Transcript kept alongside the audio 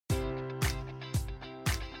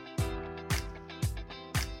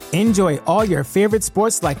Enjoy all your favorite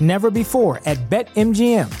sports like never before at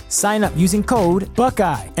BetMGM. Sign up using code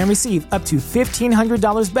Buckeye and receive up to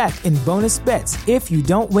 $1,500 back in bonus bets if you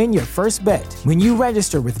don't win your first bet. When you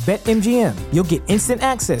register with BetMGM, you'll get instant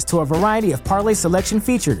access to a variety of parlay selection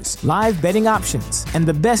features, live betting options, and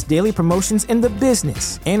the best daily promotions in the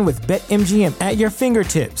business. And with BetMGM at your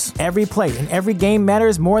fingertips, every play and every game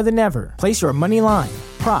matters more than ever. Place your money line,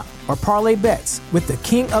 prop, or parlay bets with the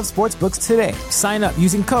king of sportsbooks today. Sign up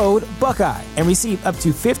using code Buckeye and receive up to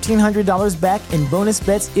 $1,500 back in bonus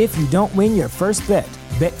bets if you don't win your first bet.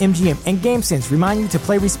 BetMGM and GameSense remind you to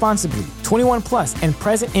play responsibly. 21 plus and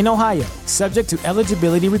present in Ohio, subject to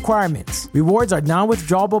eligibility requirements. Rewards are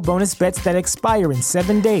non-withdrawable bonus bets that expire in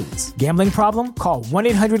 7 days. Gambling problem? Call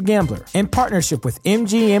 1-800-GAMBLER. In partnership with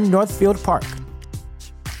MGM Northfield Park.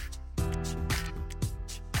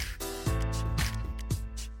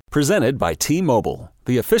 Presented by T-Mobile,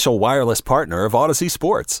 the official wireless partner of Odyssey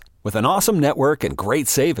Sports. With an awesome network and great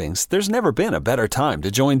savings, there's never been a better time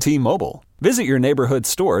to join T-Mobile. Visit your neighborhood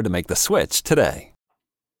store to make the switch today.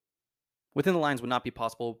 Within the Lines would not be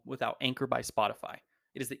possible without Anchor by Spotify.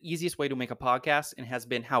 It is the easiest way to make a podcast and has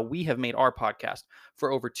been how we have made our podcast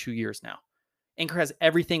for over 2 years now. Anchor has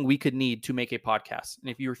everything we could need to make a podcast.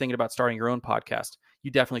 And if you were thinking about starting your own podcast,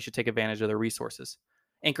 you definitely should take advantage of their resources.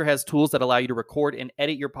 Anchor has tools that allow you to record and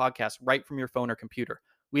edit your podcast right from your phone or computer.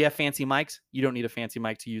 We have fancy mics. You don't need a fancy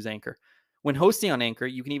mic to use Anchor. When hosting on Anchor,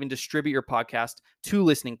 you can even distribute your podcast to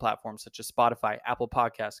listening platforms such as Spotify, Apple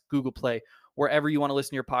Podcasts, Google Play, wherever you want to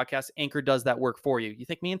listen to your podcast. Anchor does that work for you. You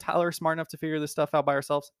think me and Tyler are smart enough to figure this stuff out by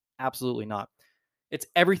ourselves? Absolutely not. It's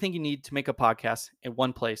everything you need to make a podcast in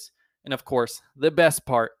one place. And of course, the best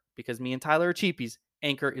part, because me and Tyler are cheapies,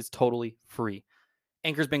 Anchor is totally free.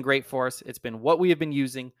 Anchor's been great for us. It's been what we have been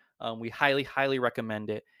using. We highly, highly recommend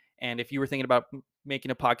it. And if you were thinking about making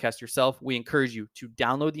a podcast yourself, we encourage you to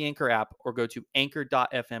download the Anchor app or go to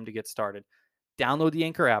anchor.fm to get started. Download the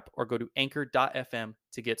Anchor app or go to anchor.fm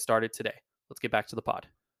to get started today. Let's get back to the pod.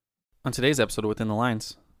 On today's episode of Within the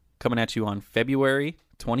Lines, coming at you on February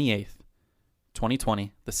 28th,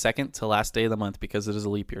 2020, the second to last day of the month because it is a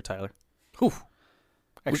leap year, Tyler. Whew.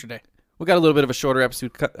 Extra day. We got a little bit of a shorter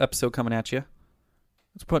episode coming at you.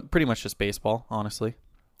 It's pretty much just baseball, honestly.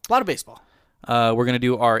 A lot of baseball. We're going to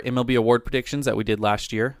do our MLB award predictions that we did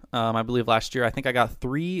last year. I believe last year, I think I got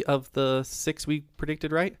 3 of the 6 we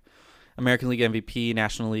predicted right. American League MVP,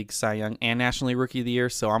 National League Cy Young, and National League Rookie of the Year.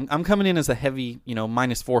 So I'm coming in as a heavy,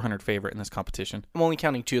 minus 400 favorite in this competition. I'm only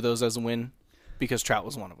counting 2 of those as a win because Trout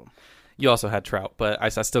was one of them. You also had Trout, but I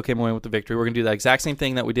still came away with the victory. We're going to do the exact same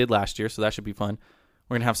thing that we did last year, so that should be fun.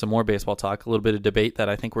 We're going to have some more baseball talk, a little bit of debate that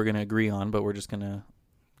I think we're going to agree on, but we're just going to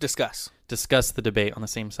discuss the debate on the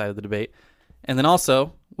same side of the debate. And then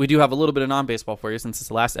also, we do have a little bit of non-baseball for you since it's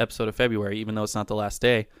the last episode of February, even though it's not the last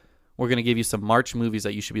day. We're going to give you some March movies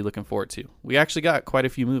that you should be looking forward to. We actually got quite a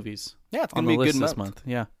few movies. Yeah, it's going to be a good this month.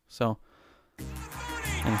 Yeah. So,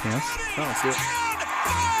 anything else? No, let's do it.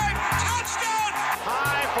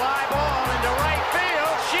 High fly ball into right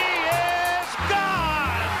field. She is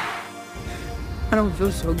gone. I don't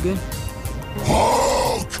feel so good.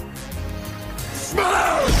 Hulk!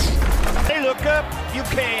 Smash! Hey, look up. You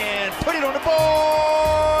can put it on the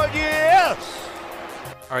board. Yes!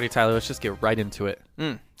 Alrighty, Tyler, let's just get right into it.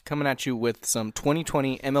 Coming at you with some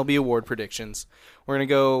 2020 MLB award predictions. We're going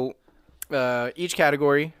to go each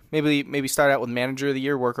category, maybe start out with Manager of the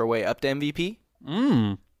Year, work our way up to MVP.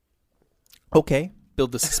 Okay.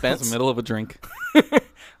 Build the suspense. That's the middle of a drink.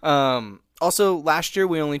 Also, last year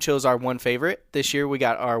we only chose our one favorite. This year we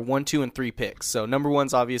got our 1, 2, and 3 picks. So number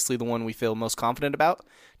 1's obviously the one we feel most confident about.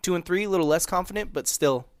 2 and 3, a little less confident, but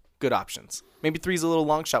still good options. Maybe 3's a little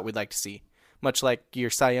long shot we'd like to see, much like your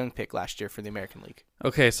Cy Young pick last year for the American League.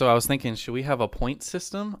 Okay, so I was thinking, should we have a point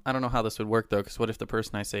system? I don't know how this would work, though, because what if the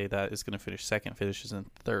person I say that is going to finish second finishes in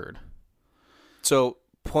third? So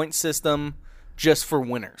point system just for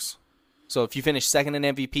winners. So if you finish second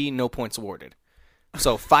in MVP, no points awarded.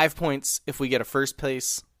 So 5 points if we get a first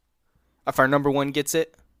place, if our number 1 gets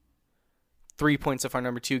it. 3 points if our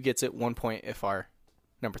number 2 gets it. 1 point if our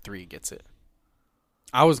number 3 gets it.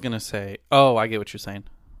 I was going to say, I get what you're saying.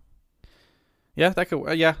 Yeah,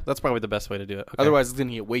 that's probably the best way to do it. Okay. Otherwise, it's going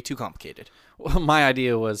to get way too complicated. Well, my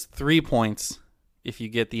idea was 3 points if you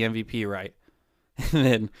get the MVP right. And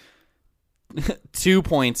then 2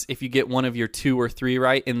 points if you get one of your 2 or 3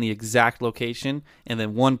 right in the exact location. And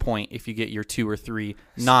then 1 point if you get your 2 or 3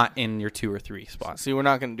 not in your 2 or 3 spot. See, we're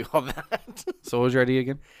not going to do all that. So what was your idea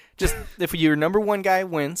again? Just if your number 1 guy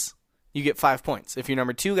wins, you get 5 points. If your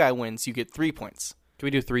number 2 guy wins, you get 3 points. Can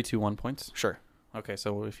we do 3, 2, 1 points? Sure. Okay,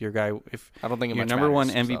 so if I don't think your number 1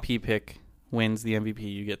 MVP pick wins the MVP,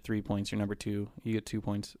 you get 3 points. Your number 2, you get 2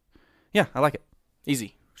 points. Yeah, I like it.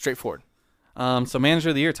 Easy. Straightforward. So manager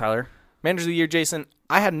of the year, Tyler. Manager of the year, Jason.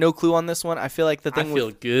 I had no clue on this one. I feel like good.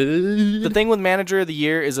 The thing with manager of the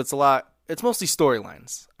year is it's mostly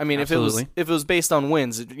storylines. I mean, Absolutely. if it was based on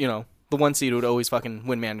wins, the 1 seed would always fucking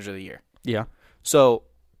win manager of the year. Yeah. So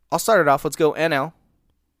I'll start it off. Let's go NL.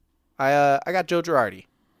 I got Joe Girardi.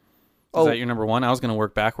 Is that your number 1? I was going to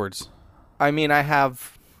work backwards. I mean, I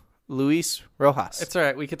have Luis Rojas. It's all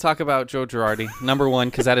right. We could talk about Joe Girardi, number 1,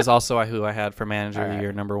 because that is also who I had for manager of the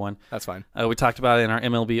year, number 1. That's fine. We talked about it in our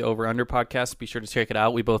MLB over-under podcast. Be sure to check it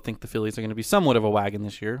out. We both think the Phillies are going to be somewhat of a wagon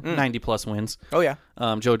this year, 90-plus wins. Oh, yeah.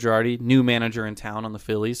 Joe Girardi, new manager in town on the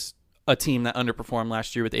Phillies, a team that underperformed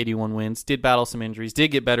last year with 81 wins, did battle some injuries, did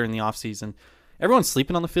get better in the offseason. Everyone's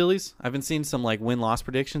sleeping on the Phillies. I've been seeing some win-loss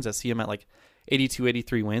predictions. I see them at 82,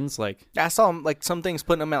 83 wins. I saw them, some things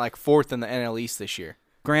putting them at 4th in the NL East this year.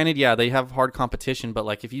 Granted, yeah, they have hard competition,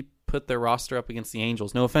 but if you put their roster up against the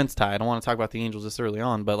Angels, no offense, Ty, I don't want to talk about the Angels this early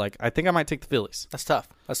on, but I think I might take the Phillies. That's tough.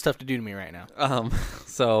 That's tough to do to me right now.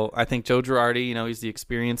 So I think Joe Girardi, he's the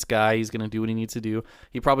experienced guy. He's going to do what he needs to do.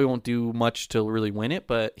 He probably won't do much to really win it,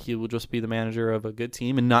 but he will just be the manager of a good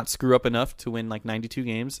team and not screw up enough to win 92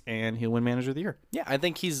 games, and he'll win manager of the year. Yeah, I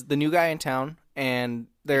think he's the new guy in town, and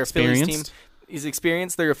they're a Phillies team. He's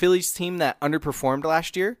experienced. They're a Phillies team that underperformed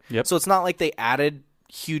last year. Yep. So it's not like they added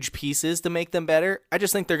huge pieces to make them better. I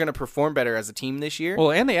just think they're going to perform better as a team this year.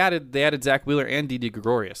 Well, and they added Zach Wheeler and Didi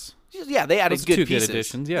Gregorius. Yeah, they added good pieces. Good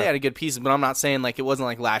additions, yeah. They added good pieces, but I'm not saying it wasn't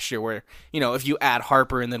like last year where, if you add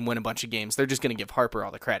Harper and then win a bunch of games, they're just going to give Harper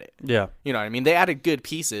all the credit. Yeah. You know what I mean? They added good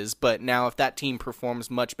pieces, but now if that team performs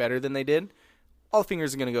much better than they did, all the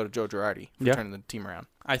fingers are going to go to Joe Girardi for turning the team around.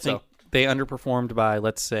 I think they underperformed by,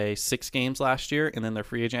 let's say, 6 games last year, and then their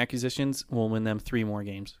free agent acquisitions will win them 3 more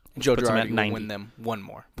games. Joe Girardi will win them 1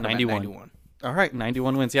 more. 91. All right,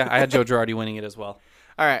 91 wins. Yeah, I had Joe Girardi winning it as well.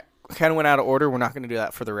 All right, kind of went out of order. We're not going to do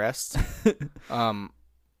that for the rest.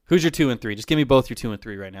 Who's your 2 and 3? Just give me both your 2 and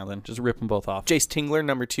 3 right now, then. Just rip them both off. Jace Tingler,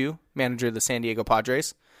 number 2, manager of the San Diego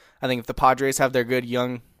Padres. I think if the Padres have their good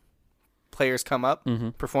young players come up,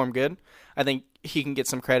 perform good, I think he can get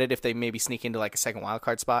some credit if they maybe sneak into a second wild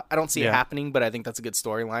card spot. I don't see it happening, but I think that's a good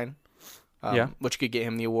storyline, which could get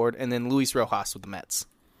him the award. And then Luis Rojas with the Mets.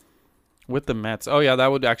 With the Mets. Oh, yeah, that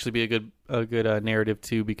would actually be a good narrative,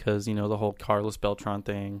 too, because, the whole Carlos Beltran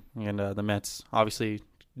thing and the Mets obviously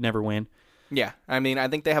never win. Yeah, I mean, I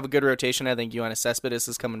think they have a good rotation. I think Yoenis Cespedes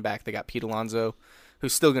is coming back. They got Pete Alonso,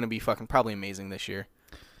 who's still going to be fucking probably amazing this year.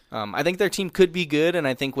 I think their team could be good, and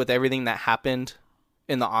I think with everything that happened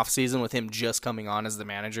in the offseason with him just coming on as the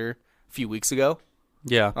manager a few weeks ago,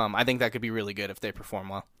 I think that could be really good if they perform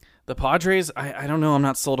well. The Padres, I don't know. I'm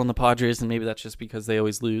not sold on the Padres, and maybe that's just because they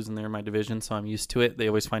always lose and they're in my division, so I'm used to it. They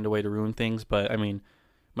always find a way to ruin things, but, I mean,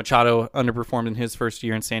 Machado underperformed in his first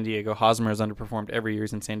year in San Diego. Hosmer has underperformed every year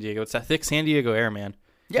in San Diego. It's that thick San Diego air, man.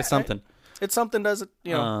 Yeah, it's something. It's something, does it?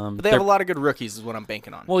 But they have a lot of good rookies is what I'm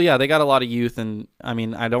banking on. Well, yeah, they got a lot of youth, and, I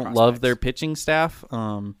mean, I don't love their pitching staff.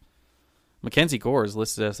 Mackenzie Gore is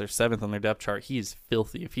listed as their 7th on their depth chart. He's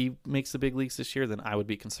filthy. If he makes the big leagues this year, then I would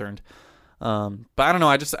be concerned. But I don't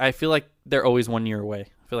know. I feel like they're always 1 year away.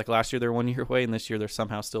 I feel like last year they're 1 year away, and this year they're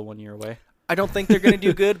somehow still 1 year away. I don't think they're going to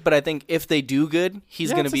do good, but I think if they do good,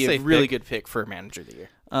 he's going to be a really good pick for manager of the year.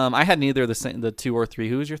 I had neither of the 2 or 3.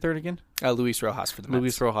 Who was your third again? Luis Rojas for the Mets.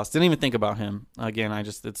 Luis Rojas. Didn't even think about him. Again,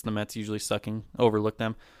 it's the Mets usually sucking. Overlook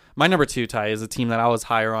them. My number 2, Ty, is a team that I was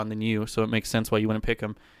higher on than you, so it makes sense why you wouldn't pick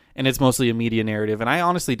him. And it's mostly a media narrative. And I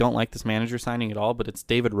honestly don't like this manager signing at all, but it's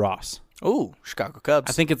David Ross. Oh, Chicago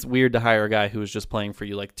Cubs. I think it's weird to hire a guy who was just playing for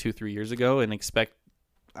you 2-3 years ago and expect...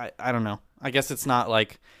 I don't know. I guess it's not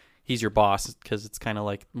like he's your boss because it's kind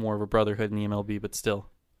of more of a brotherhood in the MLB, but still.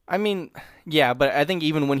 I mean, yeah, but I think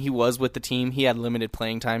even when he was with the team, he had limited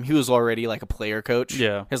playing time. He was already a player coach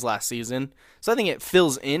his last season. So I think it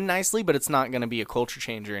fills in nicely, but it's not going to be a culture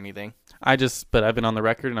change or anything. But I've been on the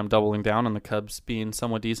record and I'm doubling down on the Cubs being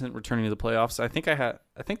somewhat decent, returning to the playoffs. I think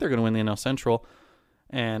they're going to win the NL Central,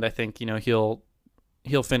 and I think he'll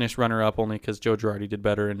finish runner up only because Joe Girardi did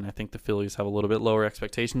better, and I think the Phillies have a little bit lower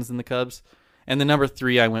expectations than the Cubs. And the number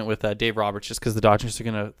 3, I went with Dave Roberts just because the Dodgers are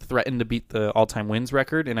going to threaten to beat the all-time wins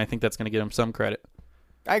record, and I think that's going to get him some credit.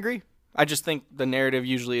 I agree. I just think the narrative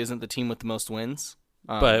usually isn't the team with the most wins.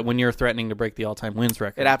 But when you're threatening to break the all-time wins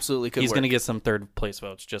record, it absolutely could. He's going to get some third-place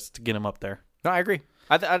votes just to get him up there. No, I agree.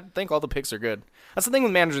 I think all the picks are good. That's the thing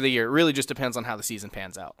with manager of the year. It really just depends on how the season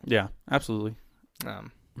pans out. Yeah, absolutely.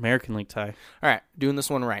 American League, Ty. All right, doing this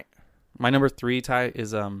one right. My number 3, Ty,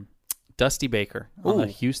 is Dusty Baker on the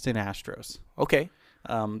Houston Astros. Okay.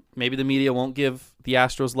 Maybe the media won't give the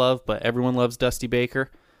Astros love, but everyone loves Dusty Baker.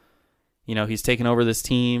 You know, he's taken over this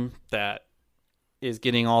team that is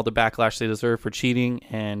getting all the backlash they deserve for cheating,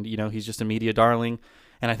 and, you know, he's just a media darling,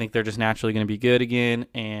 and I think they're just naturally going to be good again,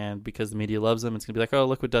 and because the media loves them, it's going to be like, oh,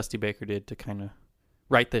 look what Dusty Baker did to kind of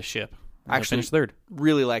right this ship. Actually, finished third.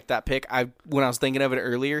 Really like that pick. When I was thinking of it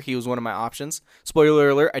earlier, he was one of my options. Spoiler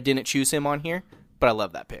alert, I didn't choose him on here, but I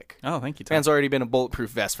love that pick. Oh, thank you, Tom. Man's already been a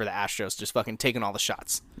bulletproof vest for the Astros, just fucking taking all the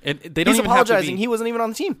shots. They don't He's even apologizing. Have to be, He wasn't even on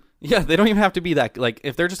the team. Yeah, they don't even have to be that. Like,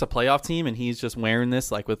 if they're just a playoff team and he's just wearing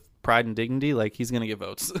this like with pride and dignity, like he's gonna get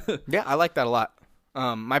votes. Yeah, I like that a lot.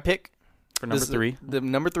 My pick For number three. The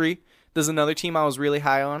number 3. This is another team I was really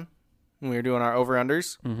high on when we were doing our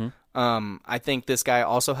over-unders. Mm-hmm. I think this guy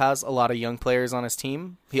also has a lot of young players on his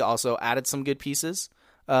team. He also added some good pieces.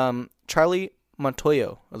 Charlie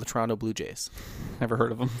Montoyo of the Toronto Blue Jays. Never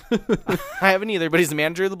heard of him. I haven't either, but he's the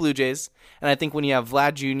manager of the Blue Jays. And I think when you have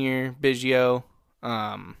Vlad Jr., Biggio,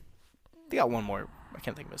 they got one more. I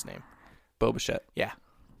can't think of his name. Bo Bichette. Yeah.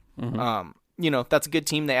 Mm-hmm. You know, that's a good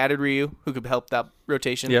team. They added Ryu, who could help that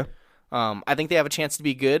rotation. Yeah. I think they have a chance to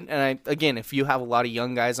be good. And again, if you have a lot of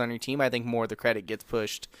young guys on your team, I think more of the credit gets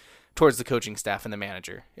pushed towards the coaching staff and the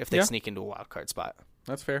manager if they sneak into a wild card spot.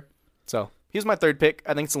 That's fair. So he's my third pick.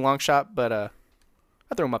 I think it's a long shot, but I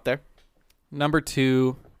throw him up there. Number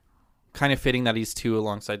 2, kind of fitting that he's 2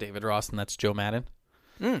 alongside David Ross, and that's Joe Madden.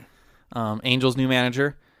 Angels' new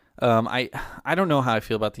manager. I don't know how I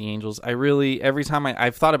feel about the Angels. I really, every time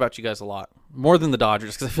I've thought about you guys a lot, more than the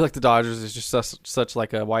Dodgers, because I feel like the Dodgers is just such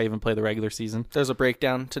like a why even play the regular season. There's a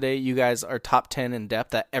breakdown today. You guys are top 10 in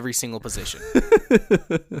depth at every single position.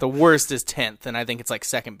 The worst is 10th, and I think it's like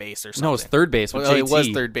second base or something. No, it's third base with JT. It was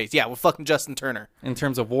third base. Yeah, with fucking Justin Turner. In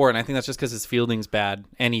terms of WAR, and I think that's just because his fielding's bad,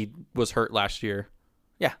 and he was hurt last year.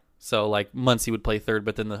 Yeah. So, like, Muncy would play third,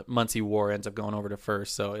 but then the Muncy WAR ends up going over to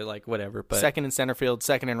first, so, like, whatever. But second in center field,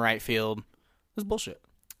 second in right field. It was bullshit.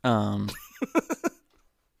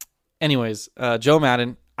 Anyways, Joe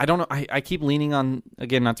Madden, I don't know. I keep leaning on,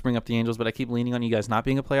 again, not to bring up the Angels, but I keep leaning on you guys not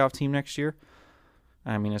being a playoff team next year.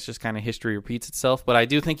 I mean, it's just kind of history repeats itself, but I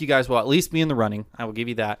do think you guys will at least be in the running. I will give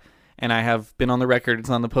you that. And I have been on the record, it's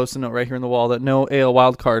on the post-it note right here on the wall, that no AL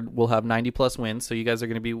wildcard will have 90-plus wins, so you guys are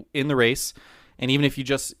going to be in the race. And even if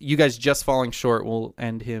you guys just falling short will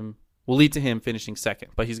lead to him finishing second.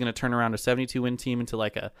 But he's going to turn around a 72-win team into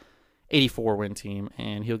like a 84-win team,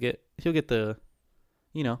 and he'll get the,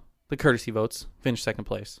 you know, the courtesy votes, finish second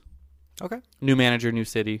place. Okay. New manager, new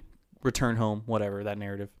city, return home, whatever, that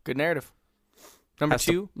narrative. Good narrative. Number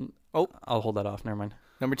 2. I'll hold that off. Never mind.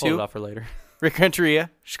 Number 2. Hold it off for later. Rick Renteria,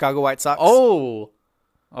 Chicago White Sox. Oh,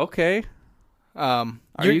 okay.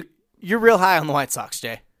 You're real high on the White Sox,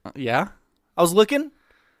 Jay. Yeah? I was looking.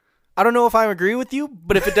 I don't know if I agree with you,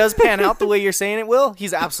 but if it does pan out the way you're saying it will,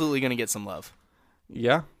 he's absolutely going to get some love.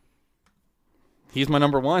 Yeah. He's my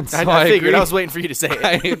number 1. So I figured. agree. I was waiting for you to say it.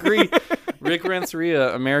 I agree. Rick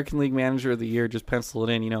Renteria, American League Manager of the Year, just pencil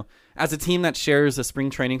it in. You know, as a team that shares a spring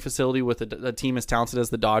training facility with a team as talented as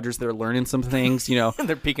the Dodgers, they're learning some things. You know,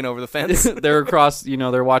 they're peeking over the fence. They're across. You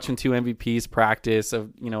know, they're watching 2 MVPs practice. Of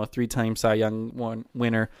a 3-time Cy Young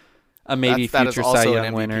winner, a maybe future Cy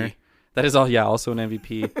Young winner. That is all. Yeah, also an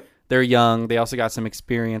MVP. They're young. They also got some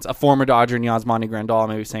experience. A former Dodger, Yasmani Grandal,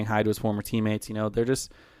 maybe saying hi to his former teammates. You know, they're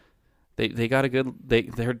just they got a good.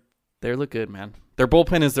 They look good, man. Their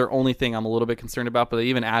bullpen is their only thing I'm a little bit concerned about, but they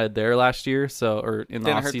even added there last year, or in the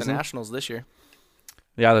offseason. Didn't hurt the Nationals this year.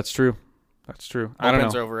 Yeah, that's true. That's true. I don't know.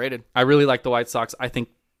 Bullpens are overrated. I really like the White Sox.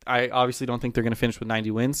 I obviously don't think they're going to finish with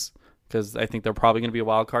 90 wins because I think they're probably going to be a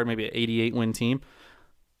wild card, maybe an 88-win team.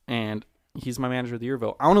 And he's my manager of the year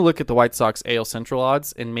vote. I want to look at the White Sox AL Central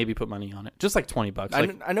odds and maybe put money on it, just like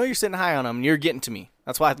 $20. I know you're sitting high on them, and you're getting to me.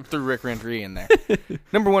 That's why I threw Rick Renteria in there.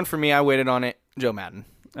 Number 1 for me, I waited on it, Joe Madden.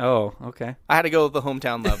 Oh, okay. I had to go with the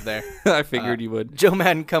hometown love there. I figured you would. Joe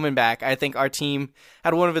Madden coming back. I think our team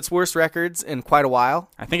had one of its worst records in quite a while.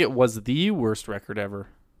 I think it was the worst record ever.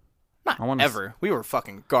 Not ever. We were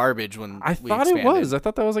fucking garbage when I thought it was. I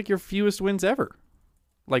thought that was like your fewest wins ever.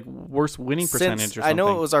 Like worst winning percentage or something. I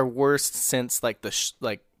know it was our worst since like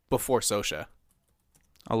before Sosha.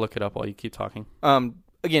 I'll look it up while you keep talking.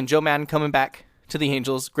 Again, Joe Madden coming back to the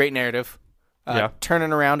Angels. Great narrative.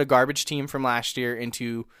 Turning around a garbage team from last year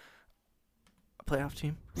into a playoff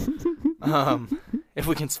team. If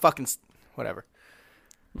we can fucking whatever.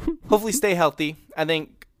 Hopefully stay healthy. I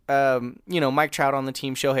think Mike Trout on the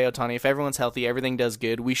team, Shohei Ohtani, if everyone's healthy, everything does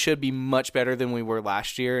good. We should be much better than we were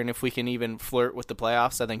last year, and if we can even flirt with the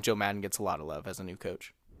playoffs, I think Joe Madden gets a lot of love as a new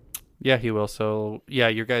coach. Yeah, he will. So, yeah,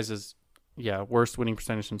 your guys' worst winning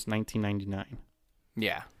percentage since 1999.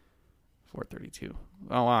 Yeah. 432.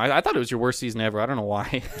 Oh, wow. I thought it was your worst season ever. I don't know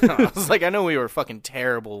why. I was like, I know we were fucking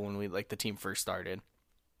terrible when the team first started.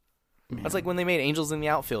 Man. That's like when they made Angels in the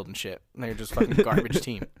Outfield and shit. And they're just fucking garbage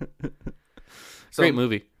team. So, great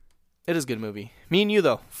movie. It is a good movie. Me and you,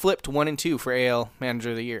 though, flipped 1 and 2 for AL Manager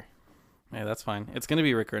of the Year. Yeah, that's fine. It's going to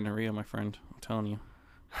be Rick Renteria, my friend. I'm telling you.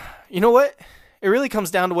 You know what? It really comes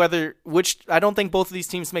down to I don't think both of these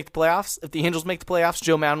teams make the playoffs. If the Angels make the playoffs,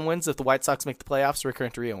 Joe Mountain wins. If the White Sox make the playoffs, Rick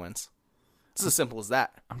Renteria wins. It's as simple as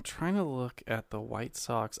that. I'm trying to look at the White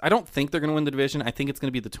Sox. I don't think they're going to win the division. I think it's going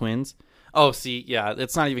to be the Twins. Oh, see, yeah,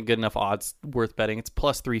 it's not even good enough odds worth betting. It's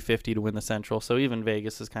plus 350 to win the Central. So even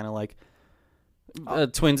Vegas is kind of like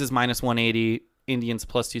Twins is minus 180, Indians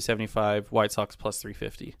plus 275, White Sox plus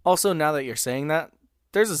 350. Also, now that you're saying that,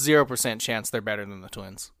 there's a 0% chance they're better than the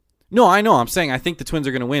Twins. No, I know. I'm saying I think the Twins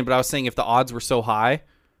are going to win, but I was saying if the odds were so high,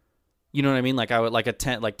 you know what I mean? Like I would like a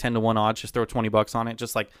 10 to 1 odds, just throw $20 on it,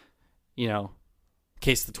 just like, you know, in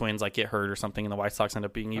case the Twins like get hurt or something and the White Sox end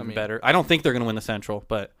up being even better. I don't think they're going to win the Central,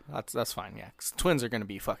 but that's fine. Yeah, 'cause Twins are going to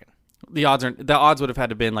be fucking. The odds would have had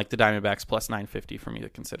to been like the Diamondbacks plus 950 for me to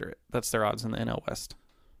consider it. That's their odds in the NL West.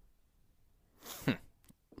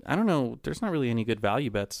 I don't know. There's not really any good value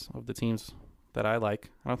bets of the teams that I like.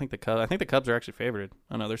 I think the Cubs are actually favored.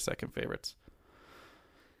 Oh no, they're second favorites.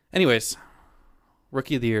 Anyways,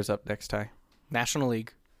 Rookie of the Year is up next, Ty. National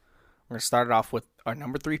League. We're going to start it off with our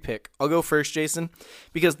number 3 pick. I'll go first, Jason,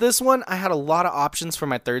 because this one I had a lot of options for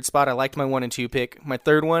my third spot. I liked my 1 and 2 pick. My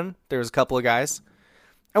third one, there was a couple of guys.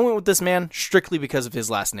 I went with this man strictly because of his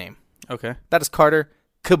last name. Okay. That is Carter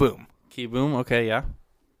Kieboom. Kieboom, okay, yeah.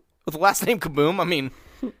 With the last name Kieboom, I mean,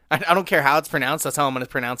 I don't care how it's pronounced. That's how I'm going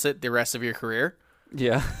to pronounce it the rest of your career.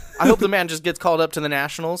 Yeah. I hope the man just gets called up to the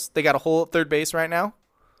Nationals. They got a hole at third base right now.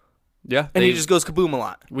 Yeah. And he just goes Kaboom a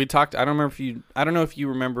lot. We talked, I don't know if you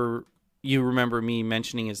remember me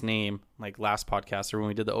mentioning his name like last podcast or when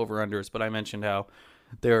we did the over-unders, but I mentioned how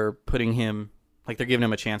they're putting him, like they're giving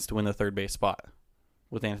him a chance to win the third base spot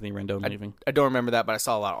with Anthony Rendon leaving. I don't remember that, but I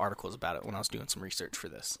saw a lot of articles about it when I was doing some research for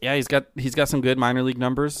this. Yeah, he's got some good minor league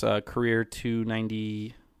numbers. Career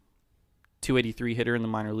 283 hitter in the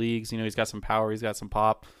minor leagues. You know, he's got some power. He's got some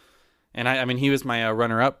pop. And I mean, he was my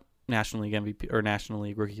runner-up National League MVP or National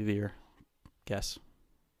League Rookie of the Year. Guess.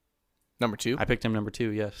 Number 2? I picked him number 2,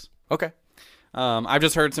 yes. Okay. I've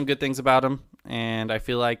just heard some good things about him, and I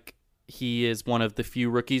feel like he is one of the few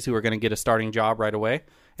rookies who are going to get a starting job right away,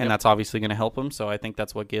 and that's obviously going to help him. So I think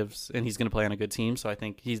that's what gives, and he's going to play on a good team. So I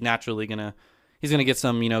think he's naturally going to get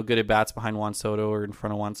some, you know, good at bats behind Juan Soto or in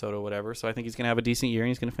front of Juan Soto, whatever. So I think he's going to have a decent year, and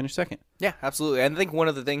he's going to finish second. Yeah, absolutely. And I think one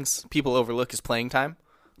of the things people overlook is playing time.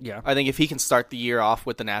 Yeah. I think if he can start the year off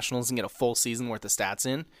with the Nationals and get a full season worth of stats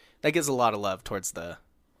in, that gives a lot of love towards the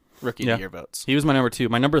Rookie of the Year votes. He was my number 2.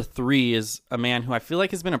 My number 3 is a man who I feel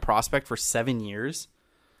like has been a prospect for 7 years.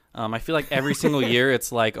 I feel like every single year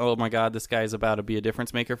it's like, oh my God, this guy's about to be a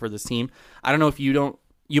difference maker for this team. I don't know if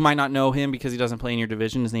you might not know him because he doesn't play in your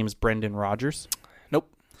division. His name is Brendan Rodgers.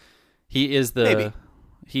 Nope. He is the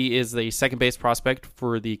second base prospect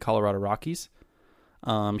for the Colorado Rockies.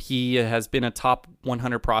 He has been a top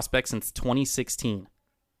 100 prospect since 2016.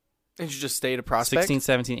 Did you just stay a prospect? 16,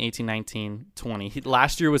 17, 18, 19, 20.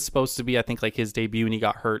 Last year was supposed to be, I think, like his debut, and he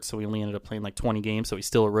got hurt, so he only ended up playing like 20 games, so he's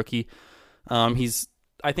still a rookie.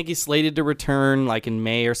 I think he's slated to return like in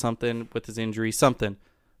May or something with his injury, something.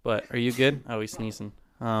 But are you good? Oh, he's sneezing.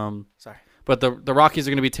 Sorry. But the Rockies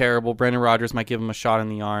are going to be terrible. Brendan Rodgers might give him a shot in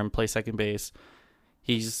the arm, play second base.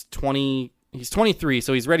 He's 23,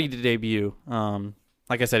 so he's ready to debut.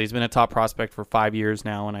 Like I said, he's been a top prospect for 5 years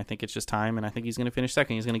now, and I think it's just time, and I think he's going to finish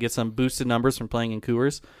second. He's going to get some boosted numbers from playing in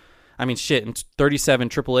Coors. I mean, shit, in 37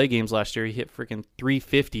 AAA games last year, he hit freaking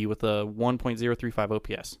 350 with a 1.035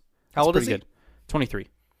 OPS. How old is he? Good. 23.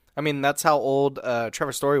 I mean, that's how old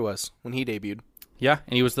Trevor Story was when he debuted. Yeah,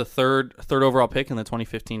 and he was the third overall pick in the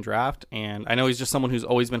 2015 draft, and I know he's just someone who's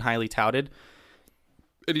always been highly touted,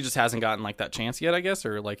 but he just hasn't gotten like that chance yet, I guess,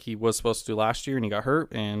 or like he was supposed to do last year, and he got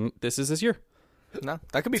hurt, and this is his year. No,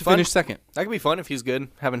 that could be fun. Finish second. That could be fun if he's good,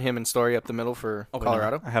 having him and Story up the middle for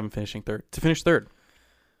Colorado. No, I have him finishing third. To finish third.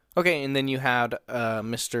 Okay, and then you had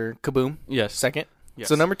Mr. Kaboom. Yes. Second. Yes.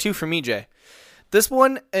 So number 2 for me, Jay. This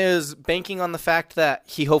one is banking on the fact that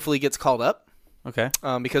he hopefully gets called up. Okay.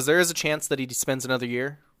 Because there is a chance that he spends another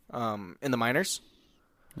year in the minors.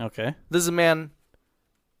 Okay. This is a man,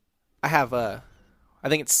 I have I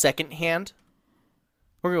think it's second hand.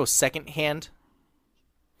 We're going to go second hand.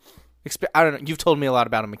 I don't know. You've told me a lot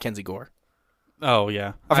about him, Mackenzie Gore. Oh,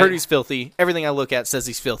 yeah. I've heard he's filthy. Everything I look at says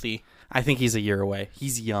he's filthy. I think he's a year away.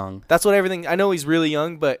 He's young. That's what everything... I know he's really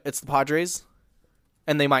young, but it's the Padres,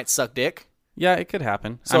 and they might suck dick. Yeah, it could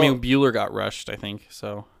happen. So- I mean, Bueller got rushed, I think.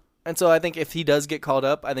 So And so I think if he does get called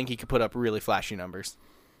up, I think he could put up really flashy numbers.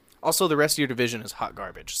 Also, the rest of your division is hot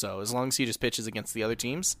garbage. So as long as he just pitches against the other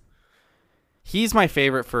teams. he's my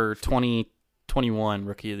favorite for 2021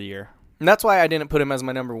 Rookie of the Year. And that's why I didn't put him as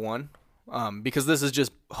my number one. Because this is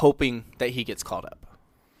just hoping that he gets called up.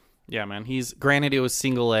 Yeah, man. He's granted it was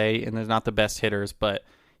single A and they're not the best hitters, but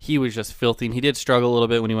he was just filthy. And he did struggle a little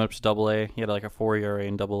bit when he went up to Double A. He had like a 4 ERA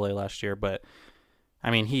in Double A last year, but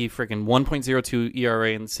I mean, he freaking 1.02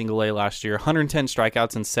 ERA in single A last year, 110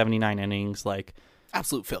 strikeouts in 79 innings, like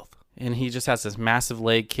Absolute filth. and he just has this massive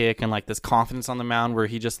leg kick and like this confidence on the mound where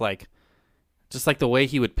he just like the way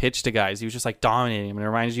he would pitch to guys, he was just like dominating him. And it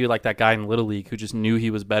reminds you of like that guy in Little League who just knew he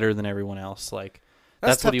was better than everyone else. Like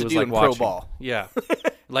that's tough what he to was do like in watching. pro ball. Yeah.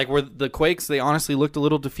 Like where the Quakes, they honestly looked a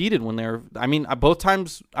little defeated when they're. I mean, both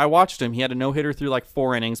times I watched him, he had a no hitter through like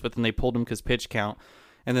 4 innings, but then they pulled him because pitch count,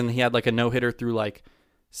 and then he had like a no hitter through like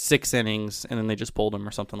 6 innings, and then they just pulled him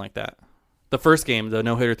or something like that. The first game, the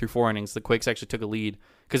no hitter through 4 innings, the Quakes actually took a lead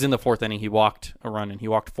because in the 4th inning he walked a run and he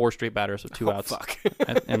walked 4 straight batters with 2 outs. Fuck.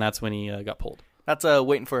 And that's when he got pulled. That's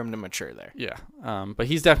waiting for him to mature there. Yeah, but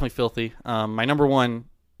he's definitely filthy. My number one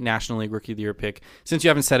National League Rookie of the Year pick. Since you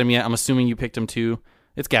haven't said him yet, I'm assuming you picked him too.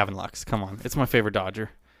 It's Gavin Lux. Come on. It's my favorite Dodger.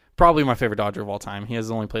 Probably my favorite Dodger of all time. He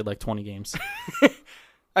has only played like 20 games.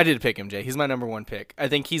 I did pick him, Jay. He's my number one pick. I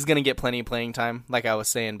think he's going to get plenty of playing time, like I was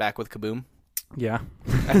saying back with Kaboom. Yeah.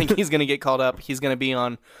 I think he's going to get called up. He's going to be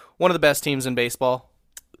on one of the best teams in baseball.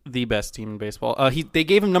 The best team in baseball. They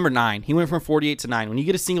gave him number 9. He went from 48 to 9. When you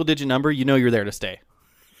get a single-digit number, you know you're there to stay.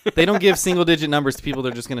 They don't give single-digit numbers to people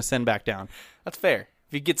they're just going to send back down. That's fair.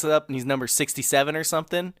 If he gets it up and he's number 67 or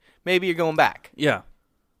something, maybe you're going back. Yeah.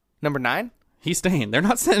 Number 9? He's staying. They're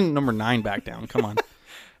not sending number 9 back down. Come on.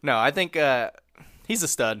 No, I think he's a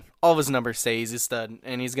stud. All of his numbers say he's a stud,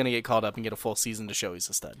 and he's going to get called up and get a full season to show he's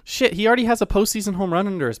a stud. Shit, he already has a postseason home run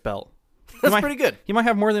under his belt. That's pretty good. He might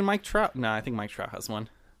have more than Mike Trout. No, I think Mike Trout has one.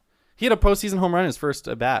 He had a postseason home run in his first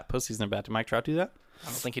postseason at bat. Did Mike Trout do that? I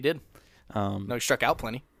don't think he did. No, he struck out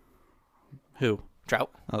plenty. Who?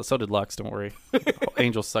 Trout. So did Lux, don't worry.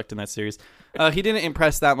 Angels sucked in that series. He didn't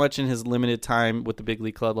impress that much in his limited time with the big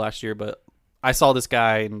league club last year, but I saw this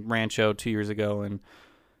guy in Rancho 2 years ago, and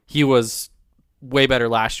he was way better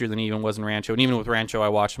last year than he even was in Rancho. And even with Rancho, I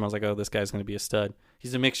watched him. I was like, oh, this guy's going to be a stud.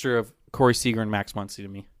 He's a mixture of Corey Seager and Max Muncy to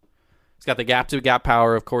me. He's got the gap-to-gap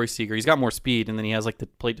power of Corey Seager. He's got more speed, and then he has like the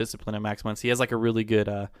plate discipline of Max Muncy. He has like a really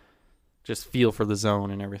good just feel for the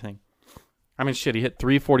zone and everything. I mean, shit, he hit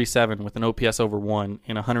 347 with an OPS over 1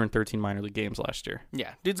 in 113 minor league games last year.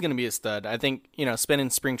 Yeah, dude's going to be a stud. I think,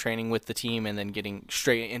 spending spring training with the team and then getting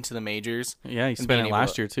straight into the majors. Yeah, he spent it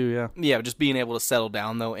last year too, yeah. Yeah, just being able to settle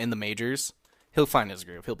down, though, in the majors. He'll find his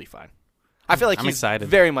groove. He'll be fine. I feel like I'm he's excited.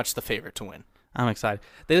 Very much the favorite to win. I'm excited.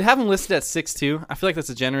 They have him listed at 6'2". I feel like that's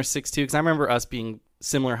a generous 6'2", because I remember us being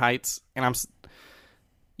similar heights, and I'm...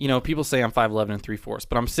 people say I'm 5'11 and 3/4,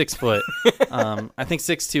 but I'm 6 foot. I think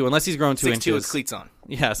 6'2", unless he's grown 2 inches. 6'2" with cleats on.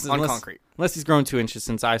 Yes, on concrete. Unless he's grown 2 inches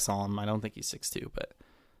since I saw him. I don't think he's 6'2", but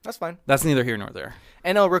That's fine. that's neither here nor there.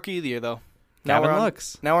 NL Rookie of the Year, though. Gavin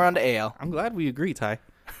Lux. Now we're on to AL. I'm glad we agree, Ty.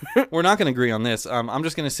 We're not going to agree on this. I'm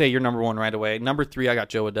just going to say you're number 1 right away. Number 3, I got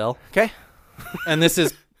Joe Adell. Okay. And this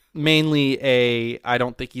is mainly I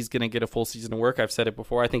don't think he's going to get a full season of work. I've said it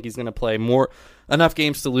before. I think he's going to play enough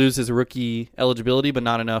games to lose his rookie eligibility, but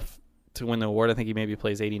not enough to win the award. I think he maybe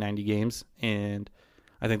plays 80, 90 games, and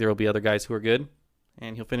I think there will be other guys who are good,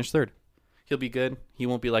 and he'll finish 3rd. He'll be good. He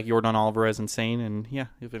won't be like Yordan Alvarez insane, and yeah,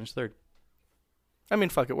 he'll finish 3rd. I mean,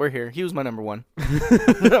 fuck it. We're here. He was my number 1.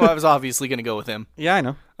 I was obviously going to go with him. Yeah, I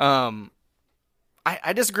know.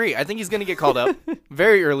 I disagree. I think he's going to get called up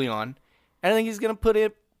very early on, and I think he's going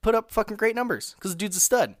to put up fucking great numbers because the dude's a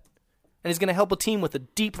stud, and he's going to help a team with a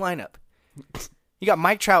deep lineup. You got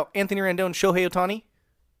Mike Trout, Anthony Rendon, Shohei Ohtani.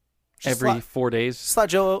 Every 4 days. Slot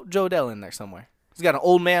Joe Adell in there somewhere. He's got an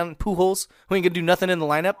old man Pujols who ain't going to do nothing in the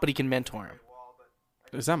lineup, but he can mentor him.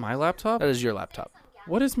 Is that my laptop? That is your laptop.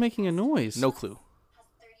 What is making a noise? No clue.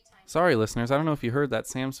 Sorry, listeners. I don't know if you heard that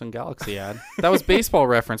Samsung Galaxy ad. That was Baseball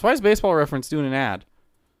Reference. Why is Baseball Reference doing an ad?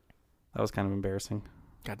 That was kind of embarrassing.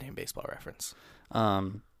 Goddamn Baseball Reference.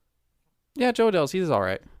 Yeah, Joe Adell, he's all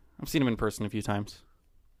right. I've seen him in person a few times.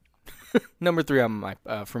 Number 3 on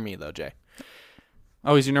for me, though, Jay.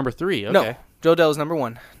 Oh, he's your number 3. Okay. No, Joe Adell is number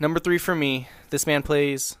 1. Number 3 for me, this man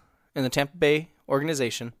plays in the Tampa Bay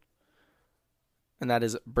organization, and that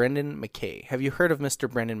is Brendan McKay. Have you heard of Mr.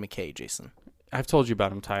 Brendan McKay, Jason? I've told you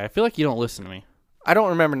about him, Ty. I feel like you don't listen to me. I don't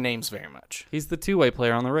remember names very much. He's the two-way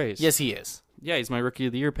player on the Rays. Yes, he is. Yeah, he's my Rookie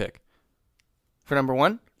of the Year pick. For number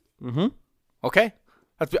 1? Mm-hmm. Okay.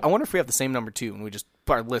 I wonder if we have the same number 2 and we just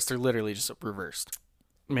our lists are literally just reversed.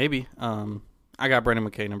 Maybe. I got Brendan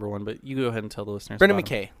McKay number 1, but you go ahead and tell the listeners. Brendan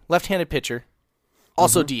McKay, left-handed pitcher,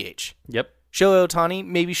 also DH. Yep. Shohei Ohtani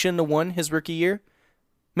maybe shouldn't have won his rookie year.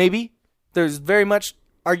 Maybe. There's very much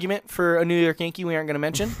argument for a New York Yankee we aren't going to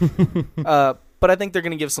mention. But I think they're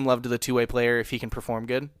going to give some love to the two-way player if he can perform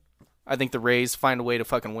good. I think the Rays find a way to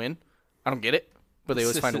fucking win. I don't get it, but they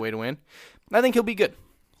always find a way to win. I think he'll be good.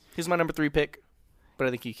 He's my number 3 pick, but I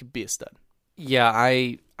think he could be a stud. Yeah,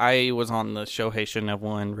 I was on the Shohei shouldn't have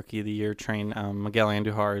won Rookie of the Year train. Miguel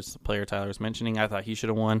Andujar is the player Tyler was mentioning. I thought he should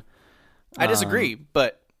have won. I disagree,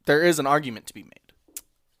 but there is an argument to be made.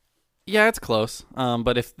 Yeah, it's close.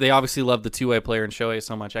 But if they obviously love the two-way player in Shohei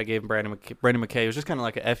so much, I gave Brendan McKay. It was just kind of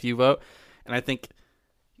like a FU vote. And I think,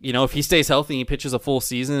 if he stays healthy and he pitches a full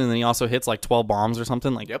season and then he also hits like 12 bombs or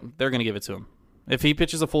something, they're going to give it to him. If he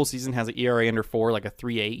pitches a full season, has an ERA under 4, like a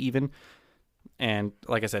 3.8 even, and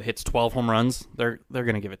like I said, hits 12 home runs, they're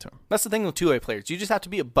going to give it to him. That's the thing with two-way players. You just have to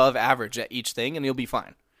be above average at each thing and you'll be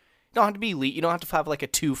fine. You don't have to be elite. You don't have to have like a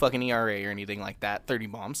 2 fucking ERA or anything like that, 30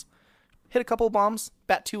 bombs. Hit a couple of bombs,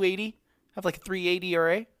 bat 280, have like a 3.80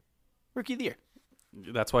 ERA, Rookie of the Year.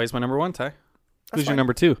 That's why he's my number 1, Ty. Who's your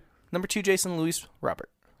number 2? Number 2, Jason Luis Robert.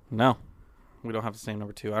 No. We don't have the same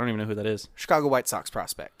number 2. I don't even know who that is. Chicago White Sox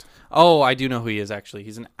prospect. Oh, I do know who he is, actually.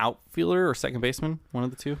 He's an outfielder or second baseman, one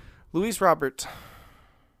of the two. Luis Robert.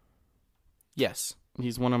 Yes.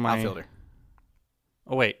 He's one of my... Outfielder.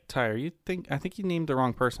 Oh, wait. Ty, I think you named the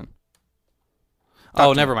wrong person.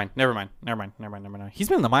 Never mind. He's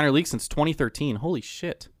been in the minor league since 2013. Holy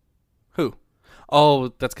shit. Who?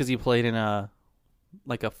 Oh, that's because he played in a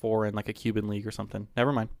foreign, like a Cuban league or something.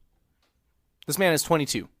 Never mind. This man is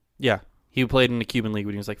 22. Yeah. He played in the Cuban league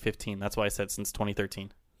when he was like 15. That's why I said since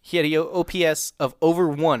 2013. He had a OPS of over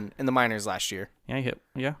 1 in the minors last year. Yeah, he hit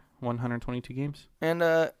 122 games.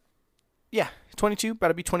 And 22, about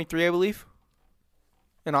to be 23, I believe,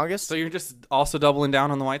 in August. So you're just also doubling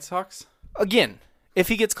down on the White Sox? Again, if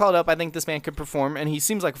he gets called up, I think this man could perform, and he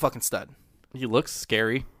seems like a fucking stud. He looks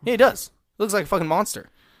scary. Yeah, he does. Looks like a fucking monster.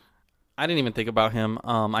 I didn't even think about him.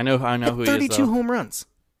 I know who he is, 32 home runs.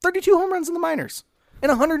 32 home runs in the minors in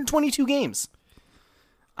 122 games.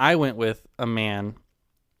 I went with a man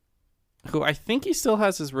who I think he still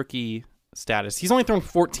has his rookie status. He's only thrown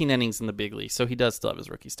 14 innings in the big league, so he does still have his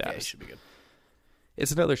rookie status. Yeah, he should be good.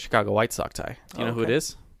 It's another Chicago White Sox tie. Do you know who it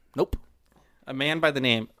is? Nope. A man by the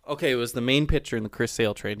name... Okay, it was the main pitcher in the Chris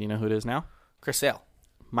Sale trade. Do you know who it is now? Chris Sale.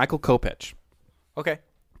 Michael Kopech. Okay.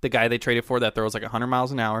 The guy they traded for that throws like 100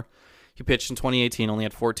 miles an hour. He pitched in 2018, only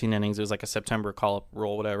had 14 innings. It was like a September call-up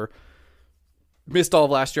role, whatever. Missed all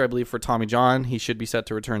of last year, I believe, for Tommy John. He should be set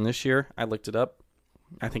to return this year. I looked it up.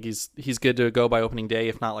 I think he's good to go by opening day,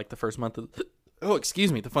 if not like the first month of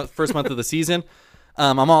the first month of the season.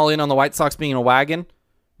 I'm all in on the White Sox being in a wagon.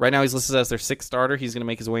 Right now he's listed as their 6th starter. He's going to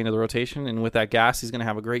make his way into the rotation, and with that gas, he's going to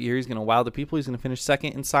have a great year. He's going to wow the people. He's going to finish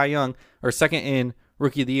second in Cy Young, or second in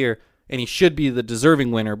Rookie of the Year, and he should be the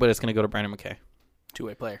deserving winner, but it's going to go to Brendan McKay.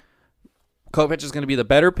 Two-way player. Kopech is going to be the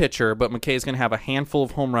better pitcher, but McKay is going to have a handful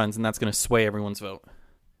of home runs, and that's going to sway everyone's vote.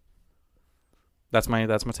 That's my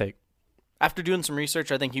take. After doing some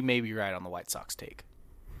research, I think you may be right on the White Sox take.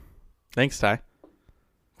 Thanks, Ty.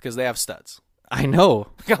 Because they have studs. I know.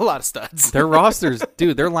 Got a lot of studs. Their rosters,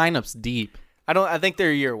 dude, their lineup's deep. I think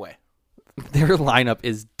they're a year away. Their lineup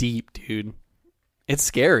is deep, dude. It's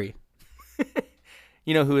scary.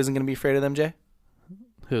 You know who isn't going to be afraid of them, Jay?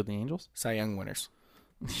 Who, the Angels? Cy Young winners.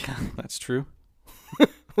 Yeah, that's true.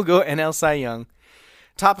 We'll go NL Cy Young.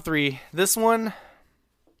 Top 3. This one,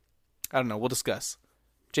 I don't know. We'll discuss.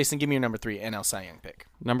 Jason, give me your number 3 NL Cy Young pick.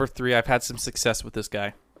 Number 3, I've had some success with this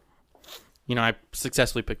guy. I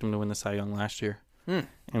successfully picked him to win the Cy Young last year. And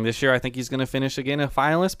this year, I think he's going to finish again a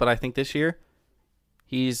finalist, but I think this year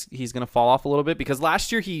he's going to fall off a little bit because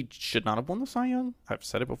last year he should not have won the Cy Young. I've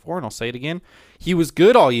said it before, and I'll say it again. He was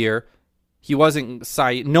good all year. He wasn't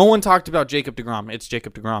Cy. No one talked about Jacob deGrom. It's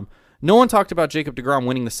Jacob deGrom. No one talked about Jacob deGrom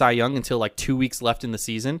winning the Cy Young until like 2 weeks left in the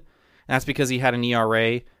season. And that's because he had an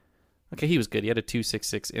ERA. Okay, he was good. He had a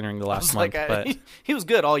 2.66 entering the last month. But he was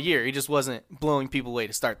good all year. He just wasn't blowing people away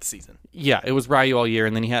to start the season. Yeah, it was Ryu all year,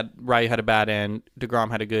 and then Ryu had a bad end.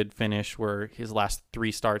 deGrom had a good finish where his last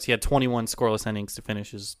 3 starts, he had 21 scoreless innings to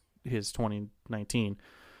finish his 2019.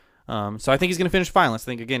 So I think he's going to finish finalist. I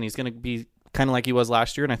think, again, he's going to be kind of like he was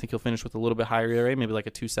last year, and I think he'll finish with a little bit higher ERA, maybe like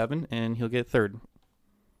a 2.7, and he'll get 3rd.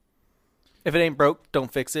 If it ain't broke,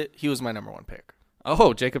 don't fix it. He was my number 1 pick.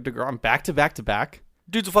 Oh, Jacob deGrom, back to back to back.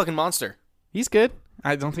 Dude's a fucking monster. He's good.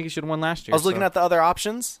 I don't think he should have won last year. I was looking at the other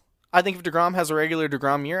options. I think if deGrom has a regular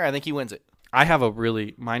deGrom year, I think he wins it. I have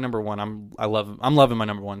my number one. I'm loving my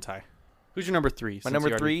number one, Ty. Who's your number three? My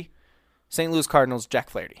number three, St. Louis Cardinals, Jack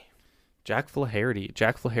Flaherty. Jack Flaherty.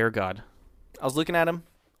 Jack Flahergod. I was looking at him.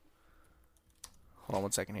 Hold on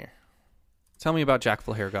 1 second here. Tell me about Jack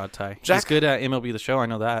Flahergod, Ty. Jack- He's good at MLB The Show. I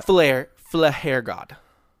know that. Flahergod.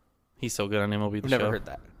 He's so good on MLB The Show. I've never heard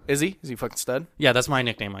that. Is he? Is he a fucking stud? Yeah, that's my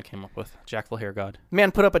nickname I came up with. Jack Flahergod.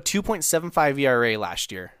 Man put up a 2.75 ERA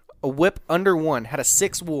last year. A whip under 1. Had a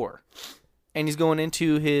 6 WAR. And he's going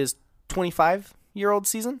into his 25-year-old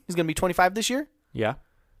season. He's going to be 25 this year. Yeah.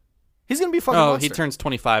 He's going to be a fucking Oh, monster. he turns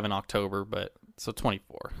 25 in October, but so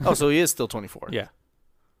 24. Oh, so he is still 24. Yeah.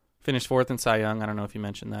 Finished 4th in Cy Young. I don't know if you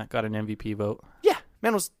mentioned that. Got an MVP vote. Yeah.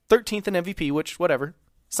 Man was 13th in MVP, which, whatever.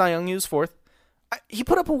 Cy Young, he was 4th. He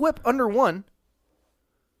put up a whip under 1.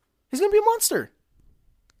 He's going to be a monster.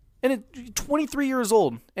 And at 23 years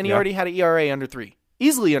old, and he already had an ERA under 3.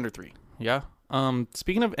 Easily under 3. Yeah.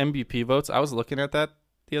 Speaking of MVP votes, I was looking at that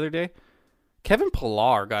the other day. Kevin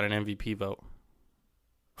Pillar got an MVP vote.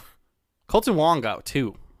 Colton Wong got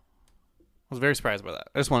 2. I was very surprised by that.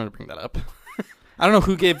 I just wanted to bring that up. I don't know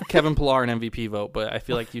who gave Kevin Pillar an MVP vote, but I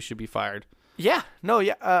feel like you should be fired. Yeah. No,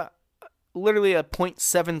 yeah. Literally a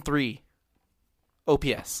 .73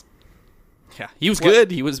 OPS. Yeah, he was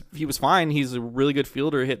good. He was fine. He's a really good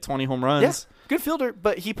fielder. Hit 20 home runs. Yeah, good fielder,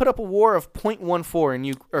 but he put up a WAR of .14, and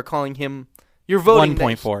you are calling him. You're voting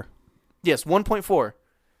 1.4. Yes, 1.4.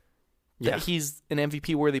 Yeah, he's an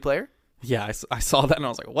MVP worthy player. Yeah, I saw that and I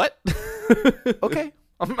was like, what? Okay,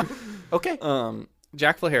 okay.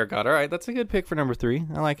 Jack Flahergod. All right, that's a good pick for number 3.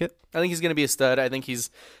 I like it. I think he's going to be a stud. I think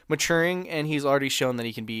he's maturing, and he's already shown that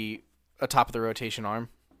he can be a top of the rotation arm.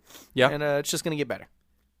 Yeah, and it's just going to get better.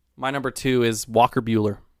 My number 2 is Walker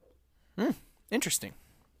Buehler. Interesting.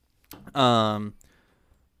 I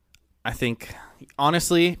think,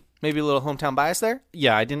 honestly, maybe a little hometown bias there.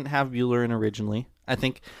 Yeah, I didn't have Buehler in originally. I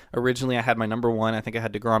think originally I had my number 1. I think I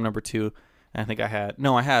had DeGrom number 2. And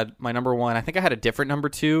I had my number 1. I think I had a different number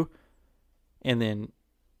 2. And then,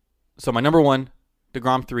 so my number 1,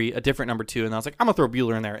 DeGrom 3, a different number 2. And I was like, I'm going to throw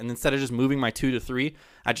Buehler in there. And instead of just moving my 2 to 3,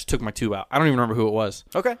 I just took my 2 out. I don't even remember who it was.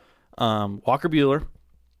 Okay. Walker Buehler,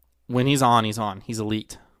 when he's on, he's on. He's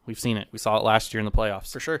elite. We've seen it. We saw it last year in the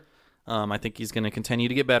playoffs. For sure. I think he's going to continue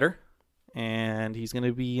to get better. And he's going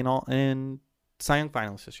to be in Cy Young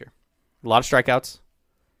finalists this year. A lot of strikeouts.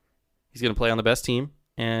 He's going to play on the best team.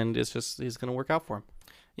 And he's going to work out for him.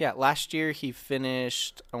 Yeah, last year he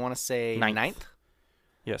finished, I want to say, ninth.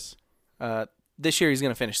 Yes. This year he's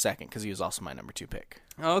going to finish 2nd because he was also my number 2 pick.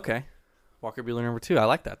 Oh, okay. Walker Buehler number 2. I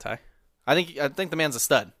like that, Ty. I think the man's a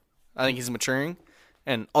stud. I think he's maturing.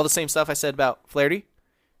 And all the same stuff I said about Flaherty,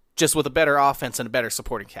 just with a better offense and a better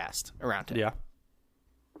supporting cast around him. Yeah.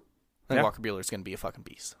 I think Walker Buehler is going to be a fucking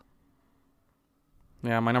beast.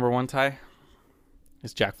 Yeah, my number 1, Ty,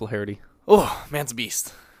 is Jack Flaherty. Oh, man's a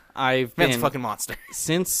beast. Man's a fucking monster.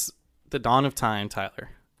 Since the dawn of time, Tyler.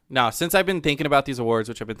 Now, since I've been thinking about these awards,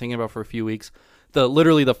 which I've been thinking about for a few weeks,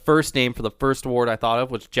 literally the first name for the first award I thought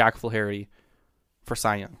of was Jack Flaherty for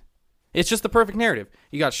Cy Young. It's just the perfect narrative.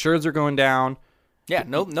 You got Scherzer going down. Yeah,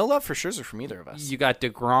 no love for Scherzer from either of us. You got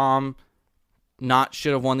DeGrom,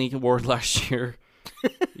 should have won the award last year.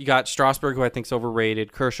 You got Strasburg, who I think is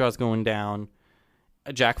overrated. Kershaw's going down.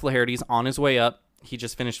 Jack Flaherty's on his way up. He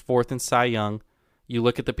just finished 4th in Cy Young. You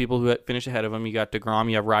look at the people who finished ahead of him. You got DeGrom.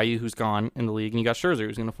 You have Ryu, who's gone in the league. And you got Scherzer,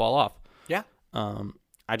 who's going to fall off. Yeah.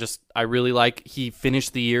 I really like he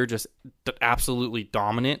finished the year just absolutely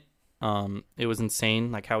dominant. It was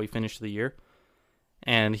insane, like how he finished the year.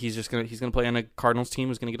 And he's gonna play on a Cardinals team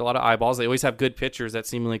who's gonna get a lot of eyeballs. They always have good pitchers that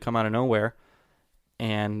seemingly come out of nowhere,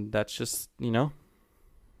 and that's just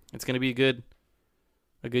it's gonna be a good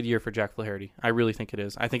year for Jack Flaherty. I really think it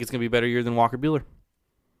is. I think it's gonna be a better year than Walker Buehler.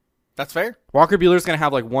 That's fair. Walker Buehler's gonna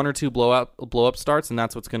have like 1 or 2 blow up starts, and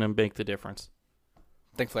that's what's gonna make the difference.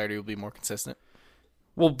 I think Flaherty will be more consistent.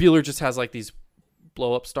 Well, Buehler just has like these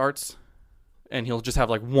blow up starts, and he'll just have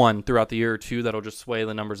like 1 throughout the year or 2 that'll just sway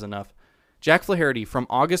the numbers enough. Jack Flaherty, from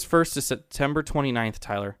August 1st to September 29th,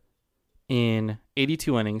 Tyler, in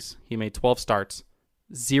 82 innings, he made 12 starts,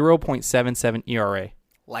 0.77 ERA.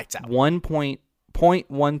 Lights out.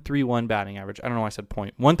 1.131 batting average. I don't know why I said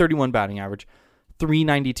point. 131 batting average,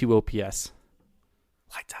 392 OPS.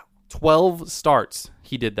 Lights out. 12 starts,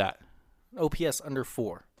 he did that. OPS under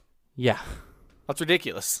 4. Yeah. That's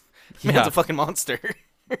ridiculous. Yeah. Man's a fucking monster.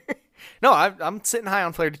 No, I'm sitting high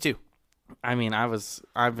on Flaherty too. I mean, I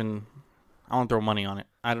want to throw money on it.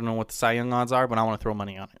 I don't know what the Cy Young odds are, but I want to throw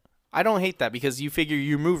money on it. I don't hate that because you figure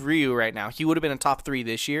you move Ryu right now. He would have been in top 3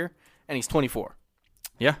 this year, and he's 24.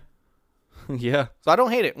 Yeah. Yeah. So I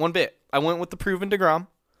don't hate it one bit. I went with the proven DeGrom.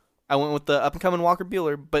 I went with the up-and-coming Walker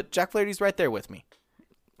Buehler, but Jack Flaherty's right there with me.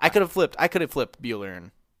 I could have flipped Buehler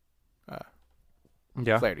and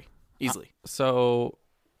Flaherty easily. So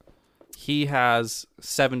he has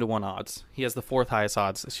 7-1 odds. He has the 4th highest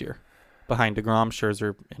odds this year, behind DeGrom,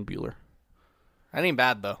 Scherzer, and Buehler. That ain't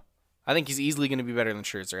bad, though. I think he's easily going to be better than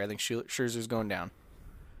Scherzer. I think Scherzer's going down.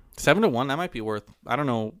 7-1, that might be worth. I don't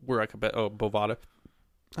know where I could bet. Oh, Bovada.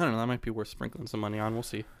 I don't know. That might be worth sprinkling some money on. We'll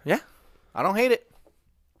see. Yeah, I don't hate it.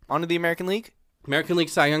 On to the American League. American League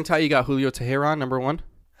Cy Young tie. You got Julio Teheran, number 1.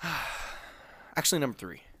 Actually, number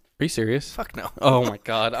 3. Are you serious? Fuck no. Oh my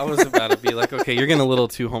God, I was about to be like, okay, you're getting a little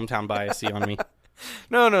too hometown biasy on me.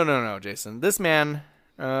 No, Jason. This man.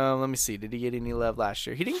 Let me see. Did he get any love last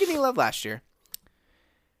year? He didn't get any love last year.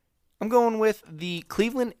 I'm going with the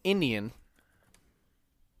Cleveland Indian,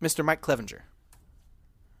 Mr. Mike Clevinger.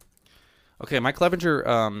 Okay, Mike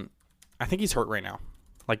Clevinger. I think he's hurt right now.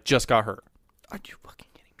 Like, just got hurt. Are you fucking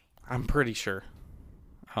kidding me? I'm pretty sure.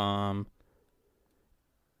 I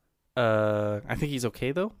think he's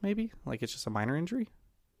okay though. Maybe like it's just a minor injury.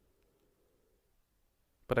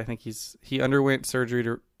 But I think he underwent surgery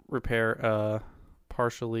to repair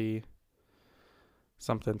partially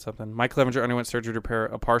something. Mike Clevinger underwent surgery to repair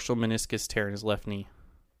a partial meniscus tear in his left knee.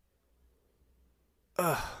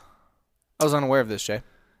 I was unaware of this, Jay.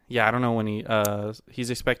 Yeah, I don't know when he's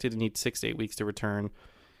expected to need 6 to 8 weeks to return.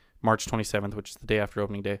 March 27th, which is the day after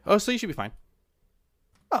opening day. Oh, so you should be fine.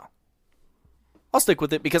 Oh. I'll stick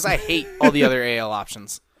with it because I hate all the other AL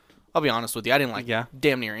options. I'll be honest with you. I didn't like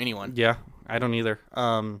damn near anyone. Yeah, I don't either.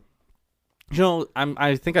 I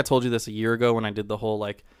think I told you this a year ago when I did the whole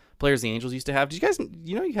like players the Angels used to have. Did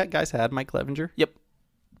you guys, guys had Mike Clevinger? Yep.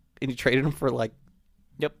 And you traded him for like.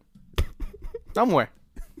 Yep. Somewhere.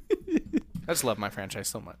 I just love my franchise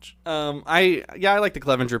so much. I like the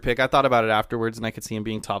Clevinger pick. I thought about it afterwards, and I could see him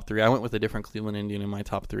being top 3. I went with a different Cleveland Indian in my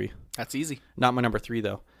top 3. That's easy. Not my number 3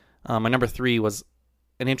 though. My number 3 was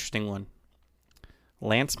an interesting one.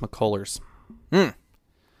 Lance McCullers. I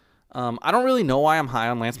don't really know why I'm high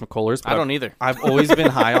on Lance McCullers. But I don't either. I've always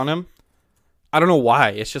been high on him. I don't know why.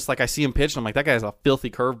 It's just like I see him pitch, and I'm like, that guy has a filthy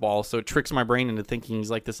curveball, so it tricks my brain into thinking he's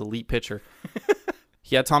like this elite pitcher.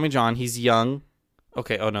 He had Tommy John. He's young.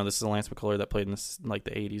 Okay, oh no, this is a Lance McCullers that played in this, like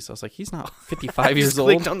the 80s. So I was like, he's not 55 years old.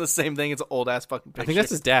 I clicked on the same thing. It's an old-ass fucking picture. I think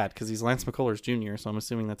that's his dad because he's Lance McCullers Jr., so I'm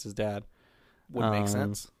assuming that's his dad. Would make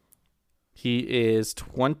sense. He is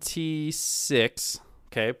 26,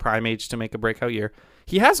 okay, prime age to make a breakout year.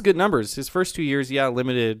 He has good numbers. His first 2 years,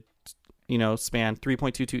 limited, span,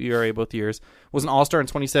 3.22 ERA both years. Was an all-star in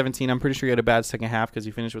 2017. I'm pretty sure he had a bad second half because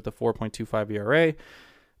he finished with a 4.25 ERA.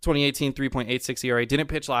 2018, 3.86 ERA. Didn't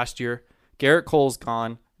pitch last year. Garrett Cole's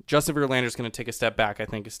gone. Justin Verlander's going to take a step back, I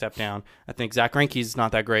think, a step down. I think Zach Greinke's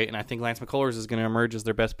not that great, and I think Lance McCullers is going to emerge as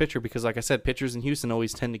their best pitcher because, like I said, pitchers in Houston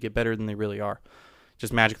always tend to get better than they really are.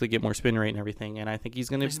 Just magically get more spin rate and everything, and I think he's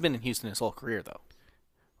going to... He's been in Houston his whole career, though.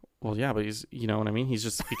 Well, yeah, but he's, you know what I mean? He's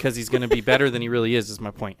just, because he's going to be better than he really is my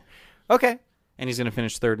point. Okay. And he's going to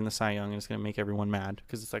finish 3rd in the Cy Young, and it's going to make everyone mad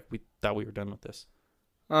because it's like we thought we were done with this.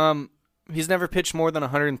 He's never pitched more than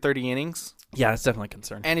 130 innings. Yeah, that's definitely a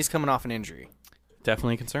concern. And he's coming off an injury.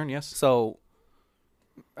 Definitely a concern, yes. So,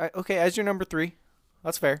 okay, as your number 3,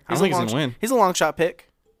 that's fair. I don't think he's going to win. He's a long shot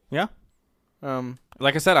pick. Yeah.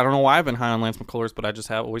 Like I said, I don't know why I've been high on Lance McCullers, but I just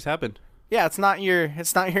always have been. Yeah, it's not your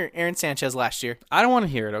Aaron Sanchez last year. I don't want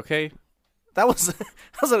to hear it, okay? That was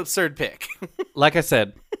an absurd pick. Like I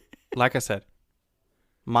said,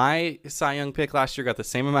 my Cy Young pick last year got the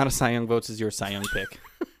same amount of Cy Young votes as your Cy Young pick.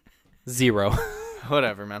 0.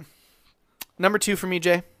 Whatever, man. Number 2 for me,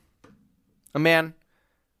 Jay. A man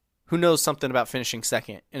who knows something about finishing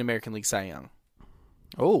 2nd in American League Cy Young.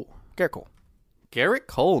 Oh. Garrett Cole. Garrett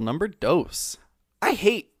Cole, number dos. I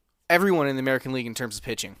hate everyone in the American League in terms of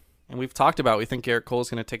pitching. And we've talked about, we think Garrett Cole is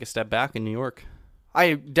going to take a step back in New York.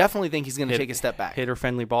 I definitely think he's going to take a step back.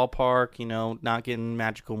 Hitter-friendly ballpark, not getting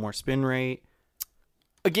magical more spin rate.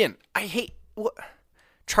 Again, I hate...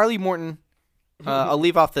 Charlie Morton. I'll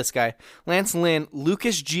leave off this guy. Lance Lynn,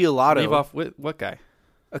 Lucas Giolito. Leave off what guy?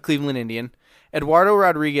 A Cleveland Indian. Eduardo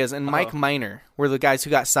Rodriguez and Mike Minor were the guys who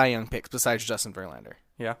got Cy Young picks besides Justin Verlander.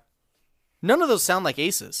 Yeah. None of those sound like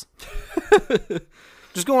aces.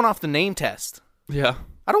 Just going off the name test. Yeah.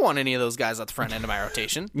 I don't want any of those guys at the front end of my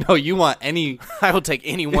rotation. No, you want any... I will take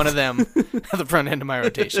any one of them at the front end of my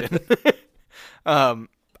rotation.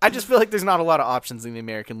 I just feel like there's not a lot of options in the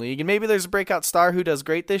American League. And maybe there's a breakout star who does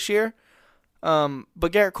great this year.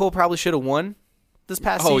 But Garrett Cole probably should have won this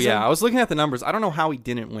past season. Oh, yeah. I was looking at the numbers. I don't know how he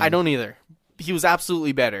didn't win. I don't either. He was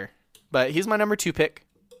absolutely better. But he's my number 2 pick.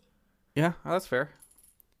 Yeah, that's fair.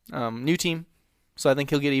 New team. So I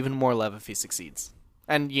think he'll get even more love if he succeeds.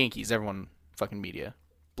 And Yankees. Everyone fucking media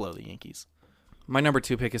blow the Yankees. My number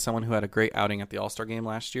 2 pick is someone who had a great outing at the All-Star game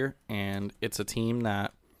last year, and it's a team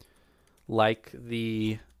that, like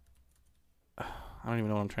the... I don't even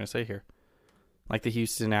know what I'm trying to say here. Like the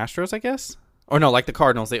Houston Astros, I guess? Or no, like the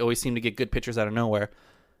Cardinals. They always seem to get good pitchers out of nowhere.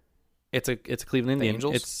 It's a Cleveland Indian.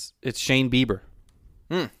 Angels? It's Shane Bieber.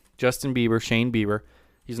 Justin Bieber, Shane Bieber.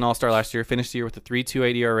 He's an all-star last year. Finished the year with a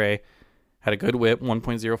 3.28 ERA. Had a good whip,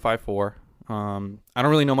 1.054. I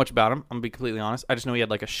don't really know much about him. I'm going to be completely honest. I just know he had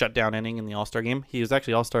like a shutdown inning in the All-Star game. He was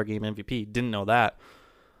actually All-Star game MVP. Didn't know that.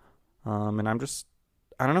 And I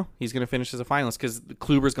don't know. He's going to finish as a finalist because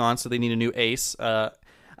Kluber's gone, so they need a new ace. I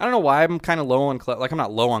don't know why I'm kind of low on I'm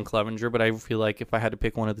not low on Clevenger, but I feel like if I had to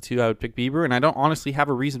pick one of the two, I would pick Bieber, and I don't honestly have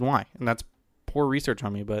a reason why. And that's poor research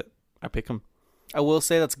on me, but I pick him. I will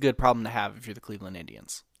say that's a good problem to have if you're the Cleveland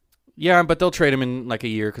Indians. Yeah, but they'll trade him in like a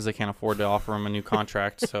year because they can't afford to offer him a new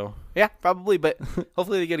contract. So yeah, probably, but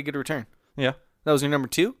hopefully they get a good return. Yeah. That was your number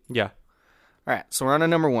 2? Yeah. All right, so we're on to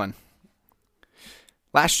number 1.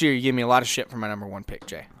 Last year, you gave me a lot of shit for my number 1 pick,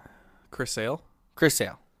 Jay. Chris Sale? Chris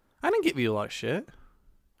Sale. I didn't give you a lot of shit.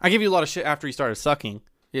 I gave you a lot of shit after he started sucking.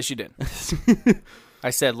 Yes, you did. I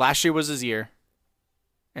said last year was his year,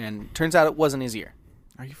 and turns out it wasn't his year.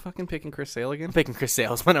 Are you fucking picking Chris Sale again? I'm picking Chris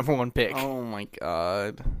Sale as my number 1 pick. Oh, my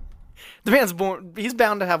God. The man's he's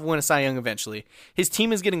bound to win a Cy Young eventually. His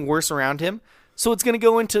team is getting worse around him, so it's going to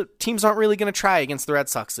go into teams aren't really going to try against the Red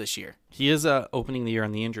Sox this year. He is opening the year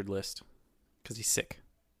on the injured list because he's sick.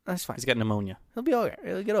 That's fine. He's got pneumonia. He'll be all right.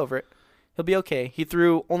 He'll get over it. He'll be okay. He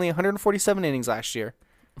threw only 147 innings last year,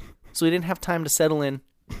 so he didn't have time to settle in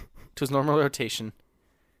to his normal rotation.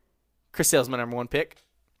 Chris Sale's my number 1 pick,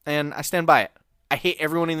 and I stand by it. I hate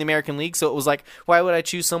everyone in the American League, so it was like, why would I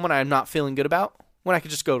choose someone I'm not feeling good about when I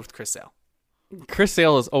could just go with Chris Sale? Chris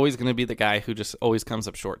Sale is always going to be the guy who just always comes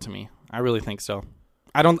up short to me. I really think so.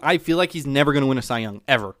 I feel like he's never going to win a Cy Young,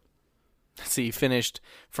 ever. See, he finished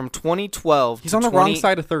from 2012 He's on the wrong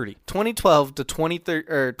side of 30. 2012 to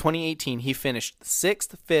 2018, he finished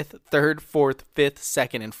 6th, 5th, 3rd, 4th, 5th,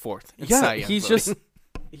 2nd, and 4th. Yeah, he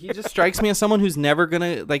just strikes me as someone who's never going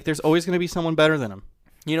to, like, there's always going to be someone better than him.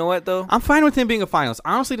 You know what, though? I'm fine with him being a finalist.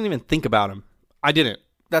 I honestly didn't even think about him. I didn't.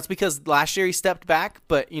 That's because last year he stepped back,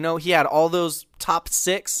 but, he had all those top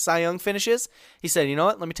 6 Cy Young finishes. He said, you know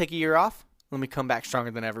what, let me take a year off. Let me come back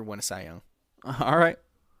stronger than ever, win a Cy Young. All right.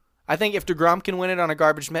 I think if DeGrom can win it on a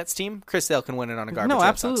garbage Mets team, Chris Sale can win it on a garbage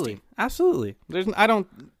Red Sox team. Absolutely.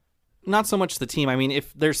 Not so much the team. I mean,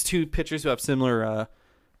 if there's 2 pitchers who have similar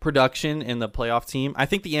production in the playoff team, I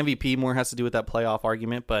think the MVP more has to do with that playoff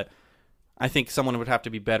argument, but I think someone would have to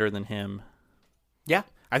be better than him. Yeah.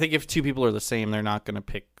 I think if 2 people are the same, they're not going to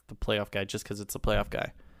pick the playoff guy just because it's a playoff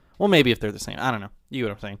guy. Well, maybe if they're the same. I don't know. You know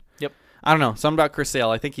what I'm saying? Yep. I don't know. Something about Chris Sale.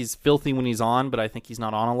 I think he's filthy when he's on, but I think he's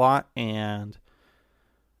not on a lot, and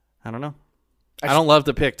I don't know. I don't love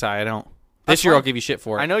the pick, Ty. I don't. This year I'll give you shit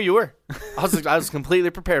for it. I know you were. I was completely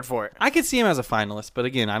prepared for it. I could see him as a finalist, but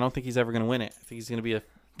again, I don't think he's ever going to win it. I think he's going to be a...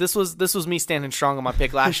 This was me standing strong on my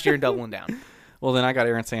pick last year and doubling down. Well, then I got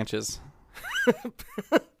Aaron Sanchez.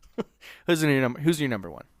 Who's your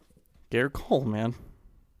number 1? Garrett Cole, man.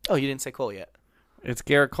 Oh, you didn't say Cole yet. It's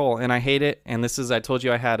Garrett Cole, and I hate it. And this is, I told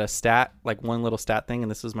you I had a stat, like one little stat thing,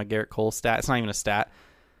 and this is my Garrett Cole stat. It's not even a stat.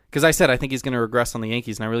 Because I said I think he's going to regress on the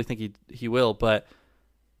Yankees, and I really think he will. But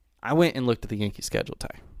I went and looked at the Yankees schedule, Ty.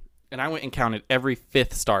 And I went and counted every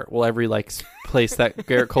 5th start. Well, every place that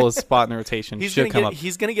Garrett Cole's spot in the rotation should come up.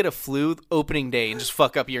 He's going to get a flu opening day and just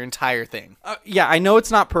fuck up your entire thing. Yeah, I know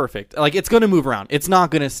it's not perfect. Like, it's going to move around. It's not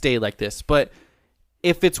going to stay like this. But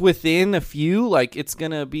if it's within a few, like, it's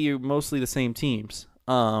going to be mostly the same teams.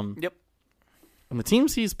 Yep. And the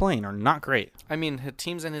teams he's playing are not great. I mean, the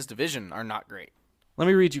teams in his division are not great. Let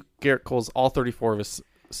me read you Garrett Cole's all 34 of his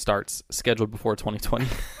starts scheduled before 2020.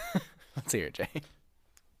 Let's hear it, Jay.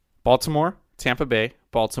 Baltimore, Tampa Bay,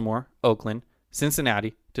 Baltimore, Oakland,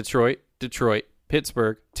 Cincinnati, Detroit,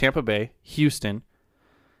 Pittsburgh, Tampa Bay, Houston,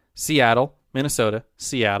 Seattle, Minnesota,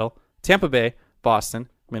 Seattle, Tampa Bay, Boston,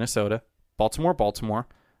 Minnesota, Baltimore,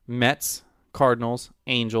 Mets, Cardinals,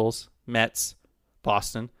 Angels, Mets,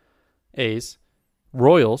 Boston, A's,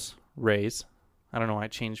 Royals, Rays. I don't know why I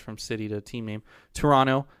changed from city to team name.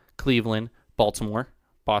 Toronto, Cleveland, Baltimore,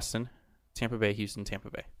 Boston, Tampa Bay, Houston,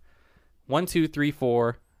 Tampa Bay. 1, 2, 3,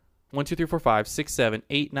 4, 5, 6, 7,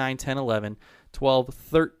 8, 9, 10, 11, 12,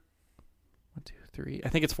 13. 1, 2, 3. I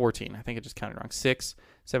think it's 14. I think I just counted wrong. 6,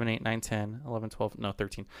 7, 8, 9, 10, 11, 12. No,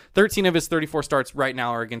 13. 13 of his 34 starts right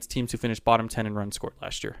now are against teams who finished bottom 10 in runs scored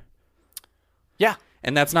last year. Yeah.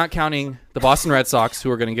 And that's not counting the Boston Red Sox,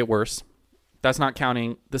 who are going to get worse. That's not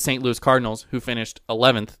counting the St. Louis Cardinals, who finished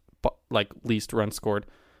 11th least runs scored.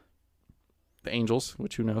 The Angels,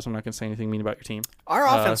 which who knows? I'm not going to say anything mean about your team. Our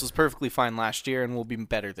offense was perfectly fine last year and will be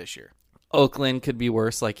better this year. Oakland could be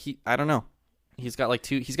worse. I don't know. He's got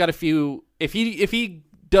he's got a few. If he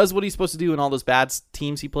does what he's supposed to do in all those bad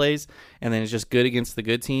teams he plays, and then is just good against the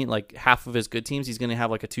good team, like half of his good teams, he's going to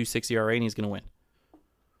have like a 2.6 ERA and he's going to win.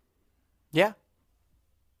 Yeah.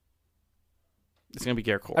 It's going to be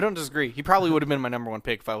Garrett Cole. I don't disagree. He probably would have been my number one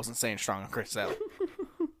pick if I wasn't saying strong on Chris Sale.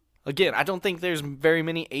 Again, I don't think there's very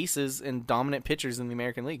many aces and dominant pitchers in the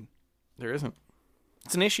American League. There isn't.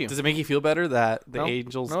 It's an issue. Does it make you feel better that the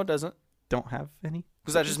Angels No, it doesn't. don't have any?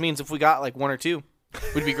 Because that just means if we got like one or two,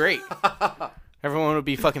 we'd be great. Everyone would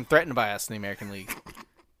be fucking threatened by us in the American League.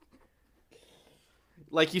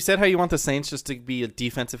 Like you said, how you want the Saints just to be a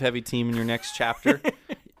defensive-heavy team in your next chapter.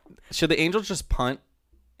 Should the Angels just punt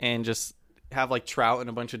and just have like Trout and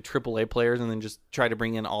a bunch of AAA players and then just try to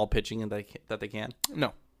bring in all pitching that they can?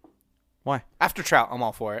 No. Why? After Trout, I'm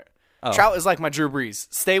all for it. Oh. Trout is like my Drew Brees.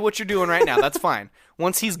 Stay what you're doing right now. That's fine.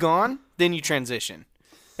 Once he's gone, then you transition.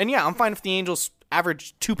 And yeah, I'm fine if the Angels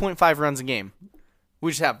average 2.5 runs a game.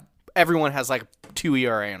 We just have everyone has like 2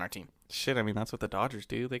 ERA on our team. Shit, I mean, that's what the Dodgers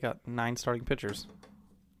do. They got 9 starting pitchers.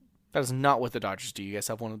 That is not what the Dodgers do. You guys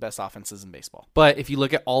have one of the best offenses in baseball. But if you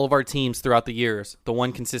look at all of our teams throughout the years, the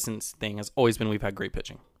one consistent thing has always been we've had great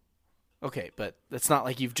pitching. Okay, but it's not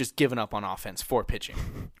like you've just given up on offense for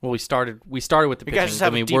pitching. Well, we started with the You guys pitching, just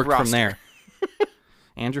have then a we deep worked from roster. there.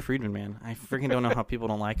 Andrew Friedman, man. I freaking don't know how people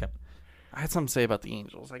don't like him. I had something to say about the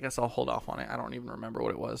Angels. I guess I'll hold off on it. I don't even remember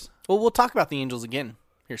what it was. Well, we'll talk about the Angels again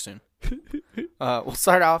here soon. We'll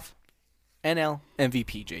start off NL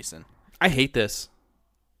MVP, Jason. I hate this.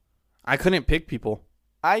 I couldn't pick people.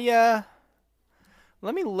 Let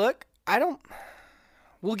me look.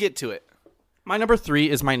 We'll get to it. My number 3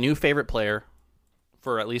 is my new favorite player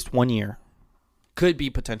for at least 1 year. Could be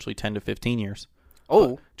potentially 10 to 15 years.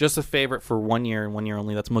 Oh. But just a favorite for 1 year and 1 year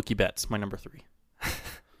only. That's Mookie Betts, my number 3.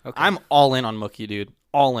 Okay. I'm all in on Mookie, dude.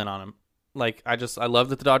 All in on him. Like, I love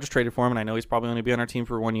that the Dodgers traded for him, and I know he's probably going to be on our team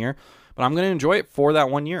for 1 year, but I'm going to enjoy it for that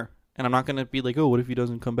 1 year. And I'm not going to be like, oh, what if he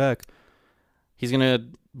doesn't come back? He's going to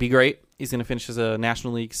be great. He's going to finish as a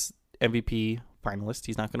National League's MVP finalist.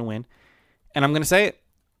 He's not going to win. And I'm going to say it.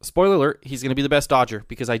 Spoiler alert, he's going to be the best Dodger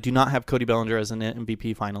because I do not have Cody Bellinger as an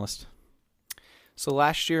MVP finalist. So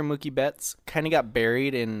last year, Mookie Betts kind of got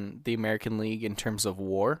buried in the American League in terms of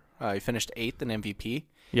WAR. He finished 8th in MVP.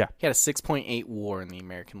 Yeah. He had a 6.8 WAR in the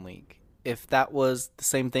American League. If that was the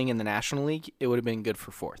same thing in the National League, it would have been good for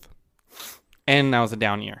 4th. And that was a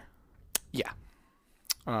down year. Yeah.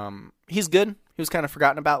 He's good. He was kind of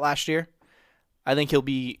forgotten about last year. I think he'll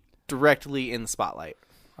be directly in the spotlight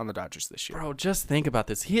on the Dodgers this year. Bro, just think about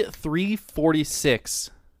this. He hit 346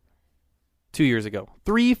 2 years ago.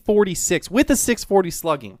 346 with a 640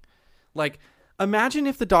 slugging. Like, imagine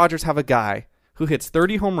if the Dodgers have a guy who hits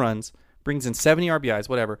 30 home runs, brings in 70 RBIs,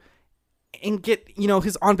 whatever, and get,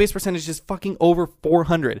 his on-base percentage is fucking over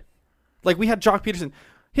 400. Like, we had Jock Peterson.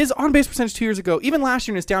 His on-base percentage 2 years ago, even last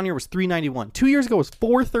year in his down year, was 391. 2 years ago was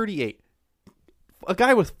 438. A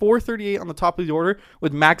guy with 438 on the top of the order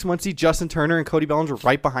with Max Muncy, Justin Turner, and Cody Bellinger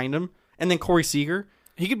right behind him, and then Corey Seager.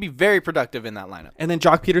 He could be very productive in that lineup. And then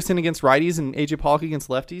Jock Peterson against righties and AJ Pollock against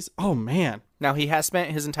lefties. Oh, man. Now, he has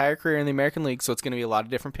spent his entire career in the American League, so it's going to be a lot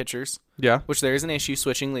of different pitchers. Yeah. Which there is an issue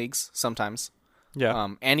switching leagues sometimes. Yeah.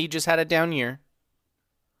 And he just had a down year.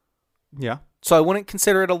 Yeah. So I wouldn't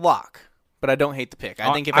consider it a lock, but I don't hate the pick. I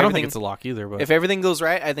don't think it's a lock either. But if everything goes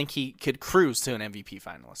right, I think he could cruise to an MVP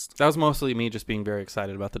finalist. that was mostly me just being very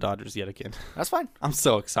excited about the Dodgers yet again. That's fine. I'm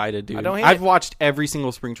so excited, dude. I don't hate I've it. watched every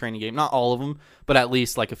single spring training game. Not all of them, but at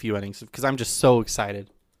least like a few innings because I'm just so excited.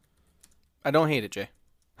 I don't hate it, Jay.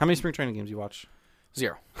 How many spring training games you watch?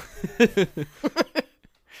 0.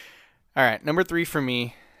 All right, number 3 for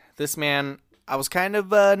me. This man, I was kind of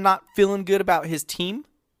not feeling good about his team,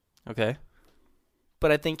 Okay.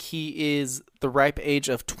 but I think he is the ripe age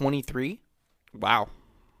of 23. Wow.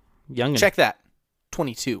 Youngin. Check that.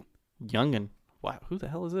 22. Youngin. Wow. Who the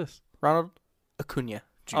hell is this? Ronald Acuna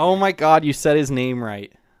Jr. Oh, my God. You said his name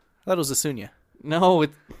right. I thought it was Acuna. No,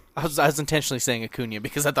 I was intentionally saying Acuna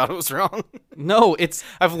because I thought it was wrong. it's...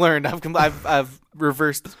 I've learned. I've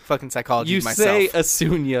reversed fucking psychology You myself. say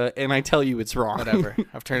Acuna, and I tell you it's wrong. Whatever.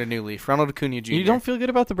 I've turned a new leaf. Ronald Acuna Jr. You don't feel good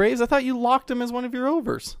about the Braves? I thought you locked him as one of your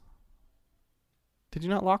overs. Did you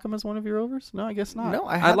not lock him as one of your overs? No, I guess not. No,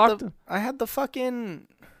 I had the fucking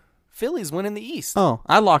Phillies winning the East. Oh,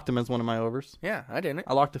 I locked him as one of my overs. Yeah, I didn't.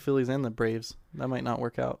 I locked the Phillies and the Braves. That might not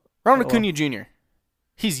work out. Ronald Oh, well. Acuna Jr.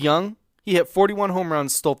 He's young. He hit 41 home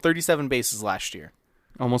runs, stole 37 bases last year.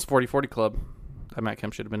 Almost 40-40 club that Matt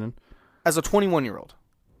Kemp should have been in. As a 21-year-old.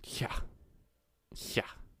 Yeah. Yeah.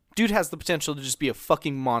 Dude has the potential to just be a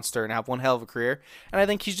fucking monster and have one hell of a career. And I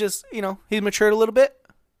think he's just, he's matured a little bit.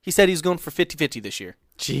 He said he's going for 50-50 this year.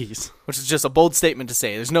 Jeez. Which is just a bold statement to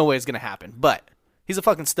say. There's no way it's going to happen. But he's a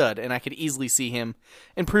fucking stud, and I could easily see him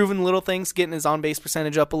improving little things, getting his on-base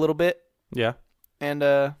percentage up a little bit, Yeah. and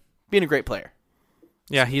being a great player.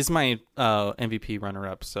 Yeah, he's my MVP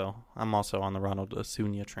runner-up, so I'm also on the Ronald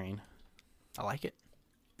Acuna train. I like it.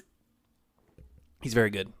 He's very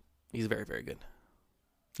good. He's very, very good.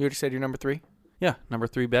 You already said your number 3? Yeah, number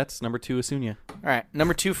 3 Betts, number 2 Acuna. All right,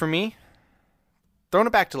 number 2 for me, throwing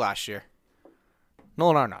it back to last year,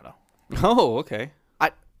 Nolan Arenado. Oh, okay.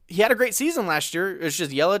 He had a great season last year. It's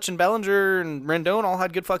just Yelich and Bellinger and Rendon all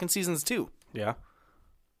had good fucking seasons too. Yeah.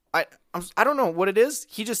 I don't know what it is.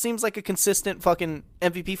 He just seems like a consistent fucking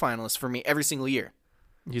MVP finalist for me every single year.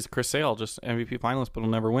 He's Chris Sale, just MVP finalist, but he'll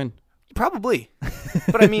never win. Probably.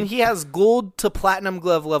 But I mean, he has gold to platinum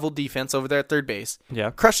glove level defense over there at third base.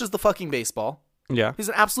 Yeah. Crushes the fucking baseball. Yeah. He's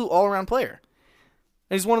an absolute all-around player.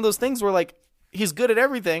 And he's one of those things where, like, he's good at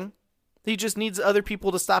everything. He just needs other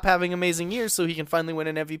people to stop having amazing years so he can finally win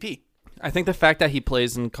an MVP. I think the fact that he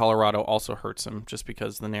plays in Colorado also hurts him just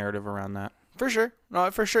because the narrative around that. For sure. No,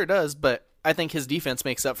 it for sure does. But I think his defense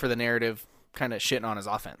makes up for the narrative kind of shitting on his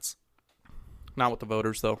offense. Not with the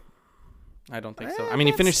voters, though. I don't think so. I mean,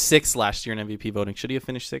 he finished 6th last year in MVP voting. Should he have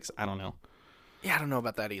finished 6th? I don't know. Yeah, I don't know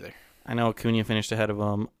about that either. I know Acuna finished ahead of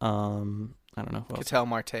him. I don't know. Ketel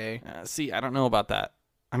Marte. See, I don't know about that.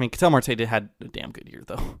 I mean, Ketel Marte had a damn good year,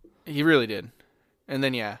 though. He really did. And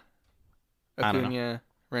then, yeah. I don't Acuna,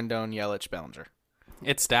 Rendon, Yelich, Bellinger.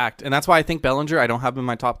 It's stacked. And that's why I think Bellinger, I don't have him in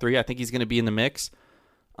my top 3. I think he's going to be in the mix.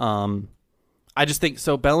 I just think,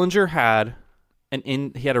 so Bellinger had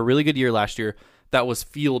he had a really good year last year that was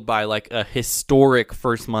fueled by like a historic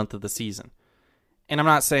first month of the season. And I'm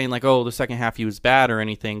not saying like, oh, the second half he was bad or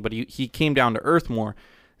anything, but he came down to earth more.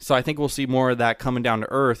 So I think we'll see more of that coming down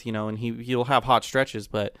to earth, and he'll have hot stretches.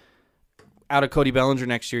 But out of Cody Bellinger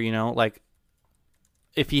next year, like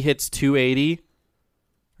if he hits 280,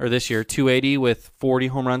 or this year, 280 with 40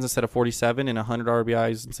 home runs instead of 47 and 100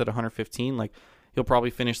 RBIs instead of 115, like he'll probably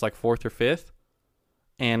finish like 4th or 5th.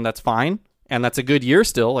 And that's fine. And that's a good year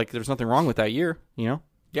still. Like there's nothing wrong with that year, Yeah.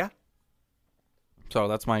 So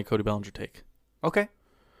that's my Cody Bellinger take. Okay.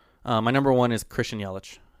 My number 1 is Christian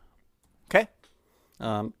Yelich. Okay.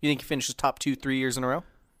 You think he finishes top 2 3 years in a row?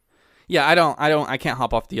 Yeah, I can't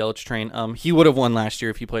hop off the Yelich train. He would have won last year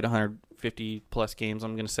if he played 150 plus games.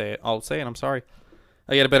 I'll say it. I'm sorry.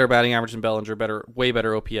 He had a better batting average than Bellinger, way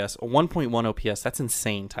better OPS. A 1.1 OPS. That's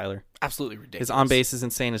insane, Tyler. Absolutely ridiculous. His on base is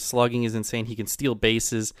insane. His slugging is insane. He can steal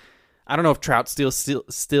bases. I don't know if Trout still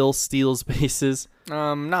steals bases.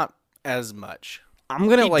 Not as much. He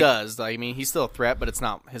does. I mean, he's still a threat, but it's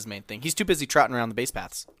not his main thing. He's too busy trotting around the base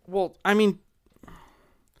paths. Well, I mean,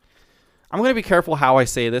 I'm going to be careful how I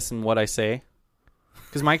say this and what I say,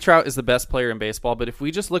 because Mike Trout is the best player in baseball. But if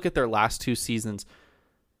we just look at their last 2 seasons,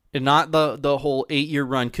 and not the whole 8-year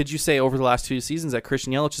run, could you say over the last 2 seasons that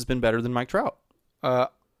Christian Yelich has been better than Mike Trout?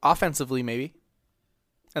 Offensively, maybe.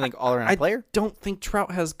 I think all-around player. I don't think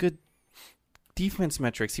Trout has good defense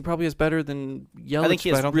metrics. He probably has better than Yelich. I think he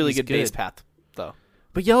has really good base path, though.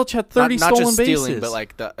 But Yelich had 30 not stolen just bases. stealing, but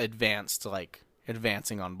like the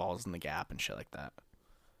advancing on balls in the gap and shit like that.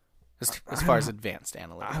 As far as advanced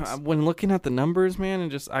analytics. When looking at the numbers, man,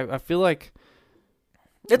 and just I feel like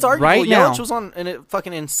it's arguable. Right now, Yelich was on a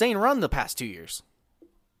fucking insane run the past 2 years.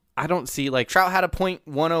 I don't see like Trout had a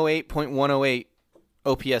 .108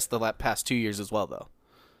 OPS the past 2 years as well, though.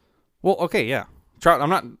 Well, okay, yeah. Trout, I'm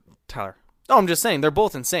not Tyler. No, I'm just saying they're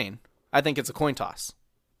both insane. I think it's a coin toss.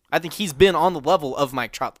 I think he's been on the level of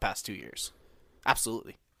Mike Trout the past 2 years.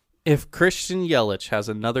 Absolutely. If Christian Yelich has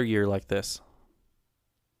another year like this,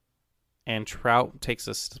 and Trout takes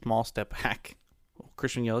a small step back, will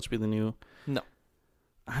Christian Yelich be the new? No.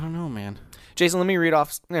 I don't know, man. Jason, let me read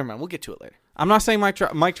off. Never mind. We'll get to it later. I'm not saying Mike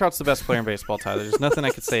Trout's the best player in baseball, Tyler. There's nothing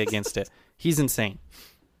I could say against it. He's insane.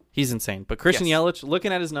 But Christian Yelich,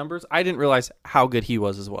 looking at his numbers, I didn't realize how good he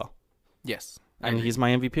was as well. Yes. And he's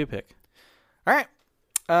my MVP pick. All right.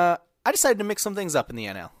 I decided to mix some things up in the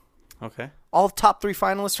NL. Okay. All top 3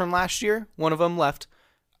 finalists from last year, one of them left.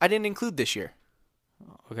 I didn't include this year.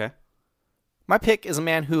 Okay. My pick is a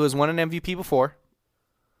man who has won an MVP before.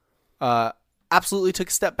 Absolutely took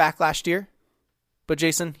a step back last year. But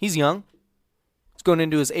Jason, he's young. He's going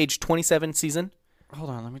into his age 27 season. Hold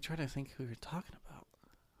on, let me try to think who you're talking about.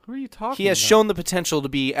 Who are you talking about? He has shown the potential to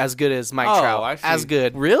be as good as Mike Trout. As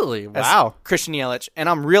good. Really? As Wow. Christian Yelich. And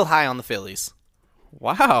I'm real high on the Phillies.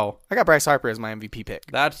 Wow. I got Bryce Harper as my MVP pick.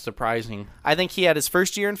 That's surprising. I think he had his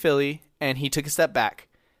first year in Philly, and he took a step back.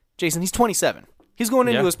 Jason, he's 27. He's going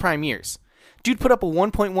into Yeah. his prime years. Dude put up a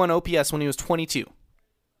 1.1 OPS when he was 22.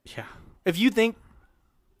 Yeah. If you think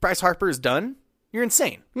Bryce Harper is done, you're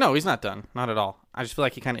insane. No, he's not done. Not at all. I just feel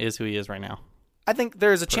like he kind of is who he is right now. I think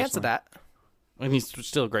there's a chance of that. And he's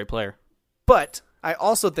still a great player. But I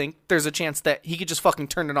also think there's a chance that he could just fucking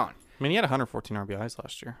turn it on. I mean, he had 114 RBIs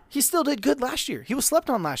last year. He still did good last year. He was slept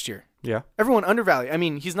on last year. Yeah. Everyone undervalued. I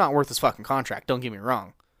mean, he's not worth his fucking contract. Don't get me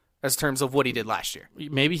wrong. As terms of what he did last year.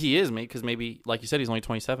 Maybe he is, mate, because maybe, like you said, he's only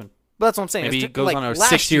 27. But that's what I'm saying. Maybe It's he goes like on a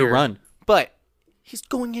last 6-year year, run. But he's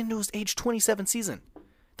going into his age 27 season.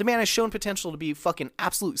 The man has shown potential to be a fucking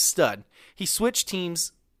absolute stud. He switched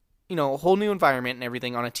teams, a whole new environment and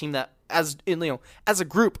everything on a team that, as a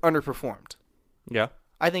group, underperformed. Yeah.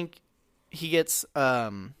 I think he gets.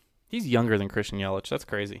 He's younger than Christian Yelich. That's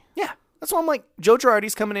crazy. Yeah, that's why I'm like, Joe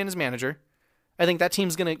Girardi's coming in as manager. I think that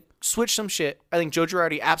team's going to switch some shit. I think Joe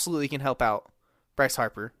Girardi absolutely can help out Bryce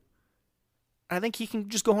Harper. I think he can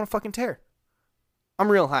just go on a fucking tear. I'm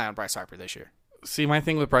real high on Bryce Harper this year. See, my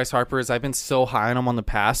thing with Bryce Harper is I've been so high on him on the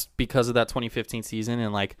past because of that 2015 season.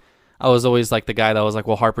 And, I was always, the guy that was like,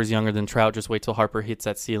 well, Harper's younger than Trout. Just wait till Harper hits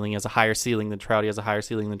that ceiling. He has a higher ceiling than Trout. He has a higher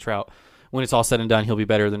ceiling than Trout. When it's all said and done, he'll be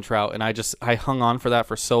better than Trout. And I hung on for that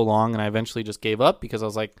for so long, and I eventually just gave up because I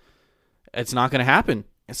was like, it's not going to happen.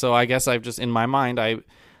 So I guess I've just, in my mind,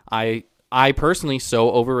 I personally so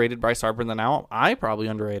overrated Bryce Harper that now I probably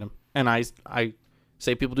underrate him. And I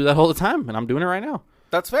say people do that all the time, and I'm doing it right now.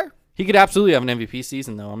 That's fair. He could absolutely have an MVP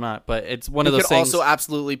season, though. I'm not. But it's one of those things. He could also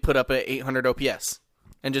absolutely put up a 800 OPS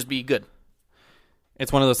and just be good.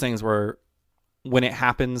 It's one of those things where when it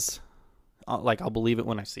happens, I'll believe it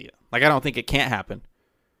when I see it. I don't think it can't happen.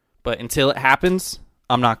 But until it happens,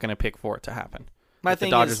 I'm not going to pick for it to happen. My If the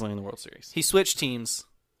thing Dodgers is, winning the World Series. he switched teams.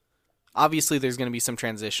 Obviously, there's going to be some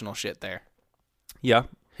transitional shit there. Yeah.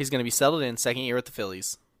 He's going to be settled in, second year with the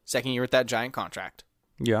Phillies, second year with that giant contract.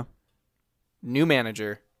 Yeah. New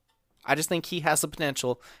manager. I just think he has the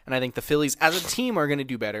potential, and I think the Phillies as a team are going to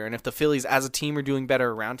do better. And if the Phillies as a team are doing better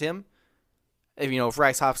around him, if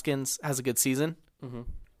Rhys Hoskins has a good season,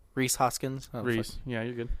 Rhys Hoskins, Reese. Yeah,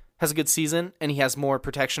 you're good. has a good season, and he has more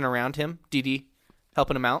protection around him, Didi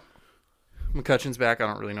helping him out. McCutcheon's back. I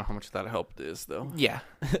don't really know how much that help is, though. Yeah.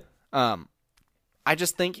 I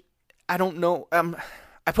just think, I don't know.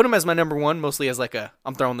 I put him as my number one, mostly as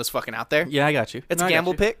I'm throwing this fucking out there. Yeah, I got you. It's No, a I got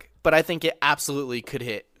gamble you. pick, but I think it absolutely could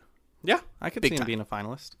hit. Yeah, I could Big see him time. being a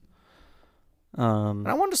finalist. And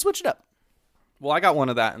I wanted to switch it up. Well, I got one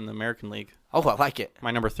of that in the American League. Oh, I like it.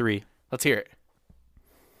 My number 3, Let's hear it.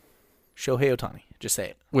 Shohei Ohtani. Just say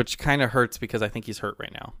it. which kind of hurts because I think he's hurt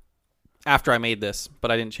right now. After I made this,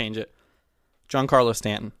 but I didn't change it. Giancarlo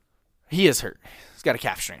Stanton. He is hurt. He's got a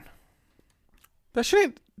calf strain. That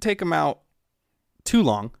shouldn't take him out too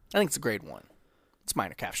long. I think it's a grade 1. It's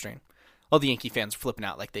minor calf strain. All the Yankee fans are flipping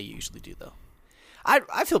out like they usually do, though.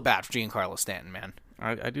 I feel bad for Giancarlo Stanton, man.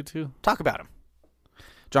 I do too. Talk about him.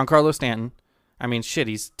 Giancarlo Stanton. I mean, shit,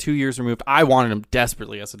 he's 2 years removed. I wanted him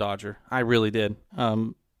desperately as a Dodger. I really did.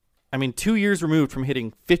 2 years removed from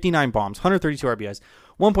hitting 59 bombs, 132 RBIs,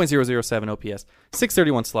 1.007 OPS,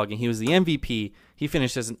 631 slugging. He was the MVP. He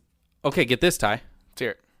finished as okay, get this, Ty. Let's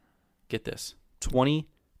hear it. Get this.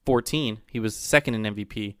 2014, he was second in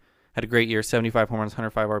MVP. Had a great year, 75 home runs,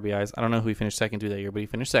 105 RBIs. I don't know who he finished second to that year, but he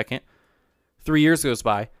finished second. 3 years goes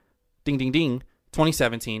by. Ding, ding, ding.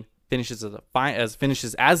 2017, finishes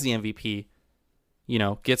as the MVP.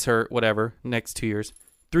 Gets hurt, whatever, next 2 years.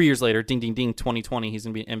 3 years later, ding, ding, ding, 2020, he's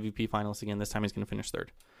going to be an MVP finalist again. This time he's going to finish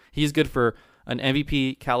third. He's good for an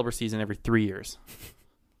MVP caliber season every 3 years.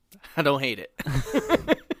 I don't hate it.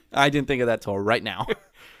 I didn't think of that till right now.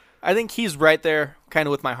 I think he's right there kind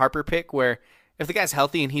of with my Harper pick where if the guy's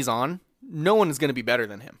healthy and he's on, no one is going to be better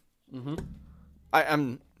than him. Mm-hmm.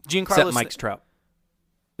 I'm Giancarlo. Except Mike Trout.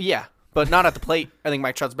 Yeah, but not at the plate. I think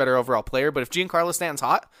Mike Trout's a better overall player. But if Giancarlo Stanton's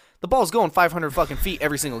hot, the ball's going 500 fucking feet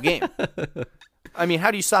every single game. I mean,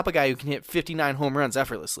 how do you stop a guy who can hit 59 home runs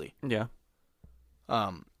effortlessly? Yeah.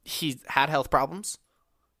 He's had health problems.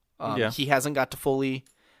 Yeah. He hasn't got to fully.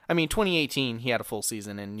 2018 he had a full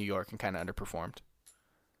season in New York and kind of underperformed.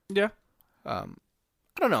 Yeah. I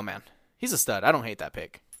don't know, man. He's a stud. I don't hate that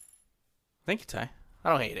pick. Thank you, Ty. I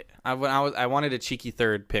don't hate it. I wanted a cheeky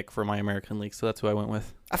third pick for my American League, so that's who I went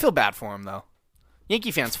with. I feel bad for him though.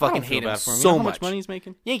 Yankee fans fucking hate him You so know how much. much money he's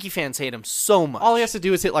making? Yankee fans hate him so much. All he has to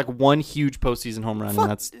do is hit one huge postseason home run, Fuck,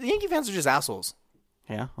 and that's the Yankee fans are just assholes.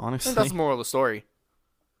 yeah. I Honestly, think that's the moral of the story.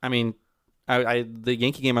 I mean, the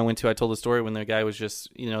Yankee game I went to, I told the story when the guy was just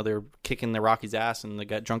they were kicking the Rockies' ass, and the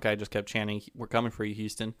drunk guy just kept chanting, "We're coming for you,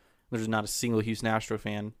 Houston." There's not a single Houston Astro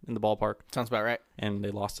fan in the ballpark, Sounds about right. and they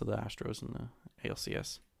lost to the Astros in the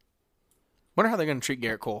ALCS. Wonder how they're going to treat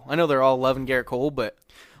Garrett Cole. I know they're all loving Garrett Cole, but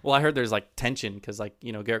Well, I heard there's like tension because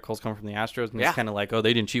Garrett Cole's coming from the Astros, and Yeah. it's kind of like, oh,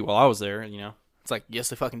 they didn't cheat while I was there, it's like, yes,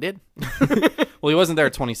 they fucking did. Well, he wasn't there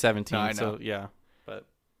at 2017, No, I so know. yeah. But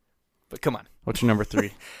But come on. what's your number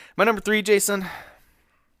 3? My number 3, Jason.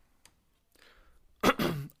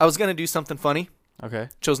 I was going to do something funny. Okay.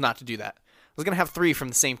 Chose not to do that. I was going to have 3 from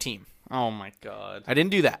the same team. Oh my God. I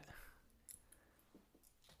didn't do that.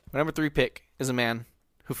 My number 3 pick is a man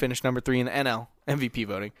who finished number 3 in the NL MVP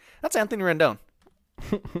voting. That's Anthony Rendon.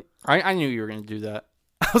 I knew you were going to do that.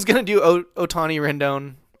 I was going to do Ohtani, Rendon,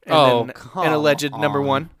 and Oh, then come an alleged number on.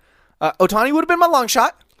 1. Ohtani would have been my long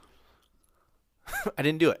shot. I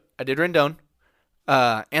didn't do it. I did Rendon.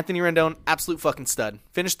 Anthony Rendon, absolute fucking stud.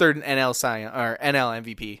 Finished 3rd in NL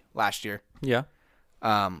MVP last year. Yeah.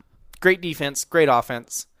 Great defense, great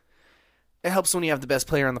offense. It helps when you have the best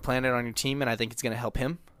player on the planet on your team, and I think it's going to help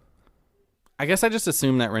him. I guess I just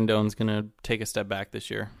assume that Rendon's going to take a step back this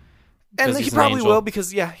year. And Because he he's an probably Angel. will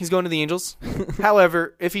because, yeah, he's going to the Angels.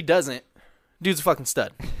 However, if he doesn't, dude's a fucking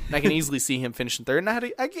stud. And I can easily see him finishing 3rd,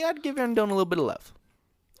 and I'd give Rendon a little bit of love.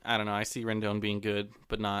 I don't know. I see Rendon being good,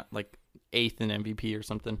 but not like 8th in MVP or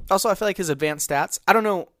something. Also, I feel like his advanced stats, I don't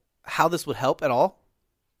know how this would help at all,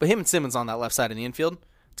 but him and Simmons on that left side of the infield,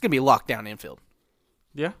 it's going to be a lockdown infield.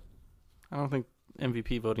 Yeah. I don't think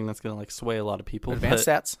MVP voting that's going to like sway a lot of people. Advanced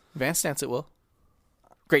but- stats it will.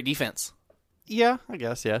 Great defense. Yeah, I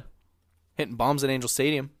guess, yeah. Hitting bombs at Angel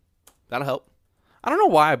Stadium. That'll help. I don't know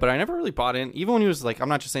why, but I never really bought in. Even when he was like, I'm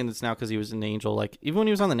not just saying this now because he was an Angel. Like, even when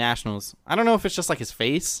he was on the Nationals, I don't know if it's just like his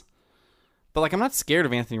face, but like I'm not scared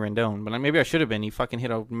of Anthony Rendon. But maybe I should have been. He fucking hit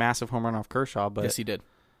a massive home run off Kershaw. But Yes, he did.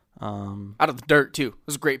 um, Out of the dirt, too. It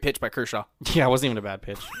was a great pitch by Kershaw. yeah, it wasn't even a bad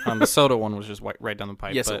pitch. The Soto one was just right down the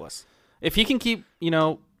pipe. Yes, but it was. If he can keep his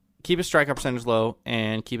strikeout percentage low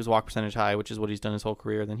and keep his walk percentage high, which is what he's done his whole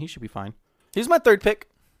career, then he should be fine. He was my 3rd pick.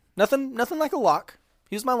 Nothing like a lock.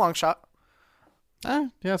 He was my long shot. Yeah,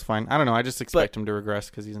 that's fine. I don't know. I just expect him to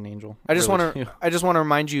regress because he's an Angel. I just Really. want to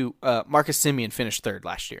remind you, Marcus Semien finished 3rd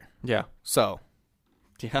last year. Yeah. So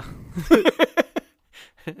Yeah.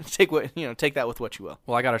 take that with what you will.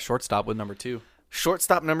 Well, I got a shortstop with number 2.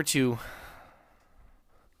 Shortstop number 2.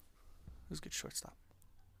 Who's a good shortstop?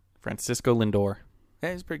 Francisco Lindor.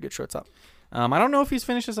 Yeah, he's a pretty good shortstop. I don't know if he's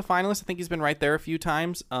finished as a finalist. I think he's been right there a few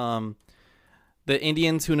times. The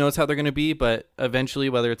Indians, who knows how they're going to be, but eventually,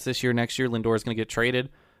 whether it's this year or next year, Lindor is going to get traded.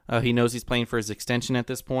 He knows he's playing for his extension at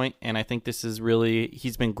this point, and I think this is really,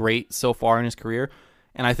 he's been great so far in his career,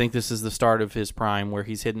 and I think this is the start of his prime where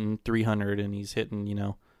he's hitting 300 and he's hitting,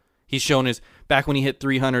 he's shown back when he hit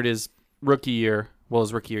 300 his rookie year,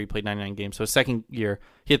 his rookie year he played 99 games, so his second year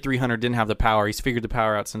he hit 300, didn't have the power. He's figured the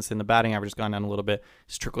power out since then. The batting average has gone down a little bit.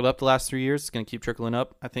 He's trickled up the last 3 years. It's going to keep trickling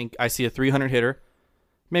up. I think I see a 300 hitter.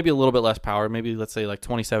 Maybe a little bit less power. Maybe, let's say, like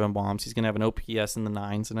 27 bombs. He's going to have an OPS in the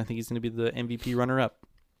 9s, and I think he's going to be the MVP runner-up.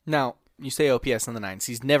 Now, you say OPS in the 9s.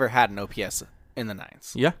 He's never had an OPS in the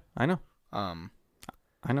 9s. Yeah, I know.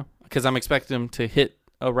 I know. Because I'm expecting him to hit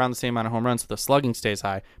around the same amount of home runs so the slugging stays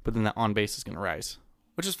high, but then the on-base is going to rise.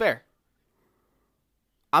 Which is fair.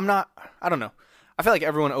 I don't know. I feel like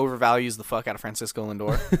everyone overvalues the fuck out of Francisco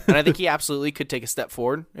Lindor, and I think he absolutely could take a step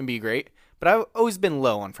forward and be great, but I've always been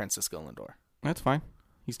low on Francisco Lindor. That's fine.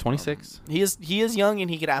 He's 26. He is young, and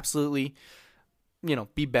he could absolutely,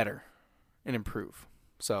 be better and improve.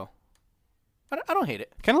 So, I don't hate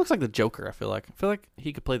it. Kind of looks like the Joker, I feel like. I feel like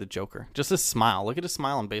he could play the Joker. Just his smile. Look at his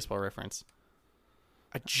smile on Baseball Reference.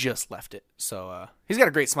 I just left it. So, he's got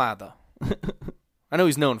a great smile, though. I know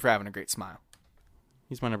he's known for having a great smile.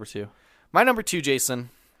 He's my number 2. My number 2, Jason,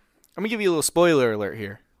 I'm going to give you a little spoiler alert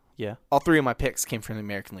here. Yeah. All 3 of my picks came from the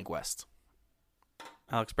American League West.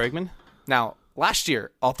 Alex Bregman? Now, last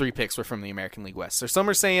year, all 3 picks were from the American League West. So some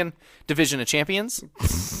are saying Division of Champions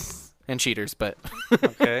and cheaters, but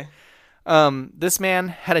Okay. this man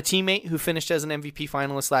had a teammate who finished as an MVP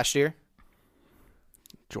finalist last year.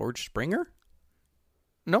 George Springer?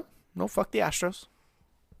 No, fuck the Astros.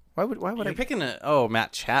 Why would You're I picking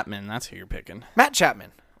Matt Chapman. That's who you're picking. Matt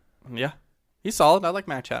Chapman Yeah. He's solid. I like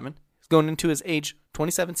Matt Chapman. is going into his age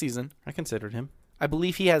 27 season. I considered him. I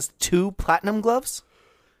believe he has 2 platinum gloves.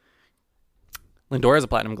 Lindor has a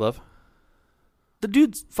platinum glove. The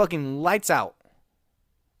dude's fucking lights out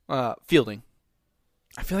fielding.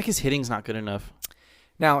 I feel like his hitting's not good enough.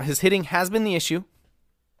 Now, his hitting has been the issue,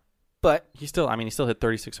 but He still hit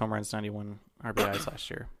 36 home runs, 91 RBIs last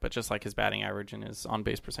year. But just like his batting average and his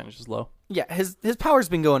on-base percentage is low. yeah, his power's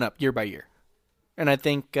been going up year by year. And I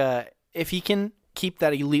think if he can keep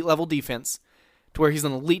that elite level defense to where he's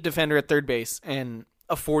an elite defender at third base and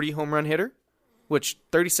a 40 home run hitter, which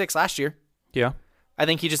 36 last year, Yeah. I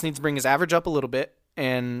think he just needs to bring his average up a little bit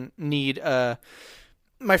and need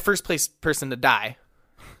my first place person to die,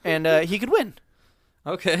 and he could win.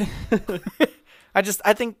 Okay.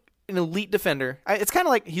 I think an elite defender. It's kind of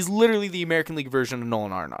like he's literally the American League version of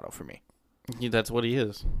Nolan Arenado for me. That's what he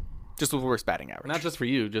is. Just with worse batting average. Not just for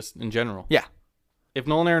you, just in general. Yeah. If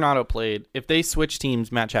Nolan Arenado played, if they switch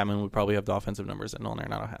teams, Matt Chapman would probably have the offensive numbers that Nolan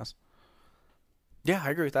Arenado has. Yeah,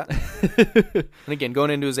 I agree with that. And again,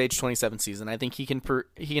 going into his age 27 season, I think he can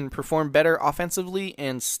perform better offensively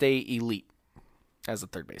and stay elite as a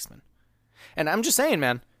third baseman. And I'm just saying,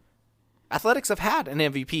 man, Athletics have had an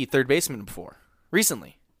MVP third baseman before,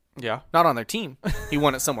 recently. Yeah. Not on their team. He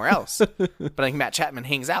won it somewhere else. But I think Matt Chapman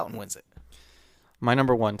hangs out and wins it. My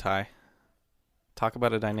number one, Ty. Talk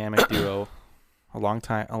about a dynamic duo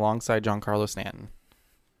alongside Giancarlo Stanton.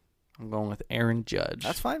 I'm going with Aaron Judge.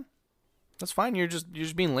 That's fine. That's fine. You're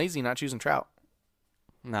just being lazy, not choosing Trout.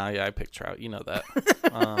 Nah, yeah, I picked Trout. You know that.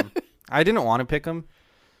 I didn't want to pick him,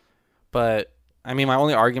 but I mean, my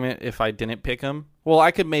only argument if I didn't pick him, well, I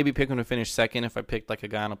could maybe pick him to finish second. If I picked like a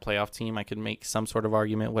guy on a playoff team, I could make some sort of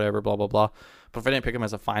argument, whatever, blah, blah, blah. But if I didn't pick him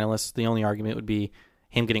as a finalist, the only argument would be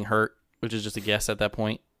him getting hurt, which is just a guess at that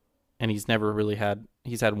point. And he's never really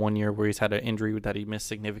he's had 1 year where he's had an injury that he missed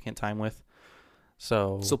significant time with.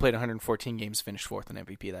 So still played 114 games, finished fourth in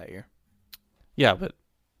MVP that year. Yeah, but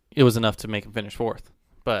it was enough to make him finish fourth.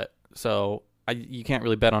 But so you can't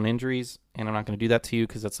really bet on injuries, and I'm not going to do that to you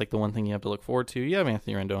because that's like the one thing you have to look forward to. You have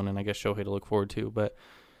Anthony Rendon and I guess Shohei to look forward to, but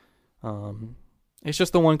it's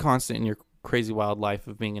just the one constant in your crazy wild life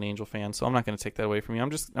of being an Angel fan. So I'm not going to take that away from you.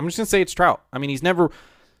 I'm just going to say it's Trout. I mean, he's never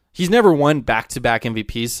won back-to-back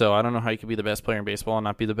MVPs, so I don't know how he could be the best player in baseball and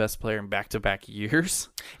not be the best player in back-to-back years.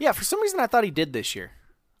 Yeah, for some reason I thought he did this year.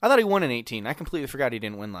 I thought he won in 18. I completely forgot he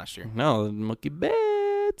didn't win last year. No, Mookie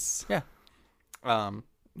Betts. Yeah.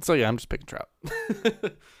 So yeah, I'm just picking Trout.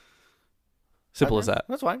 Simple as that.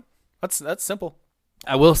 That's fine. That's simple.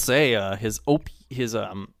 I will say his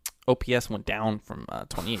OPS went down from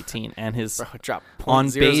 2018, and his dropped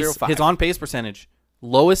his on base percentage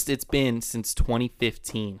lowest it's been since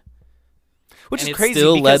 2015, which and is crazy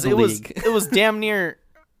still because led the league. it was damn near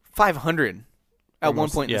 500 at one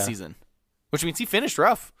point in the season, which means he finished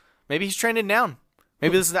rough. Maybe he's trending down.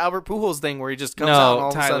 Maybe this is the Albert Pujols thing where he just comes out and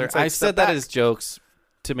all Tyler, of a sudden I said that as jokes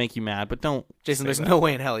to make you mad, but don't. Jason, there's no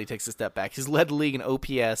way in hell he takes a step back. He's led the league in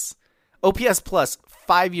OPS plus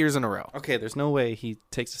 5 years in a row. Okay, there's no way he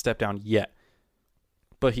takes a step down yet,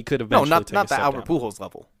 but he could eventually. No, not the Albert Pujols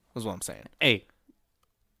level is what I'm saying. Hey,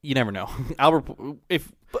 you never know.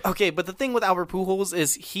 But the thing with Albert Pujols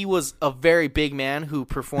is he was a very big man who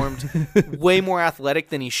performed way more athletic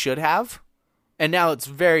than he should have. And now it's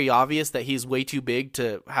very obvious that he's way too big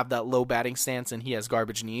to have that low batting stance and he has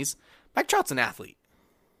garbage knees. Mike Trout's an athlete.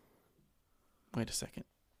 Wait a second.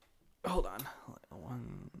 Hold on.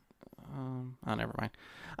 Oh, never mind.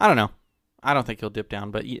 I don't know. I don't think he'll dip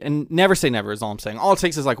down, and never say never is all I'm saying. All it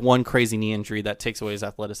takes is like one crazy knee injury that takes away his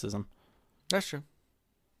athleticism. That's true.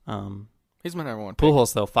 He's my number one pick.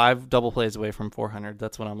 Pujols, though, 5 double plays away from 400.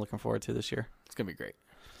 That's what I'm looking forward to this year. It's going to be great.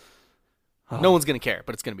 No one's going to care,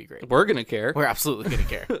 but it's going to be great. We're going to care. We're absolutely going to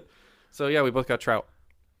care. So, yeah, we both got Trout.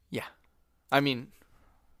 Yeah. I mean,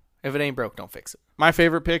 if it ain't broke, don't fix it. My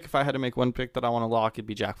favorite pick, if I had to make one pick that I want to lock, it'd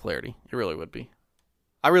be Jack Flaherty. It really would be.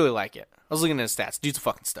 I really like it. I was looking at his stats. Dude's a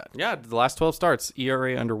fucking stud. Yeah, the last 12 starts,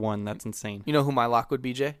 ERA under 1. That's insane. You know who my lock would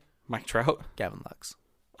be, Jay? Mike Trout. Gavin Lux.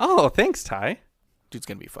 Oh, thanks, Ty. Dude's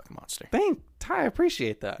going to be a fucking monster. Thanks, Ty. I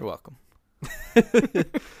appreciate that. You're welcome.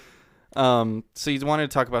 So you wanted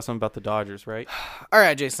to talk about something about the Dodgers, right? All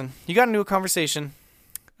right, Jason. You got into a conversation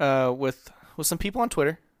with some people on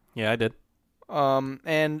Twitter. Yeah, I did.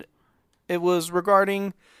 And it was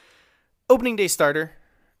regarding opening day starter,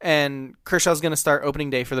 and Kershaw's going to start opening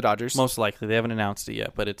day for the Dodgers. Most likely. They haven't announced it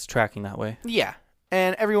yet, but it's tracking that way. Yeah.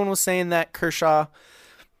 And everyone was saying that Kershaw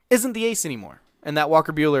isn't the ace anymore, and that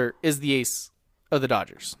Walker Buehler is the ace of the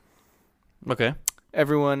Dodgers. Okay.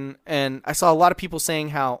 Everyone, and I saw a lot of people saying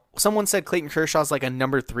how someone said Clayton Kershaw's like a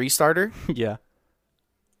number 3 starter. Yeah.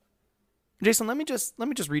 Jason, let me just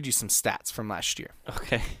read you some stats from last year.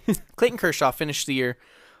 Okay. Clayton Kershaw finished the year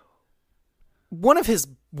one of his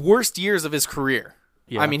worst years of his career.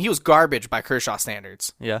 Yeah. I mean, he was garbage by Kershaw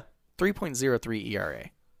standards. Yeah. 3.03 ERA,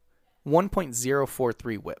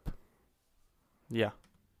 1.043 WHIP. Yeah.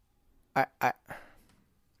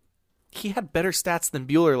 He had better stats than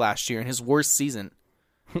Buehler last year in his worst season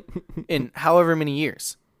in however many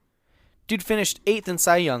years. Dude finished 8th in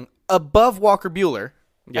Cy Young, above Walker Buehler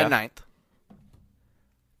at 9th.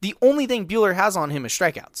 The only thing Buehler has on him is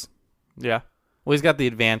strikeouts. Yeah. Well, he's got the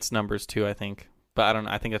advanced numbers too, I think. But I don't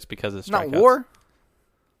know. I think that's because of strikeouts. Not WAR.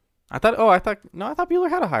 I thought Buehler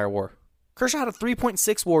had a higher WAR. Kershaw had a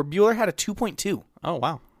 3.6 WAR. Buehler had a 2.2. Oh,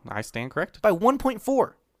 wow. I stand corrected. By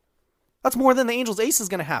 1.4. That's more than the Angels ace is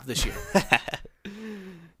going to have this year.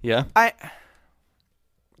 Yeah.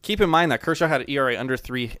 Keep in mind that Kershaw had an ERA under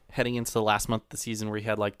 3 heading into the last month of the season where he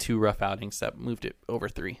had like 2 rough outings that moved it over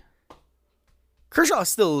 3. Kershaw is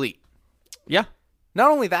still elite. Yeah. Not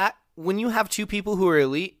only that, when you have 2 people who are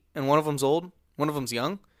elite and one of them's old, one of them's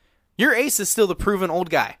young, your ace is still the proven old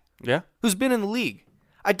guy. Yeah. Who's been in the league.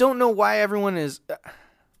 I don't know why everyone is...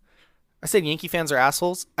 I said Yankee fans are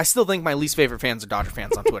assholes. I still think my least favorite fans are Dodger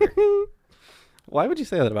fans on Twitter. Why would you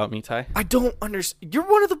say that about me, Ty? I don't understand. You're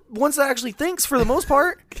one of the ones that actually thinks for the most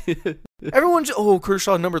part. Everyone just,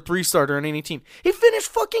 Kershaw, number 3 starter on any team. He finished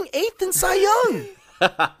fucking 8th in Cy Young.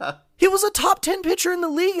 He was a top 10 pitcher in the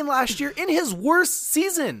league in last year in his worst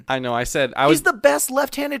season. I know. He's the best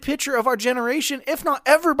left-handed pitcher of our generation, if not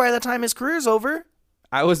ever by the time his career's over.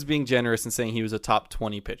 I was being generous in saying he was a top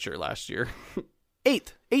 20 pitcher last year.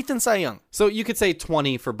 8th in Cy Young. So you could say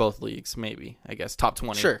 20 for both leagues, maybe. I guess top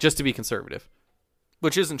 20, sure, just to be conservative.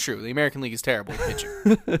 Which isn't true. The American League is terrible at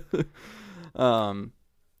pitching.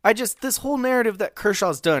 This whole narrative that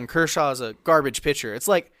Kershaw's done, Kershaw's a garbage pitcher. It's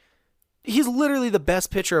like he's literally the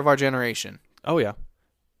best pitcher of our generation. Oh yeah,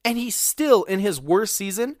 and he's still in his worst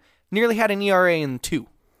season nearly had an ERA in 2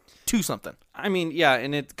 something. I mean, yeah,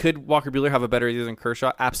 and could Walker Buehler have a better year than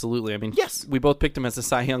Kershaw? Absolutely. I mean, yes, we both picked him as a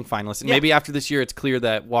Cy Young finalist, and maybe after this year, it's clear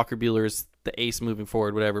that Walker Buehler is the ace moving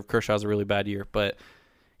forward. Whatever, if Kershaw's a really bad year, but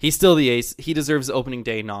he's still the ace. He deserves the opening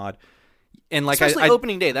day nod, and like especially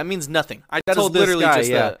opening day, that means nothing. I that told is literally this guy,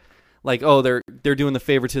 just yeah. Like, they're doing the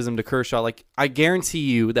favoritism to Kershaw. Like, I guarantee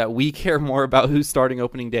you that we care more about who's starting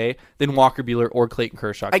opening day than Walker Buehler or Clayton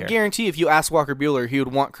Kershaw care. I guarantee if you ask Walker Buehler, he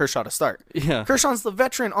would want Kershaw to start. Yeah. Kershaw's the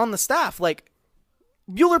veteran on the staff. Like,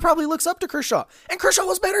 Buehler probably looks up to Kershaw, and Kershaw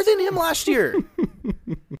was better than him last year.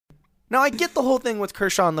 Now, I get the whole thing with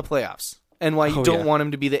Kershaw in the playoffs and why you don't want him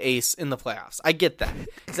to be the ace in the playoffs. I get that.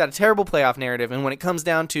 He's got a terrible playoff narrative, and when it comes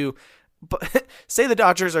down to But say the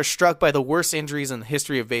Dodgers are struck by the worst injuries in the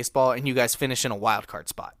history of baseball and you guys finish in a wild card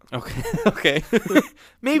spot. Okay.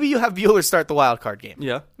 Maybe you have Buehler start the wild card game.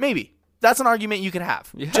 Yeah. Maybe. That's an argument you can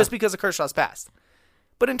have. Yeah. Just because of Kershaw's past.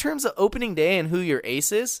 But in terms of opening day and who your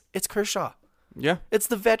ace is, it's Kershaw. Yeah. It's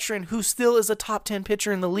the veteran who still is a top 10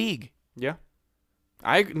 pitcher in the league. Yeah.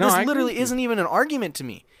 This literally isn't even an argument to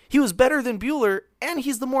me. He was better than Buehler, and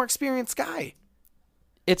he's the more experienced guy.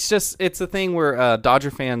 It's a thing where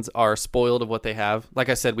Dodger fans are spoiled of what they have. Like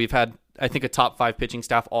I said, we've had, I think, a top 5 pitching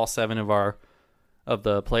staff all 7 of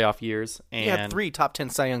the playoff years. And he had 3 top 10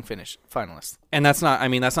 Cy Young finalists. And that's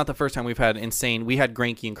not the first time we've had insane. We had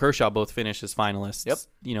Greinke and Kershaw both finish as finalists. Yep.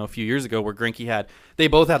 A few years ago where Greinke they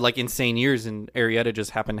both had like insane years, and Arrieta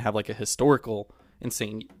just happened to have like a historical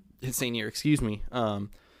insane year. Excuse me.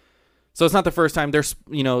 So it's not the first time. There's,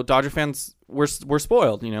 Dodger fans, we're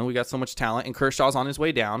spoiled. We got so much talent, and Kershaw's on his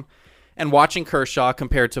way down. And watching Kershaw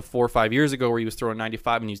compared to 4 or 5 years ago where he was throwing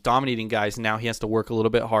 95 and he's dominating guys, now he has to work a little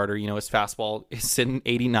bit harder. His fastball is sitting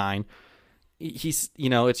 89. He's,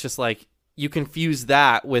 it's just like you confuse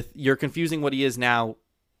that with, you're confusing what he is now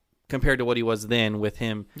compared to what he was then with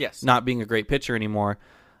him not being a great pitcher anymore.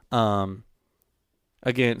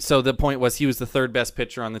 Again, so the point was he was the 3rd best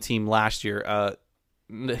pitcher on the team last year.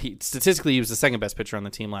 Statistically, he was the 2nd best pitcher on the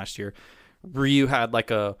team last year. Ryu had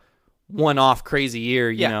like a one-off crazy year,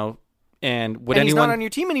 and he's not on your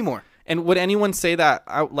team anymore. And would anyone say that?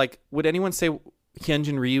 Would anyone say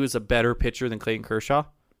Hyunjin Ryu is a better pitcher than Clayton Kershaw?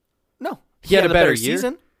 No, he had a better year.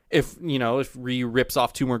 Season. If Ryu rips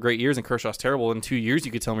off 2 more great years and Kershaw's terrible in 2 years,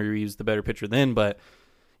 you could tell me Ryu's the better pitcher then. But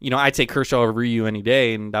I take Kershaw over Ryu any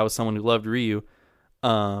day, and that was someone who loved Ryu.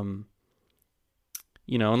 And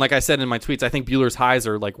like I said in my tweets, I think Buehler's highs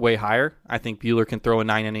are like way higher. I think Buehler can throw a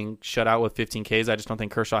 9-inning shutout with 15 Ks. I just don't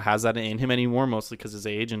think Kershaw has that in him anymore, mostly because of his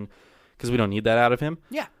age and because we don't need that out of him.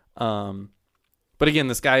 Yeah. But again,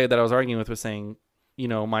 this guy that I was arguing with was saying,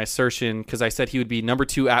 my assertion, because I said he would be number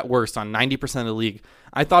 2 at worst on 90% of the league.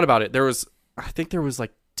 I thought about it. I think there was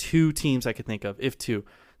like 2 teams I could think of, if 2.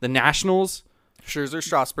 The Nationals. Scherzer,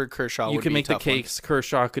 Strasburg, Kershaw. You can make the case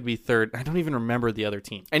Kershaw could be 3rd. I don't even remember the other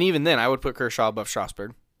team. And even then, I would put Kershaw above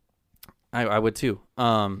Strasburg. I would too.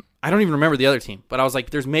 I don't even remember the other team, but I was like,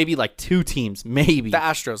 there's maybe like 2 teams, maybe. The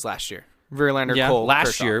Astros last year. Verlander, Cole, last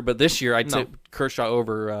Kershaw. year, but this year I'd take Kershaw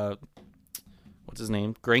over, what's his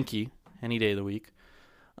name? Greinke, any day of the week.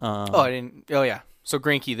 Oh yeah. So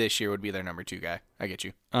Greinke this year would be their number 2 guy. I get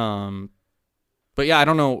you. But yeah, I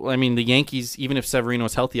don't know. I mean, the Yankees, even if Severino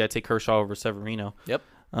is healthy, I'd take Kershaw over Severino. Yep.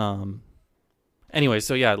 Anyway,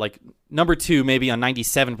 so yeah, like number 2, maybe on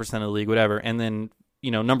 97% of the league, whatever. And then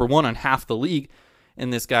number one on half the league.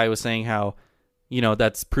 And this guy was saying how,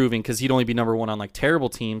 that's proving because he'd only be number one on like terrible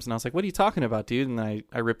teams. And I was like, what are you talking about, dude? And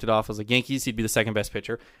I ripped it off. I was like, Yankees, he'd be the second best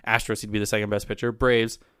pitcher. Astros, he'd be the second best pitcher.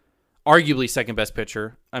 Braves, arguably second best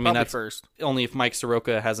pitcher. I mean, Probably that's first. Only if Mike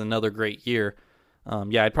Soroka has another great year.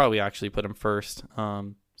 I'd probably actually put him first.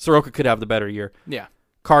 Soroka could have the better year. Yeah.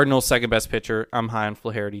 Cardinals, second best pitcher. I'm high on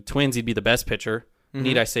Flaherty. Twins, he'd be the best pitcher. Mm-hmm.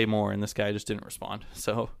 Need I say more? And this guy just didn't respond.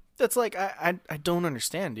 So That's like, I don't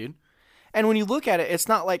understand, dude. And when you look at it, it's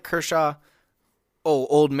not like Kershaw,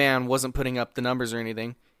 old man, wasn't putting up the numbers or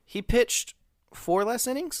anything. He pitched 4 less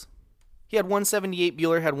innings. He had 178.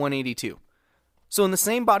 Buehler had 182. So in the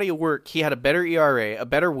same body of work, he had a better ERA, a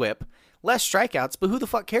better whip, less strikeouts, but who the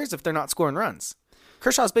fuck cares if they're not scoring runs?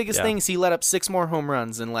 Kershaw's biggest thing is he let up 6 more home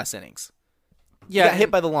runs in less innings. yeah, He got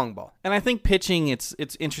hit by the long ball. And I think pitching, it's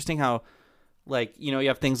interesting how, like, you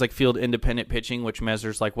have things like field independent pitching, which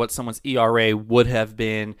measures like what someone's ERA would have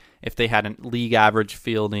been if they had a league average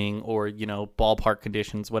fielding or, ballpark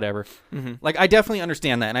conditions, whatever. Mm-hmm. Like, I definitely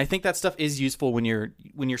understand that. And I think that stuff is useful when you're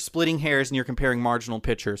splitting hairs and you're comparing marginal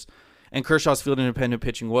pitchers. And Kershaw's field independent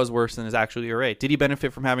pitching was worse than his actual ERA. Did he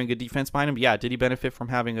benefit from having a good defense behind him? Yeah. Did he benefit from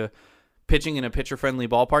having a pitching in a pitcher-friendly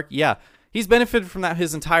ballpark? Yeah. He's benefited from that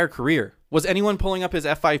his entire career. Was anyone pulling up his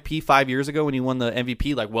FIP 5 years ago when he won the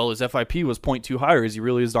MVP? Like, well, his FIP was 0.2 higher. Is he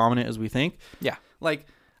really as dominant as we think? Yeah. Like,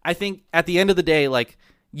 I think at the end of the day, like,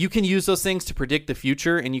 you can use those things to predict the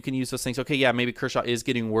future, and you can use those things. Okay, yeah, maybe Kershaw is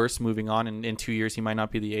getting worse moving on, and in 2 years he might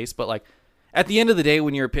not be the ace. But, like, at the end of the day,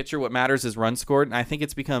 when you're a pitcher, what matters is runs scored. And I think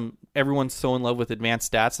it's become everyone's so in love with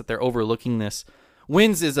advanced stats that they're overlooking this.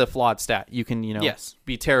 Wins is a flawed stat. You can, Yes.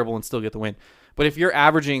 be terrible and still get the win. But if you're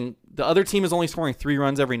averaging, the other team is only scoring 3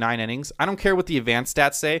 runs every 9 innings. I don't care what the advanced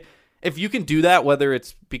stats say. If you can do that, whether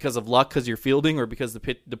it's because of luck because you're fielding or because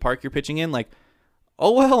the park you're pitching in, like,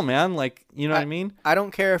 oh well, man, like, you know what I mean? I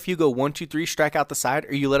don't care if you go 1, 2, 3, strike out the side,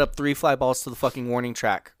 or you let up 3 fly balls to the fucking warning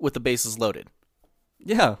track with the bases loaded.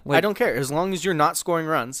 Yeah, like, I don't care. As long as you're not scoring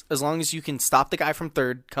runs, as long as you can stop the guy from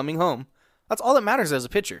third coming home, that's all that matters as a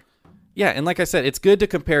pitcher. Yeah, and like I said, it's good to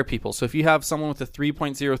compare people. So if you have someone with a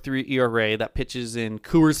 3.03 ERA that pitches in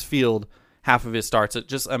Coors Field half of his starts,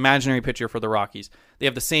 just imaginary pitcher for the Rockies. They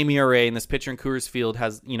have the same ERA, and this pitcher in Coors Field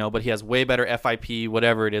has, but he has way better FIP,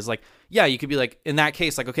 whatever it is. Like, yeah, you could be like, in that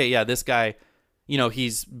case, like, okay, yeah, this guy,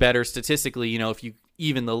 he's better statistically. If you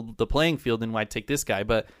even the playing field, then I'd take this guy.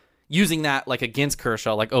 But using that like against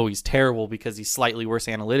Kershaw, like, oh, he's terrible because he's slightly worse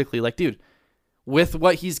analytically. Like, dude, with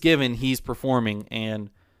what he's given, he's performing, and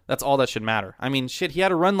that's all that should matter. I mean, shit, he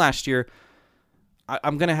had a run last year.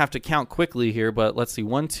 I'm going to have to count quickly here, but let's see.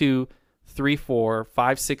 1, 2, 3, 4,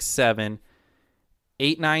 5, 6, 7,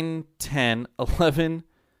 8, 9, 10, 11.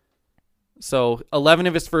 So 11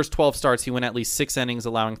 of his first 12 starts, he went at least 6 innings,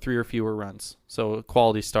 allowing 3 or fewer runs. So a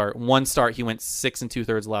quality start. One start, he went 6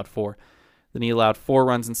 2/3, allowed 4. Then he allowed 4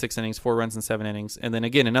 runs in 6 innings, 4 runs in 7 innings. And then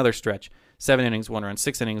again, another stretch. 7 innings, 1 run,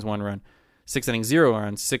 6 innings, 1 run, 6 innings, 0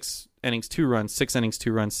 runs, 6 innings, 2 runs, 6 innings,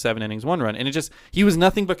 2 runs, 7 innings, 1 run. And he was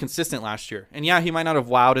nothing but consistent last year. And yeah, he might not have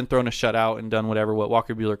wowed and thrown a shutout and done what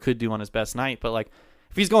Walker Buehler could do on his best night. But like,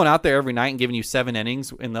 if he's going out there every night and giving you 7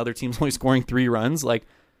 innings and the other team's only scoring 3 runs, like,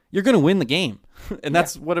 you're going to win the game. And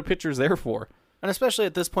that's what a pitcher's there for. And especially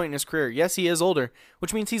at this point in his career, yes, he is older,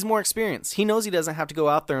 which means he's more experienced. He knows he doesn't have to go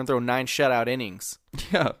out there and throw 9 shutout innings.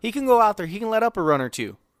 Yeah. He can go out there, he can let up a run or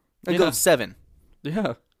 2 and go 7.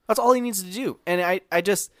 Yeah. That's all he needs to do. And I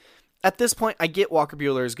just, at this point, I get Walker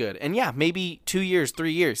Buehler is good. And yeah, maybe 2 years,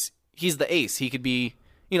 3 years, he's the ace. He could be,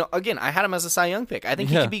 again, I had him as a Cy Young pick. I think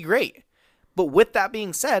he could be great. But with that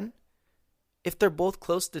being said, if they're both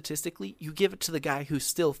close statistically, you give it to the guy who's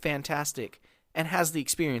still fantastic and has the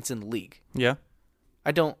experience in the league. Yeah.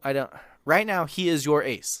 I don't. Right now, he is your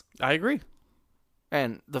ace. I agree.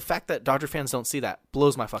 And the fact that Dodger fans don't see that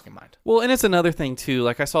blows my fucking mind. Well, and it's another thing, too.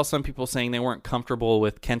 Like, I saw some people saying they weren't comfortable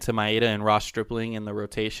with Kenta Maeda and Ross Stripling in the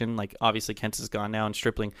rotation. Like, obviously, Kenta's gone now, and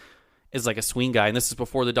Stripling is like a swing guy. And this is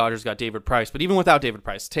before the Dodgers got David Price. But even without David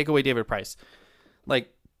Price, take away David Price.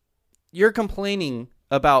 Like, you're complaining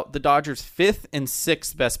about the Dodgers' 5th and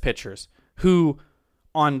 6th best pitchers, who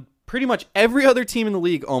on pretty much every other team in the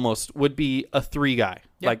league almost would be a 3 guy.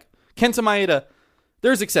 Yep. Like, Kenta Maeda,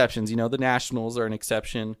 there's exceptions. The Nationals are an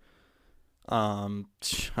exception. I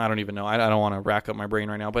don't even know. I don't want to rack up my brain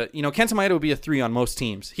right now. But, Kenta Maeda would be a 3 on most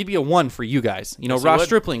teams. He'd be a 1 for you guys. Yes, Ross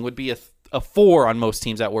Stripling would be a 4 on most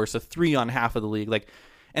teams at worst, a 3 on half of the league. Like,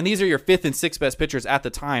 and these are your 5th and 6th best pitchers at the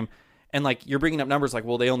time. And, like, you're bringing up numbers like,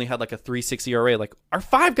 well, they only had, like, a 3.6 ERA. Like, our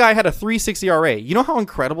 5 guy had a 3.6 ERA. You know how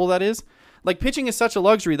incredible that is? Like, pitching is such a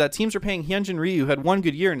luxury that teams are paying Hyunjin Ryu, who had 1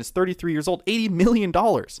 good year and is 33 years old, $80 million.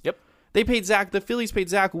 Yep. The Phillies paid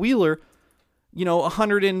Zach Wheeler,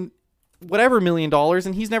 $100 and whatever million,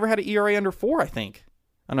 and he's never had an ERA under 4, I think.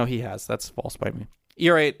 I know he has. That's false by me.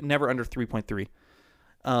 ERA never under 3.3.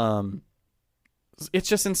 It's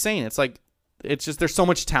just insane. It's just there's so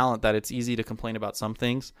much talent that it's easy to complain about some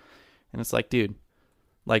things. And it's like, dude,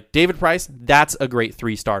 like David Price, that's a great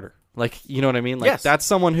 3 starter. Like, you know what I mean? Like Yes. That's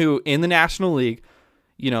someone who in the National League,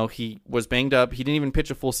 he was banged up. He didn't even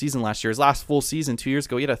pitch a full season last year. His last full season 2 years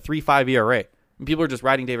ago, he had a 3.5 ERA. And people are just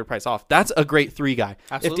writing David Price off. That's a great 3 guy.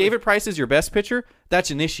 Absolutely. If David Price is your best pitcher,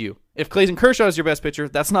 that's an issue. If Clayton Kershaw is your best pitcher,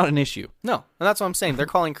 that's not an issue. No, and that's what I'm saying. They're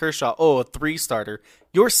calling Kershaw, a 3 starter.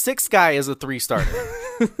 Your 6th guy is a 3 starter.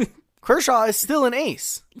 Kershaw is still an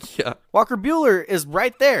ace. Yeah. Walker Buehler is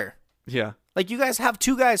right there. Yeah. Like, you guys have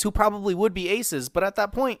 2 guys who probably would be aces, but at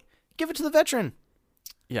that point, give it to the veteran.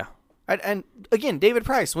 Yeah. And again, David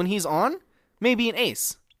Price, when he's on, maybe an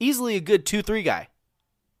ace. Easily a good 2-3 guy.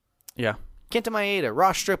 Yeah. Kenta Maeda,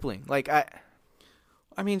 Ross Stripling. Like, I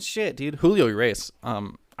mean, shit, dude. Julio Urias.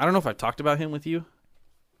 I don't know if I've talked about him with you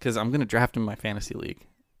because I'm going to draft him in my fantasy league.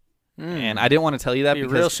 And I didn't want to tell you that it'd be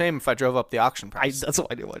because a real shame if I drove up the auction price. that's what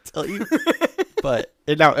I didn't want to tell you. But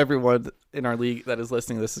and now everyone in our league that is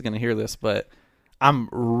listening to this is going to hear this, but I'm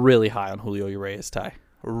really high on Julio Urias, Ty.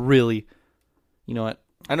 Really. You know what?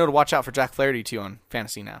 I know to watch out for Jack Flaherty, too, on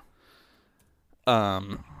fantasy now.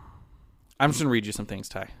 I'm just going to read you some things,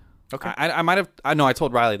 Ty. Okay. I might have... I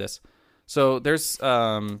told Riley this. So there's,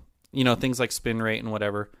 things like spin rate and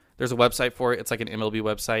whatever. There's a website for it. It's like an MLB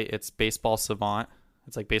website. It's Baseball Savant.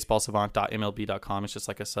 It's like baseballsavant.mlb.com. It's just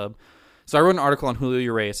like a sub. So I wrote an article on Julio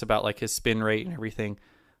Urias about like his spin rate and everything.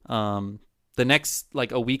 The next,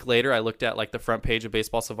 like a week later, I looked at like the front page of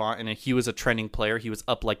Baseball Savant, and he was a trending player. He was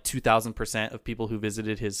up like 2,000% of people who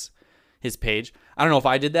visited his page. I don't know if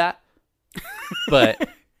I did that, but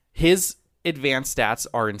his advanced stats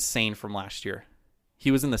are insane from last year.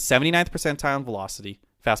 He was in the 79th percentile in velocity,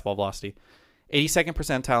 fastball velocity, 82nd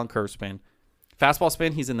percentile in curve spin. Fastball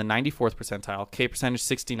spin, he's in the 94th percentile, K percentage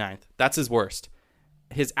 69th. That's his worst.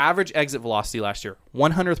 His average exit velocity last year,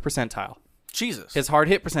 100th percentile. Jesus. His hard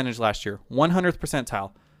hit percentage last year, 100th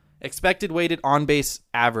percentile. Expected weighted on base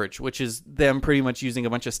average, which is them pretty much using a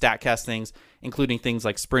bunch of StatCast things, including things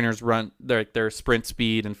like sprinters run their sprint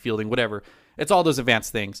speed and fielding, whatever. It's all those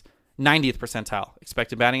advanced things. 90th percentile.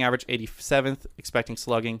 Expected batting average, 87th. Expecting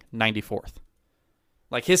slugging, 94th.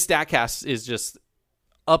 Like his StatCast is just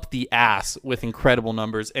up the ass with incredible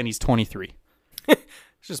numbers, and he's 23.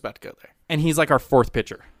 It's just about to go there. And he's like our 4th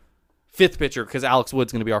pitcher. 5th pitcher, because Alex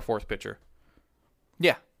Wood's going to be our 4th pitcher.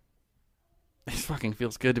 Yeah. It fucking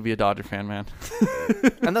feels good to be a Dodger fan, man.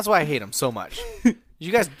 And that's why I hate him so much.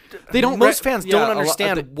 You guys, Don't most fans yeah, don't a lot-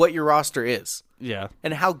 understand what your roster is Yeah.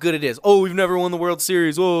 and how good it is. Oh, we've never won the World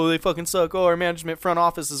Series. Oh, they fucking suck. Oh, our management front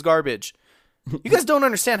office is garbage. You guys don't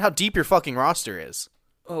understand how deep your fucking roster is.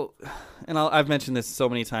 Oh, and I've mentioned this so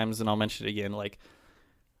many times, and I'll mention it again. Like,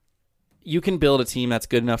 you can build a team that's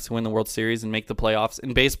good enough to win the World Series and make the playoffs.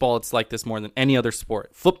 In baseball, it's like this more than any other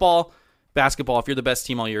sport. Football, basketball, if you're the best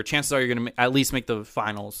team all year, chances are you're going to at least make the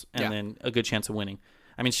finals and then a good chance of winning.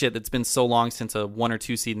 I mean, shit, it's been so long since a 1 or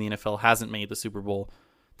 2 seed in the NFL hasn't made the Super Bowl.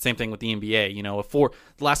 Same thing with the NBA.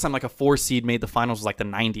 The last time like a 4 seed made the finals was like the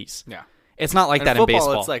 90s. Yeah. It's not like And that football, in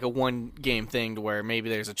baseball. it's like a one-game thing to where maybe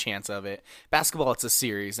there's a chance of it. Basketball, it's a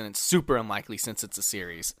series, and it's super unlikely since it's a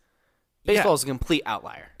series. Baseball is a complete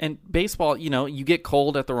outlier. And baseball, you get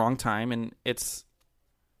cold at the wrong time, and a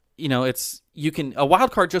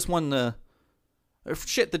wild card just won the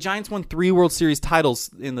Giants won 3 World Series titles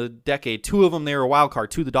in the decade. 2 of them, they were a wild card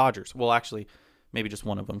to the Dodgers. Well, actually, maybe just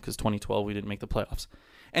one of them because 2012 we didn't make the playoffs.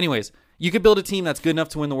 Anyways, you could build a team that's good enough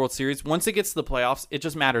to win the World Series. Once it gets to the playoffs, it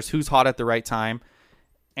just matters who's hot at the right time,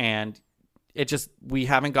 and we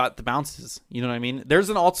haven't got the bounces. You know what I mean? There's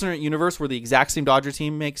an alternate universe where the exact same Dodger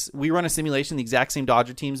team we run a simulation, the exact same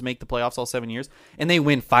Dodger teams make the playoffs all 7 years, and they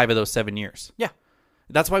win 5 of those 7 years. Yeah.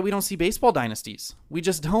 That's why we don't see baseball dynasties. We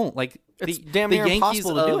just don't. Like, It's the damn near Yankees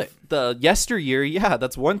impossible to do of it. the yesteryear, yeah,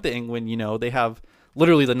 that's one thing when, they have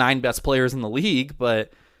literally the 9 best players in the league,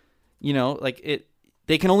 but,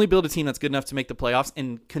 they can only build a team that's good enough to make the playoffs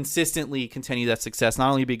and consistently continue that success, not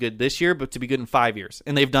only be good this year, but to be good in 5 years.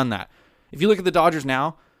 And they've done that. If you look at the Dodgers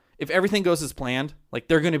now, if everything goes as planned, like,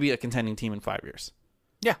 they're going to be a contending team in 5 years.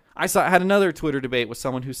 Yeah. I had another Twitter debate with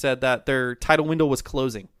someone who said that their title window was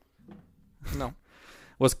closing. No.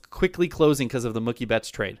 Was quickly closing because of the Mookie Betts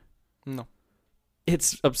trade. No.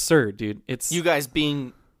 It's absurd, dude. It's You guys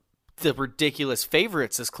being the ridiculous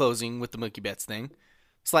favorites is closing with the Mookie Betts thing.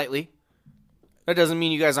 Slightly. That doesn't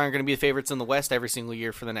mean you guys aren't going to be the favorites in the West every single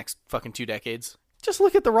year for the next fucking 2 decades. just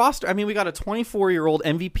look at the roster. I mean, we got a 24-year-old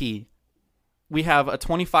MVP we have a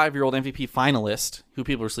 25-year-old MVP finalist who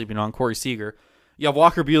people are sleeping on, Corey Seager. You have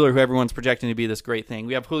Walker Buehler, who everyone's projecting to be this great thing.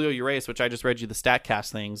 We have Julio Urias, which I just read you the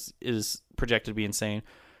StatCast things, is projected to be insane.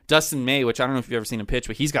 Dustin May, which I don't know if you've ever seen him pitch,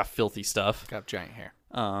 but he's got filthy stuff. Got giant hair.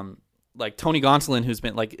 Like Tony Gonsolin, who's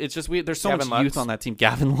been like, it's just weird. There's so Gavin much Lux. youth on that team.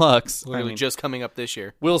 Gavin Lux, Literally just coming up this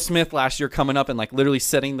year. Will Smith last year coming up and like literally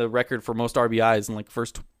setting the record for most RBIs in like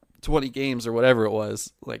first 20 games or whatever it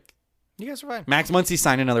was. Like, You guys are fine. Max Muncy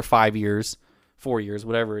signed another 4 years,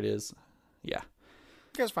 whatever it is. Yeah.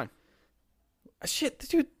 You guys are fine. Shit,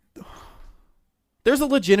 dude. There's a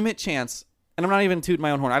legitimate chance, and I'm not even tooting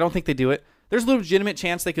my own horn. I don't think they do it. There's a legitimate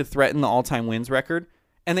chance they could threaten the all-time wins record,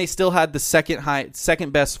 and they still had the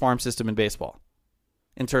second best farm system in baseball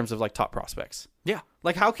in terms of like top prospects. Yeah.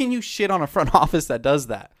 Like, how can you shit on a front office that does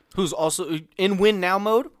that? Who's also in win now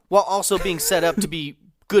mode while also being set up to be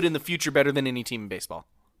good in the future, better than any team in baseball.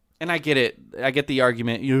 And I get it. I get the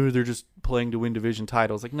argument. They're just playing to win division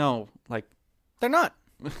titles. Like, no, like They're not.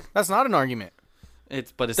 That's not an argument.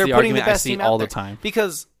 it's They're the putting argument the I best see team all out the there. time.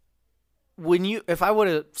 Because if I would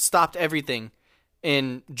have stopped everything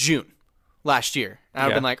in June last year, I would have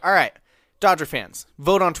Yeah. been like, all right, Dodger fans,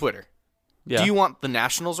 vote on Twitter. Yeah. Do you want the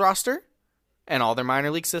Nationals roster and all their minor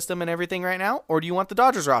league system and everything right now, or do you want the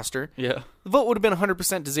Dodgers roster? Yeah. The vote would have been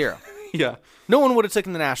 100% to 0. Yeah. No one would have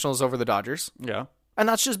taken the Nationals over the Dodgers. Yeah. And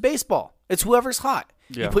that's just baseball. It's whoever's hot.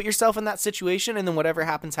 Yeah. You put yourself in that situation, and then whatever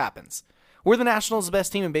happens, happens. Were the Nationals the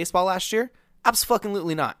best team in baseball last year?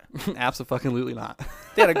 Absolutely not. Absolutely not.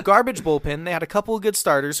 They had a garbage bullpen. They had a couple of good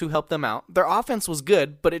starters who helped them out. Their offense was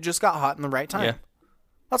good, but it just got hot in the right time. Yeah.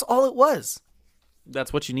 That's all it was.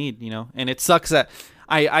 That's what you need, and it sucks that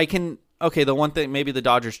I can. Okay, the one thing, maybe the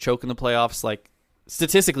Dodgers choke in the playoffs. Like,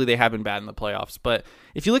 statistically, they have been bad in the playoffs. But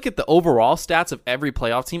if you look at the overall stats of every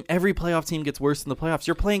playoff team gets worse in the playoffs.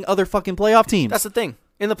 You're playing other fucking playoff teams. That's the thing.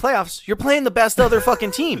 In the playoffs, you're playing the best other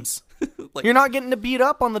fucking teams. You're not getting to beat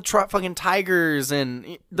up on the fucking Tigers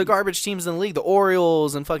and the garbage teams in the league, the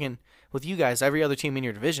Orioles and fucking, with you guys, every other team in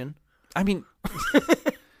your division. I mean,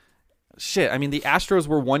 shit. I mean, the Astros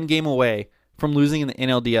were 1 game away from losing in the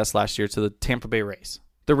NLDS last year to the Tampa Bay Rays.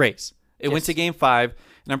 The Rays. It went to Game 5,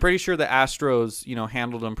 and I'm pretty sure the Astros,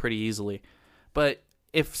 handled them pretty easily. But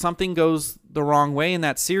if something goes the wrong way in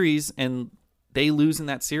that series and they lose in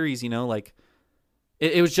that series, like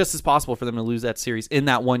it was just as possible for them to lose that series in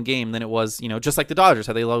that one game than it was, just like the Dodgers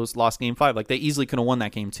had they lost Game 5. Like, they easily could have won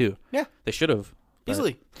that game too. Yeah. They should have. but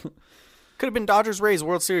Easily. Could have been Dodgers-Rays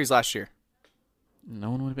World Series last year.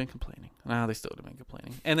 No one would have been complaining. No, they still would have been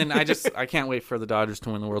complaining. And then I can't wait for the Dodgers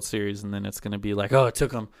to win the World Series, and then it's going to be like, oh, it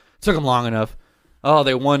took them long enough. Oh,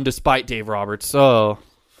 they won despite Dave Roberts. Oh,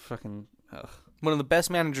 fucking. Ugh. One of the best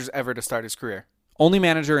managers ever to start his career. Only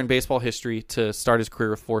manager in baseball history to start his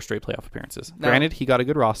career with 4 straight playoff appearances. Now- Granted, he got a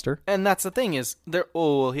good roster. And that's the thing is,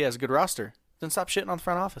 he has a good roster. Then stop shitting on the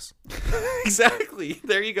front office. Exactly.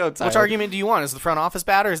 There you go, Tyler. Which argument do you want? Is the front office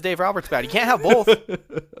bad or is Dave Roberts bad? You can't have both.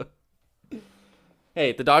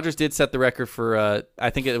 Hey, the Dodgers did set the record for,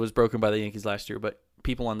 I think it was broken by the Yankees last year, but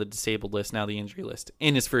people on the disabled list, now the injury list,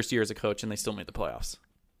 in his first year as a coach, and they still made the playoffs.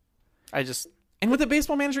 And with a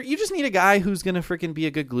baseball manager, you just need a guy who's going to freaking be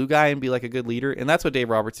a good glue guy and be like a good leader, and that's what Dave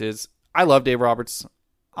Roberts is. I love Dave Roberts.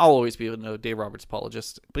 I'll always be a Dave Roberts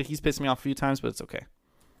apologist, but he's pissed me off a few times, but it's okay.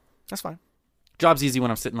 That's fine. Job's easy when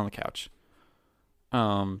I'm sitting on the couch.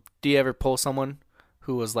 Do you ever pull someone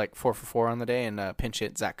who was like 4 for 4 on the day and pinch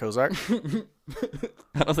hit Zach Kozart?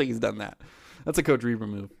 I don't think he's done that. That's a Coach Reaver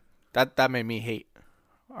move. That made me hate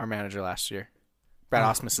our manager last year. Brad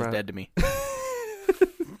Osmus is dead to me.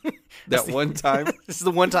 That one time? This is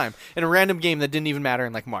the one time in a random game that didn't even matter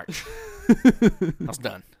in like March. I was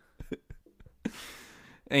done.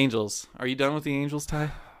 Angels. Are you done with the Angels,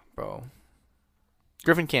 Ty? Bro.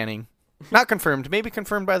 Griffin Canning. Not confirmed. Maybe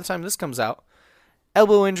confirmed by the time this comes out.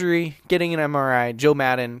 Elbow injury, getting an MRI. Joe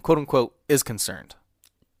Madden, quote unquote, is concerned.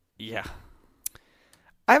 Yeah.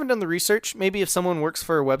 I haven't done the research. Maybe if someone works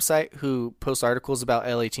for a website who posts articles about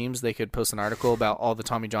LA teams, they could post an article about all the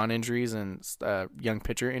Tommy John injuries and young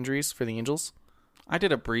pitcher injuries for the Angels. I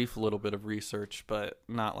did a brief little bit of research, but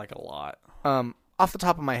not like a lot. Off the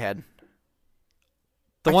top of my head.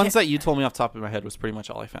 The ones that you told me off the top of my head was pretty much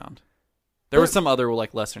all I found. There were some other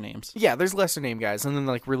like lesser names. Yeah, there's lesser name guys and then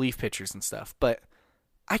like relief pitchers and stuff. But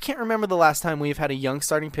I can't remember the last time we've had a young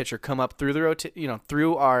starting pitcher come up through the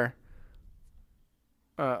through our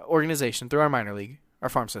organization, through our minor league, our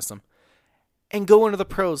farm system, and go into the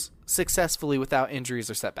pros successfully without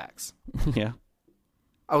injuries or setbacks. Yeah.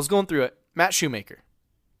 I was going through it. Matt Shoemaker.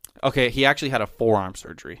 Okay, he actually had a forearm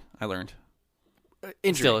surgery, I learned.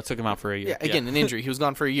 Injury. Still, it took him out for a year. Yeah, again, an injury. He was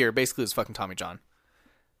gone for a year. Basically, it was fucking Tommy John.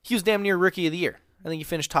 He was damn near Rookie of the Year. I think he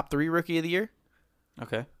finished top 3 Rookie of the Year.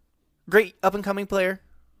 Okay. Great up-and-coming player.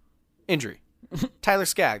 Injury. Tyler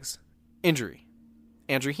Skaggs. Injury.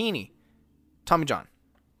 Andrew Heaney. Tommy John.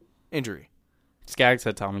 Injury. Skaggs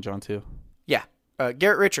had Tommy John too. Yeah.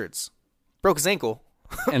 Garrett Richards. Broke his ankle.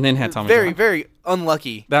 And then had Tommy very, John. very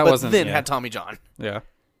unlucky. That but wasn't- then yeah. had Tommy John. Yeah.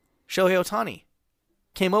 Shohei Ohtani.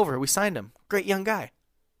 Came over. We signed him. Great young guy.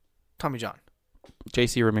 Tommy John.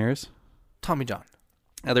 JC Ramirez. Tommy John.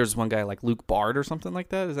 There's one guy like Luke Bard or something like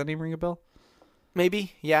that. Does that name ring a bell?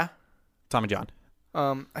 Maybe. Yeah. Tommy John.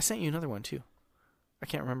 I sent you another one too. I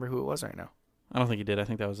can't remember who it was right now. I don't think he did. I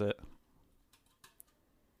think that was it.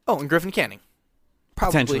 Oh, and Griffin Canning.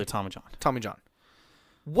 Probably Potentially Tommy John. Tommy John.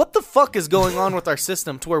 What the fuck is going on with our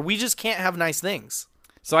system to where we just can't have nice things?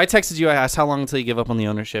 So I texted you. I asked how long until you give up on the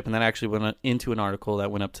ownership, and that actually went into an article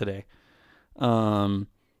that went up today.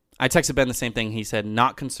 I texted Ben the same thing. He said,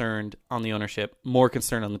 not concerned on the ownership, more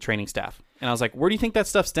concerned on the training staff. And I was like, where do you think that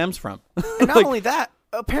stuff stems from? And not only that,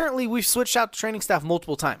 apparently we've switched out to training staff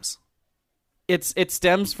multiple times. It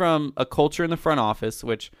stems from a culture in the front office,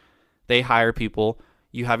 which they hire people.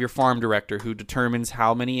 You have your farm director who determines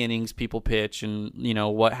how many innings people pitch and, you know,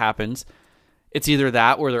 what happens. It's either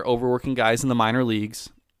that or they're overworking guys in the minor leagues.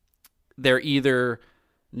 They're either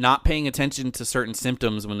not paying attention to certain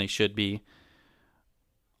symptoms when they should be,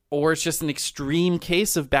 or it's just an extreme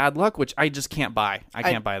case of bad luck, which I just can't buy. I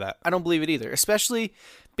can't buy that. I don't believe it either, especially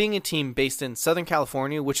being a team based in Southern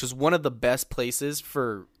California, which is one of the best places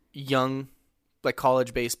for young, like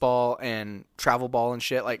college baseball and travel ball and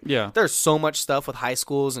shit. Like, Yeah. there's so much stuff with high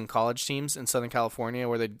schools and college teams in Southern California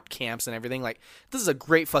where the camps and everything. Like, this is a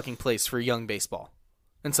great fucking place for young baseball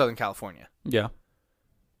in Southern California. Yeah.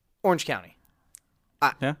 Orange County.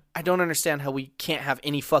 I don't understand how we can't have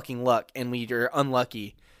any fucking luck and we are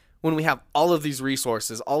unlucky when we have all of these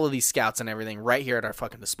resources, all of these scouts and everything right here at our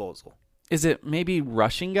fucking disposal. Is it maybe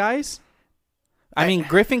rushing guys? I mean,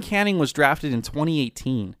 Griffin Canning was drafted in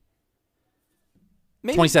 2018.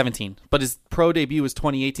 Maybe 2017, but his pro debut was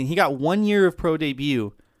 2018. He got 1 year of pro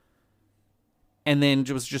debut and then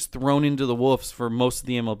was just thrown into the wolves for most of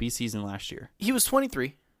the MLB season last year. he was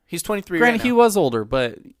 23. He's 23 Granted, right now. he was older,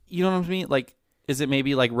 but you know what I mean? Like, is it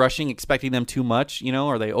maybe like rushing, expecting them too much? You know,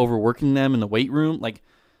 are they overworking them in the weight room? Like,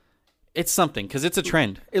 it's something because it's a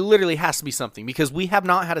trend. It literally has to be something because we have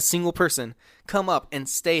not had a single person come up and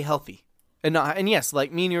stay healthy. And yes,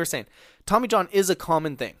 like me and you were saying, Tommy John is a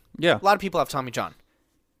common thing. Yeah. A lot of people have Tommy John.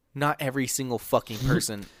 Not every single fucking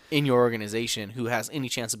person in your organization who has any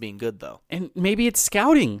chance of being good, though. And maybe it's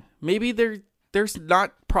scouting. Maybe there's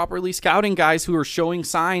not properly scouting guys who are showing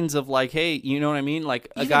signs of like, hey, you know what I mean?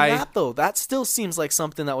 Like a Even guy. that, though, that still seems like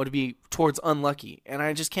something that would be towards unlucky, and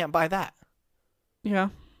I just can't buy that. Yeah.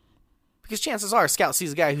 Because chances are, a scout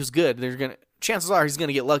sees a guy who's good, chances are he's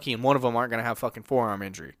gonna get lucky, and one of them aren't gonna have fucking forearm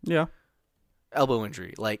injury, Yeah. elbow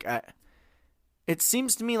injury. Like, it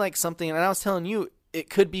seems to me like something, and I was telling you, it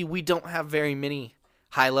could be we don't have very many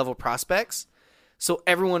high-level prospects, so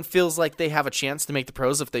everyone feels like they have a chance to make the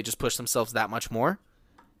pros if they just push themselves that much more.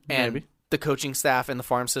 And Maybe. the coaching staff and the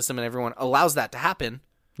farm system and everyone allows that to happen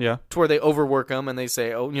Yeah. to where they overwork them and they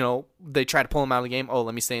say, oh, you know, they try to pull them out of the game. Oh,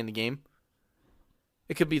 let me stay in the game.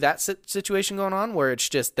 It could be that situation going on where it's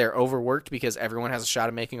just they're overworked because everyone has a shot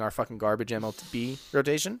at making our fucking garbage MLB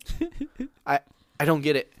rotation. I don't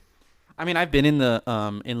get it. I mean, I've been in the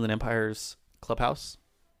Inland Empire's clubhouse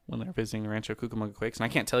when they were visiting the Rancho Cucamonga Quakes, and I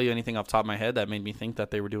can't tell you anything off the top of my head that made me think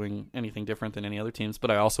that they were doing anything different than any other teams,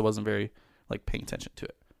 but I also wasn't very like paying attention to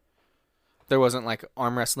it. There wasn't like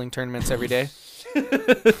arm wrestling tournaments every day.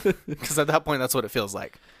 Because at that point, that's what it feels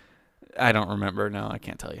like. I don't remember. No, I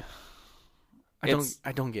can't tell you.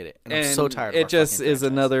 I don't get it. And I'm so tired of it our just fucking is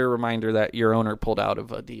franchise. another reminder that your owner pulled out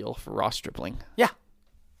of a deal for Ross Stripling. Yeah.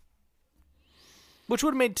 Which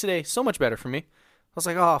would have made today so much better for me. I was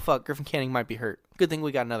like, oh, fuck, Griffin Canning might be hurt. Good thing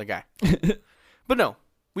we got another guy. But no,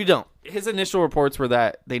 we don't. His initial reports were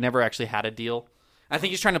that they never actually had a deal. I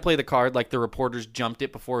think he's trying to play the card like the reporters jumped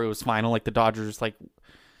it before it was final, like the Dodgers. Like,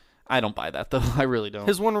 I don't buy that though. I really don't.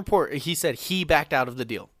 His one report, he said he backed out of the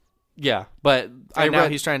deal. Yeah, but And now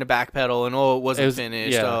he's trying to backpedal and, oh, it wasn't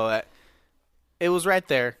finished. yeah. Oh, it was right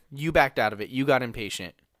there. You backed out of it. You got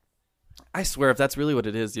impatient. I swear, if that's really what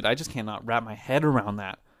it is, dude, I just cannot wrap my head around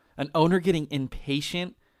that. An owner getting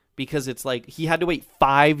impatient because it's like he had to wait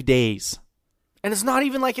 5 days. And it's not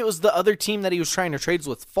even like it was the other team that he was trying to trade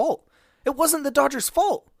with fault. It wasn't the Dodgers'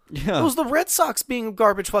 fault. Yeah. It was the Red Sox being a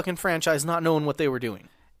garbage fucking franchise, not knowing what they were doing.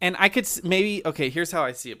 And I could maybe, okay, here's how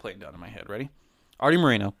I see it playing down in my head. Ready? Artie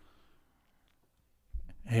Moreno.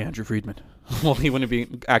 Hey, Andrew Friedman. Well, he wouldn't be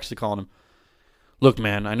actually calling him. Look,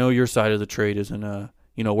 man, I know your side of the trade isn't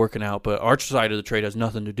working out, but our side of the trade has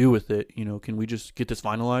nothing to do with it. Can we just get this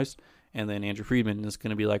finalized? And then Andrew Friedman is going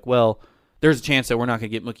to be like, well, there's a chance that we're not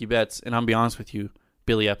going to get Mookie Betts. And I'm going to be honest with you,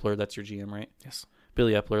 Billy Epler, that's your GM, right? Yes.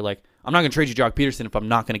 Billy Epler, like, I'm not going to trade you Jock Peterson if I'm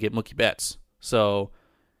not going to get Mookie Betts. So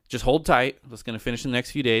just hold tight. It's going to finish in the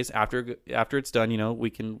next few days. After it's done, we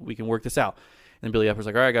can work this out. And Billy Epler's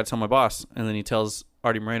like, all right, I got to tell my boss. And then he tells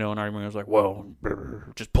Artie Moreno, and Artie Moreno's like, well,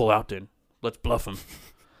 just pull out then. Let's bluff him.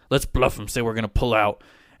 Say we're going to pull out.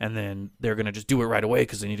 And then they're going to just do it right away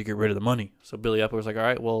because they need to get rid of the money. So Billy Epler was like, all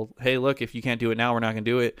right, well, hey, look, if you can't do it now, we're not going to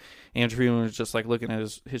do it. Andrew Friedman was just like looking at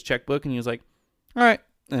his checkbook, and he was like, all right.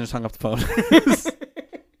 And just hung up the phone.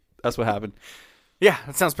 That's what happened. Yeah,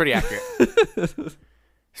 that sounds pretty accurate.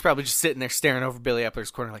 He's probably just sitting there staring over Billy Epler's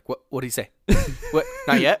corner like, what did he say? What?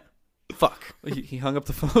 Not yet? Fuck. He hung up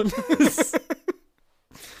the phone.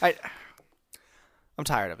 I'm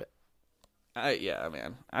tired of it. Yeah,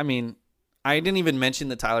 man. I mean, I didn't even mention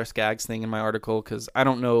the Tyler Skaggs thing in my article because I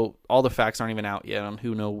don't know. All the facts aren't even out yet on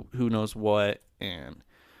who knows what, and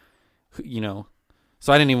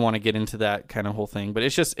so I didn't even want to get into that kind of whole thing. But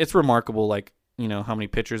it's remarkable, like how many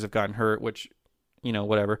pitchers have gotten hurt, which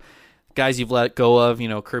whatever guys you've let go of,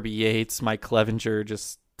 Kirby Yates, Mike Clevenger,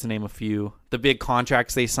 just to name a few. The big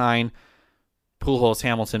contracts they sign. Pujols,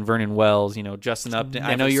 Hamilton, Vernon Wells, Justin Upton.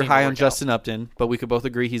 I know you're high on Justin Upton, but we could both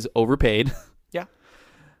agree he's overpaid. Yeah.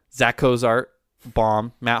 Zach Cozart,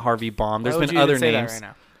 bomb. Matt Harvey, bomb. There's been other names. Right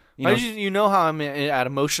now? Why did you know how I'm at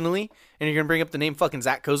emotionally, and you're going to bring up the name fucking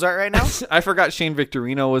Zach Cozart right now? I forgot Shane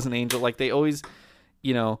Victorino was an Angel. Like, they always,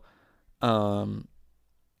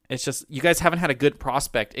 it's just, you guys haven't had a good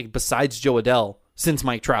prospect besides Joe Adell since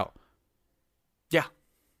Mike Trout. Yeah.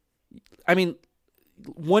 I mean,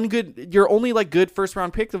 your only good first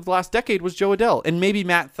round pick of the last decade was Joe Adell, and maybe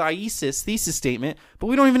Matt thesis statement, but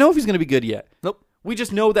we don't even know if he's going to be good yet. Nope. We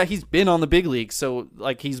just know that he's been on the big league, so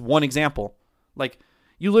he's one example.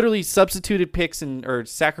 You literally substituted picks or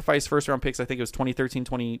sacrificed first round picks. I think it was 2013,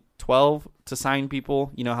 2012 to sign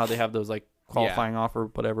people. You know how they have those qualifying offer,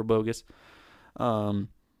 whatever, bogus. You're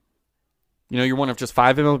one of just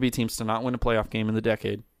 5 MLB teams to not win a playoff game in the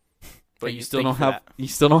decade, but you still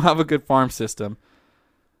don't have a good farm system.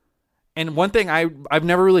 And one thing I've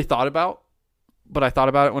never really thought about, but I thought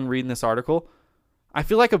about it when reading this article, I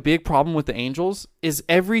feel like a big problem with the Angels is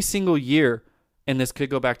every single year, and this could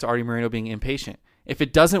go back to Artie Moreno being impatient. If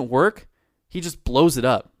it doesn't work, he just blows it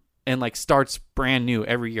up and starts brand new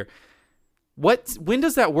every year. When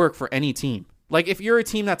does that work for any team? If you're a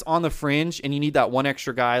team that's on the fringe and you need that one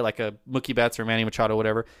extra guy, like a Mookie Betts or Manny Machado,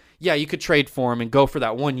 whatever, yeah, you could trade for him and go for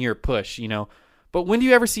that 1 year push, But when do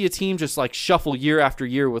you ever see a team just shuffle year after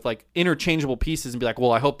year with interchangeable pieces and be like,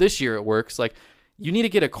 well, I hope this year it works? You need to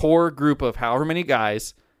get a core group of however many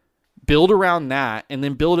guys, build around that, and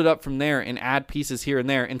then build it up from there and add pieces here and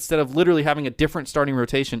there instead of literally having a different starting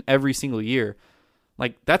rotation every single year.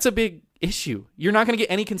 That's a big issue. You're not going to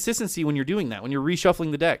get any consistency when you're doing that, when you're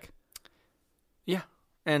reshuffling the deck. Yeah.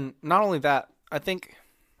 And not only that, I think,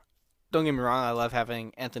 don't get me wrong, I love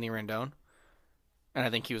having Anthony Rendon. And I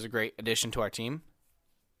think he was a great addition to our team.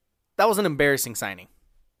 That was an embarrassing signing.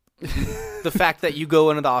 The fact that you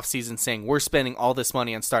go into the offseason saying, we're spending all this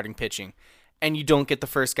money on starting pitching, and you don't get the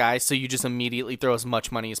first guy, so you just immediately throw as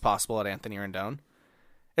much money as possible at Anthony Rendon.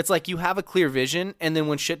 It's like you have a clear vision, and then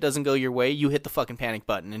when shit doesn't go your way, you hit the fucking panic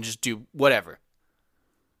button and just do whatever.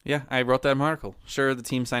 Yeah, I wrote that in my article. Sure, the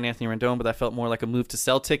team signed Anthony Rendon, but that felt more like a move to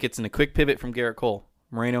sell tickets and a quick pivot from Garrett Cole.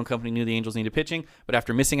 Moreno and company knew the Angels needed pitching, but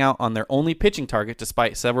after missing out on their only pitching target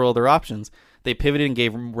despite several other options, they pivoted and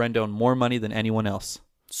gave Rendon more money than anyone else.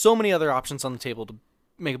 So many other options on the table to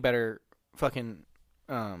make a better fucking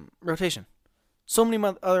rotation. So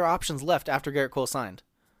many other options left after Garrett Cole signed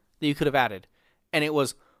that you could have added. And it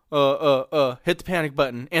was, hit the panic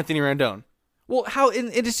button, Anthony Rendon. Well,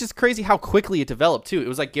 it is just crazy how quickly it developed, too. It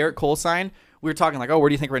was like Garrett Cole signed. We were talking where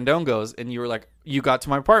do you think Rendon goes? And you were like, you got to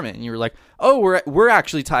my apartment. And you were like, oh, we're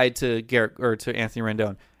actually tied to Garrett or to Anthony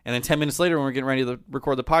Rendon. And then 10 minutes later, when we're getting ready to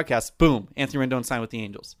record the podcast, boom, Anthony Rendon signed with the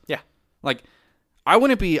Angels. Yeah. I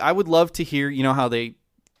would love to hear, how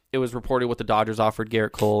it was reported what the Dodgers offered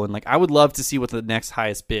Garrett Cole. And I would love to see what the next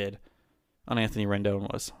highest bid on Anthony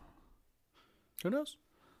Rendon was. Who knows?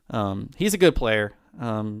 He's a good player.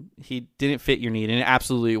 He didn't fit your need. And it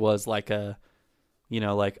absolutely was I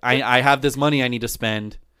have this money I need to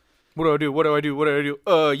spend. What do I do? What do I do? What do I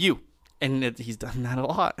do? You. And he's done that a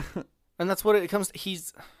lot. And that's what it comes to.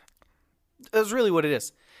 That's really what it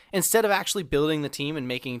is. Instead of actually building the team and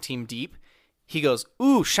making a team deep, he goes,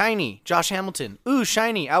 ooh, shiny, Josh Hamilton. Ooh,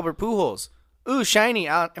 shiny, Albert Pujols. Ooh, shiny,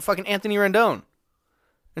 fucking Anthony Rendon.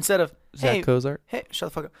 Instead of, Zach Cozart. Hey, shut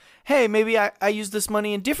the fuck up. Hey, maybe I use this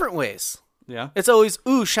money in different ways. Yeah. It's always,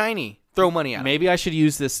 ooh, shiny. Throw money at Maybe I should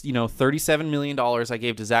use this, $37 million I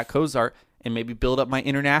gave to Zach Cozart and maybe build up my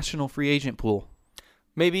international free agent pool.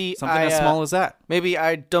 Maybe Something as small as that. Maybe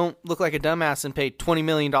I don't look like a dumbass and pay $20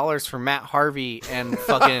 million for Matt Harvey and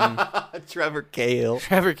fucking Trevor Cahill.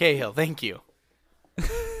 Trevor Cahill. Thank you.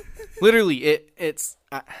 Literally, it's.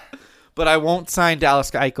 But I won't sign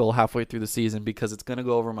Dallas Keuchel halfway through the season because it's going to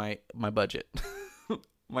go over my budget.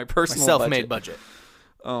 my personal self-made budget.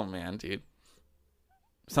 Oh, man, dude.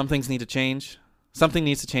 Some things need to change. Something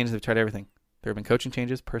needs to change. They've tried everything. There have been coaching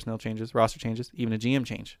changes, personnel changes, roster changes, even a GM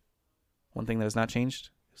change. One thing that has not changed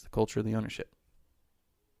is the culture of the ownership.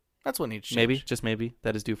 That's what needs to change. Maybe, just maybe,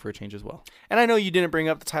 that is due for a change as well. And I know you didn't bring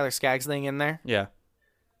up the Tyler Skaggs thing in there. Yeah.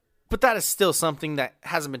 But that is still something that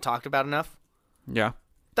hasn't been talked about enough. Yeah.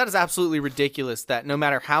 That is absolutely ridiculous that no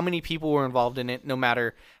matter how many people were involved in it, no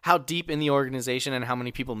matter how deep in the organization and how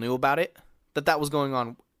many people knew about it, that was going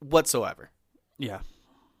on whatsoever. Yeah.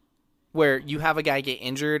 Where you have a guy get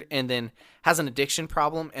injured and then has an addiction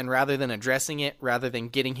problem, and rather than addressing it, rather than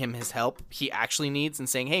getting him his help he actually needs and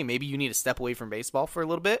saying, hey, maybe you need to step away from baseball for a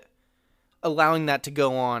little bit, allowing that to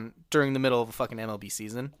go on during the middle of a fucking MLB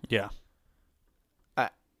season. Yeah.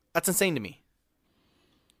 That's insane to me.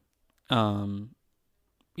 And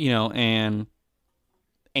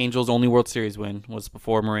Angels' only World Series win was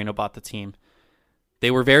before Moreno bought the team.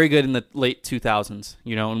 They were very good in the late 2000s,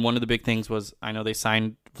 and one of the big things was, I know they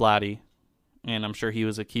signed Vladdy, and I'm sure he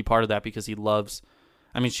was a key part of that because he loves,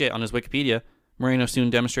 on his Wikipedia, Moreno soon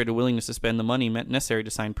demonstrated a willingness to spend the money necessary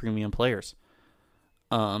to sign premium players.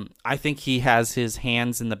 I think he has his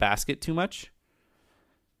hands in the basket too much.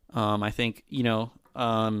 I think,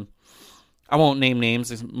 I won't name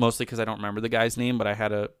names, mostly because I don't remember the guy's name, but I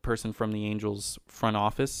had a person from the Angels front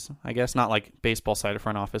office, I guess, not like baseball side of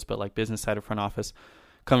front office, but like business side of front office,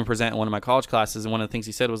 come and present in one of my college classes. And one of the things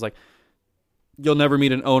he said was like, you'll never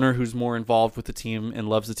meet an owner who's more involved with the team and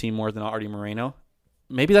loves the team more than Artie Moreno.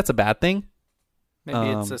 Maybe that's a bad thing. Maybe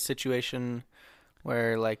it's a situation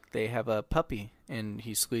where like they have a puppy and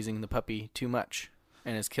he's squeezing the puppy too much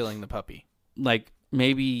and is killing the puppy. Like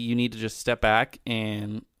maybe you need to just step back,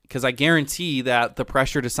 and because I guarantee that the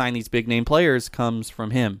pressure to sign these big name players comes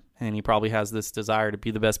from him, and he probably has this desire to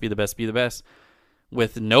be the best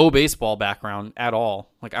with no baseball background at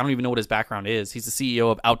all. Like, I don't even know what his background is. He's the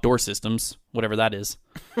CEO of Outdoor Systems, whatever that is.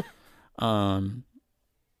 You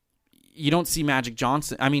don't see Magic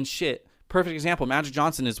Johnson. Perfect example. Magic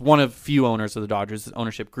Johnson is one of few owners of the Dodgers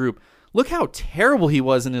ownership group. Look how terrible he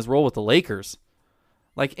was in his role with the Lakers.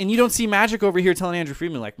 Like, and you don't see Magic over here telling Andrew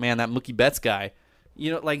Friedman, like, man, that Mookie Betts guy.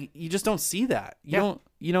 You just don't see that.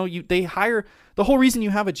 They hire, the whole reason you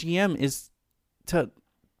have a GM is to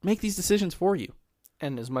make these decisions for you.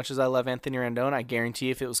 And as much as I love Anthony Rendon, I guarantee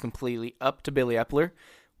if it was completely up to Billy Epler,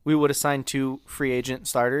 we would have signed 2 free agent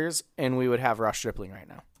starters and we would have Ross Stripling right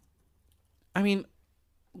now.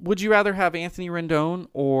 Would you rather have Anthony Rendon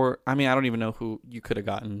or, I don't even know who you could have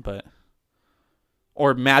gotten,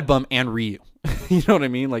 or Mad Bum and Ryu. You know what I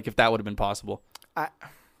mean? Like, if that would have been possible.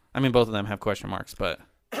 Both of them have question marks, but...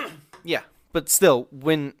 Yeah, but still,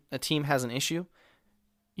 when a team has an issue,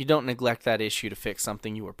 you don't neglect that issue to fix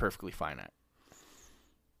something you were perfectly fine at.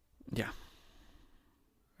 Yeah.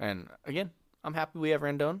 And, again, I'm happy we have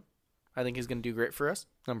Rendon. I think he's going to do great for us.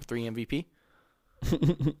 Number 3 MVP.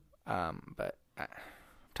 But I'm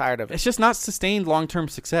tired of it. It's just not sustained long-term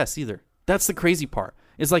success either. That's the crazy part.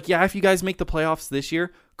 It's like, yeah, if you guys make the playoffs this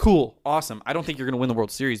year, cool, awesome. I don't think you're going to win the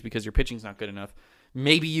World Series because your pitching's not good enough.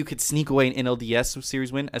 Maybe you could sneak away an NLDS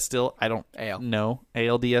series win. I don't know.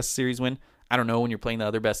 ALDS series win. I don't know when you're playing the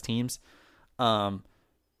other best teams.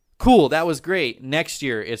 Cool, that was great. Next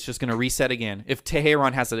year, it's just going to reset again. If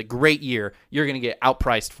Teheran has a great year, you're going to get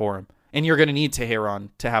outpriced for him. And you're going to need Teheran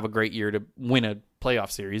to have a great year to win a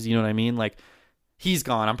playoff series. You know what I mean? Like, he's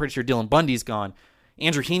gone. I'm pretty sure Dylan Bundy's gone.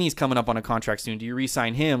 Andrew Heaney's coming up on a contract soon. Do you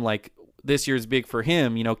re-sign him? Like, this year's big for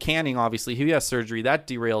him. Canning, obviously, he has surgery. That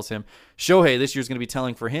derails him. Shohei, this year's going to be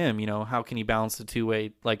telling for him. How can he balance the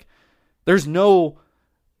two-way? Like, there's no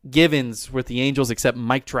givens with the Angels except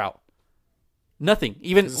Mike Trout. Nothing.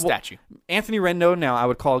 Even statue. Anthony Rendon now I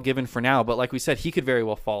would call a given for now, but like we said, he could very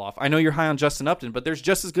well fall off. I know you're high on Justin Upton, but there's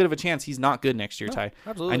just as good of a chance he's not good next year, Ty.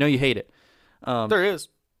 Absolutely. I know you hate it. There is.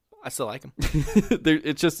 I still like him.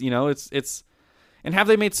 It's just, it's and have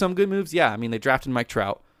they made some good moves? Yeah. They drafted Mike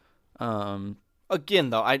Trout. Again,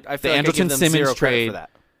 though, I feel the like Andrelton I give them Simmons zero trade for that.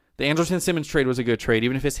 The Andrelton Simmons trade was a good trade,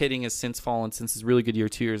 even if his hitting has since fallen since his really good year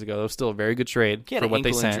 2 years ago. It was still a very good trade He had for an what they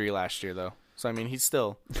ankle sent. injury last year, though. So, he's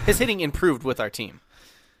still... His hitting improved with our team.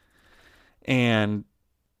 And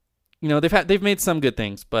they've made some good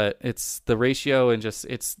things, but it's the ratio and just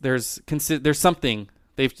there's something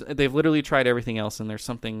they've literally tried everything else, and there's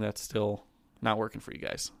something that's still not working for you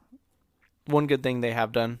guys. One good thing they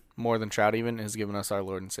have done, more than Trout even, is given us our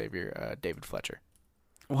Lord and Savior, David Fletcher.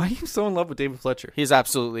 Why are you so in love with David Fletcher? He's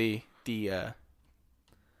absolutely the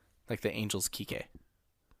Angels' Kike.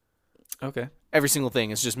 Okay. Every single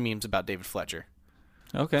thing is just memes about David Fletcher.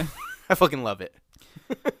 Okay. I fucking love it.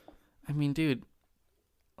 I mean, dude,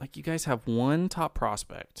 like, you guys have one top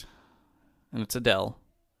prospect, and it's Adele.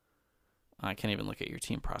 I can't even look at your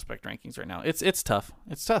team prospect rankings right now. It's tough.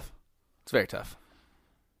 It's tough. It's very tough.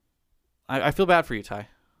 I feel bad for you, Ty.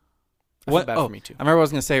 I feel bad for me too. I remember what I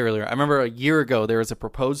was going to say earlier. I remember a year ago there was a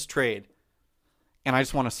proposed trade, and I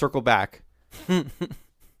just want to circle back. It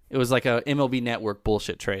was like a MLB Network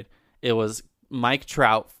bullshit trade. It was Mike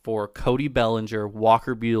Trout for Cody Bellinger,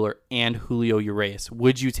 Walker Buehler, and Julio Urias.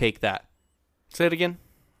 Would you take that? Say it again.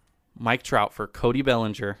 Mike Trout for Cody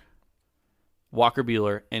Bellinger, Walker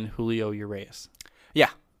Buehler, and Julio Urias.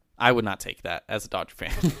 Yeah. I would not take that as a Dodger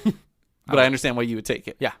fan. But I understand why you would take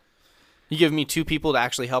it. Yeah. You give me two people to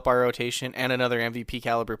actually help our rotation and another MVP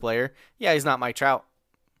caliber player. Yeah, he's not Mike Trout.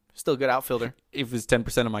 Still a good outfielder. If it's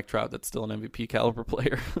 10% of Mike Trout, that's still an MVP caliber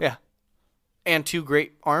player. Yeah. And two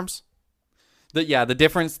great arms. The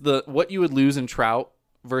difference, what you would lose in Trout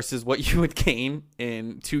versus what you would gain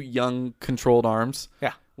in two young, controlled arms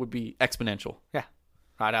would be exponential. Yeah.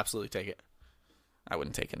 I'd absolutely take it. I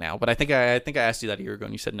wouldn't take it now, but I think I asked you that a year ago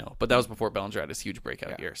and you said no. But that was before Bellinger had his huge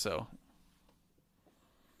breakout year, so...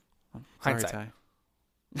 Hindsight.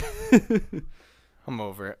 I'm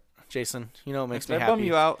over it. Jason, you know what makes me happy? Bum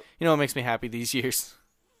you out. You know what makes me happy these years?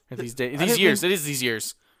 Or these days? These years. It is these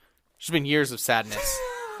years. It's been years of sadness.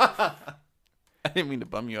 I didn't mean to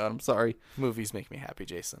bum you out. I'm sorry. Movies make me happy,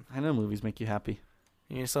 Jason. I know movies make you happy.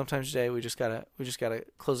 You know, sometimes today we just gotta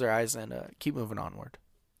close our eyes and keep moving onward.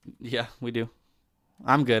 Yeah, we do.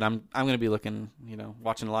 I'm good. I'm gonna be looking,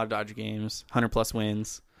 watching a lot of Dodger games, 100+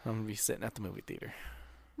 wins. I'm gonna be sitting at the movie theater.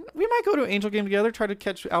 We might go to an Angel game together, try to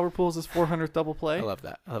catch Albert Pujols' 400th double play. I love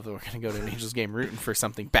that. I love that we're going to go to an Angels game rooting for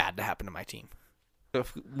something bad to happen to my team.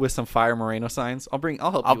 With some Fire Moreno signs. I'll help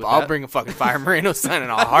you with I'll that. bring a fucking Fire Moreno sign in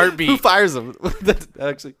a heartbeat. Who fires them?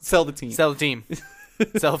 Actually, sell the team. Sell the team.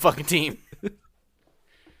 Sell the fucking team.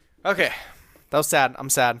 Okay. That was sad. I'm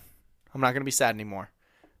sad. I'm not going to be sad anymore.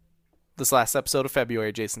 This last episode of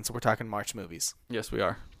February, Jason, so we're talking March movies. Yes, we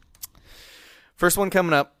are. First one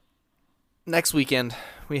coming up. Next weekend,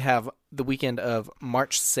 we have the weekend of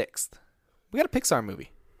March 6th. We got a Pixar movie.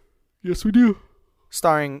 Yes, we do.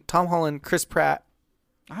 Starring Tom Holland, Chris Pratt.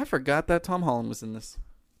 I forgot that Tom Holland was in this.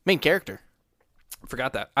 Main character.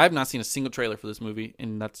 Forgot that. I have not seen a single trailer for this movie,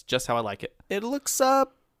 and that's just how I like it. It looks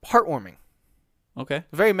heartwarming. Okay.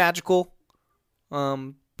 Very magical,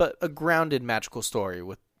 but a grounded magical story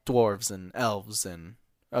with dwarves and elves and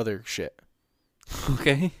other shit.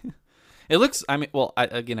 Okay. It looks, I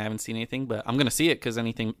haven't seen anything, but I'm going to see it because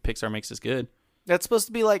anything Pixar makes is good. That's supposed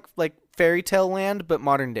to be like Fairy Tale Land, but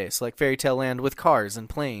modern day. So like Fairy Tale Land with cars and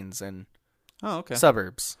planes and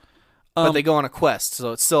suburbs. But they go on a quest,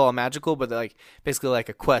 so it's still all magical, but they're basically like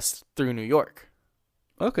a quest through New York.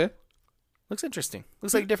 Okay. Looks interesting.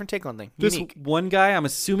 Looks like a different take on thing. This Unique. one guy, I'm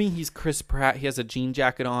assuming he's Chris Pratt. He has a jean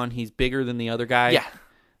jacket on. He's bigger than the other guy. Yeah.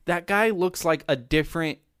 That guy looks like a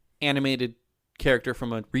different animated character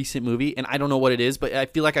from a recent movie, and I don't know what it is, but I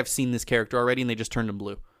feel like I've seen this character already, and they just turned him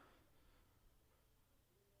blue.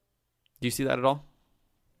 Do you see that at all?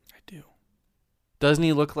 I do. Doesn't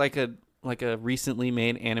he look like a recently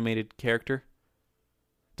made animated character?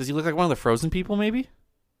 Does he look like one of the Frozen people? Maybe.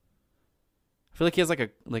 I feel like he has like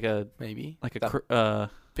a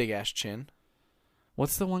big ass chin.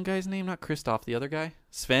 What's the one guy's name? Not Kristoff. The other guy,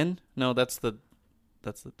 Sven. No, that's the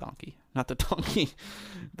donkey. Not the donkey.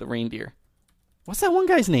 The reindeer. What's that one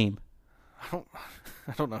guy's name? I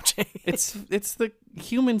don't know, Jay. It's the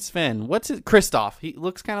human Sven. What's it? Kristoff. He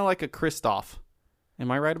looks kind of like a Kristoff. Am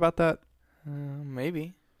I right about that?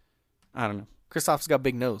 Maybe. I don't know. Kristoff's got a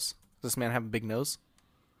big nose. Does this man have a big nose?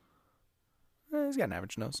 He's got an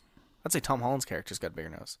average nose. I'd say Tom Holland's character's got a bigger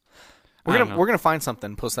nose. We're gonna find something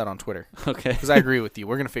and post that on Twitter. Okay. Because I agree with you.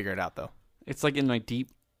 We're gonna figure it out though. It's like in my deep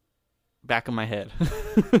back of my head.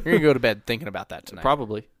 You're gonna go to bed thinking about that tonight.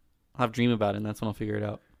 Probably. I'll have a dream about it, and that's when I'll figure it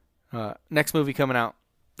out. Next movie coming out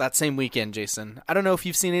that same weekend, Jason. I don't know if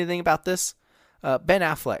you've seen anything about this. Ben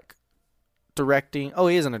Affleck directing. Oh,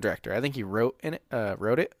 he isn't a director. I think he wrote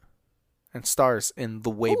it and stars in The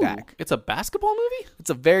Way Back. It's a basketball movie? It's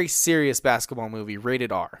a very serious basketball movie,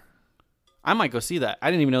 rated R. I might go see that. I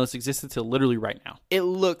didn't even know this existed till literally right now. It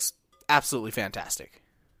looks absolutely fantastic.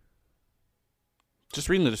 Just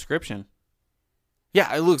reading the description.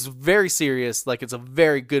 Yeah, it looks very serious, like it's a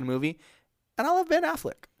very good movie. And I love Ben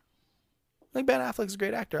Affleck. I think Ben Affleck's a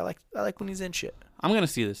great actor. I like when he's in shit. I'm going to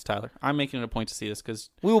see this, Tyler. I'm making it a point to see this because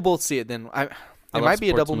We will both see it then. It love might be a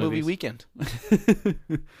sports double movie movies. weekend.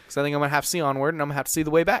 Because I think I'm going to have to see Onward and I'm going to have to see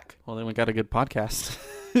The Way Back. well, then we got a good podcast.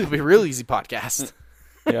 It'll be a real easy podcast.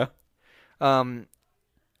 Yeah.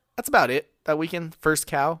 That's about it. That weekend, First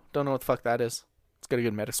Cow. Don't know what the fuck that is. It's got a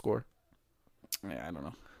good Metascore. Yeah, I don't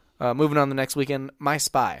know. Moving on the next weekend, My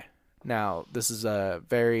Spy. Now, this is a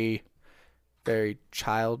very, very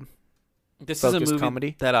child. This is a Focused movie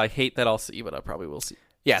comedy? that I hate that I'll see, but I probably will see.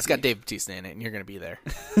 Yeah, it's got Dave Bautista in it, and you're going to be there.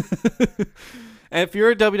 And if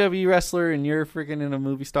you're a WWE wrestler and you're freaking in a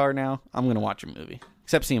movie star now, I'm going to watch your movie.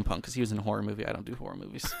 Except CM Punk, because he was in a horror movie. I don't do horror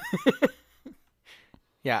movies.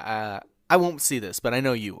 Yeah, I won't see this, but I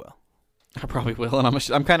know you will. I probably will, and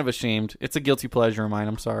I'm kind of ashamed. It's a guilty pleasure of mine.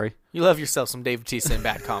 I'm sorry. You love yourself some Dave Bautista in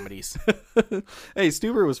bad comedies. Hey,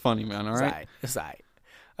 Stuber was funny, man. All right. It's all right.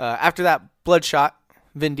 After that, Bloodshot,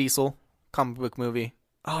 Vin Diesel, comic book movie.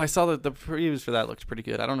 Oh, I saw that the previews for that looked pretty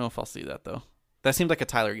good. I don't know if I'll see that though. That seemed like a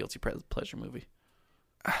Tyler guilty pleasure movie.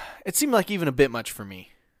 It seemed like even a bit much for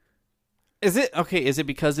me. Is it okay? Is it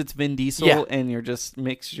because it's Vin Diesel Yeah. and you're just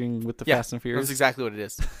mixing with the Yeah, Fast and Furious? That's exactly what it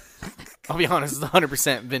is. I'll be honest, it's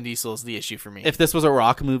 100% Vin Diesel is the issue for me. If this was a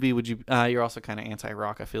Rock movie, would you? You're also kind of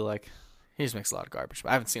anti-Rock. I feel like He just makes a lot of garbage. But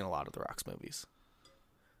I haven't seen a lot of The Rock's movies.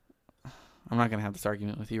 I'm not gonna have this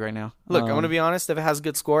argument with you right now. Look, I'm going to be honest. If it has a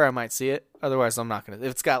good score, I might see it. Otherwise, I'm not going to.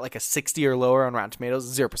 If it's got like a 60 or lower on Rotten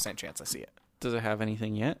Tomatoes, 0% chance I see it. Does it have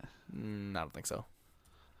anything yet? I don't think so.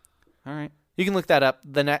 All right. You can look that up.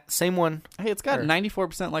 The same one. Hey, it's got Or-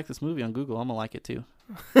 94% like this movie on Google. I'm gonna like it too.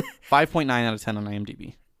 5.9 out of 10 on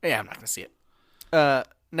IMDb. Yeah, I'm not going to see it.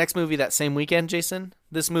 Next movie that same weekend, Jason.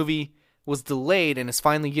 This movie was delayed and is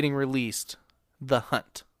finally getting released. The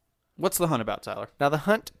Hunt. What's The Hunt about, Tyler? Now, The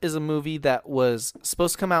Hunt is a movie that was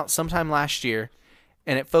supposed to come out sometime last year,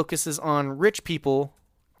 and it focuses on rich people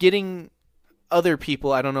getting other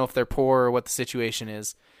people, I don't know if they're poor or what the situation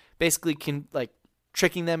is, basically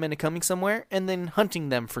tricking them into coming somewhere and then hunting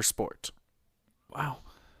them for sport. Wow.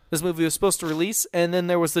 This movie was supposed to release, and then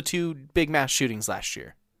there was the 2 big mass shootings last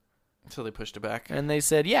year. So they pushed it back. And they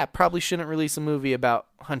said, yeah, probably shouldn't release a movie about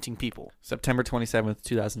hunting people. September 27th,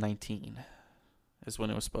 2019 is when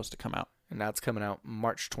it was supposed to come out. And now it's coming out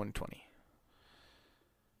March 2020.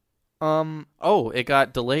 Oh, it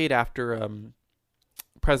got delayed after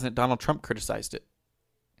President Donald Trump criticized it.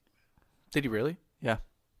 Did he really? Yeah.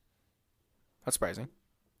 That's surprising.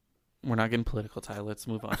 We're not getting political, Tyler. Let's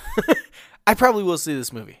move on. I probably will see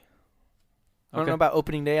this movie. I don't Okay. know about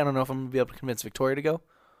opening day. I don't know if I'm going to be able to convince Victoria to go.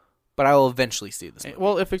 But I will eventually see this movie.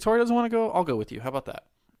 Well, if Victoria doesn't want to go, I'll go with you. How about that?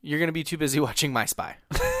 You're going to be too busy watching My Spy.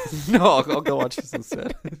 No, I'll go watch this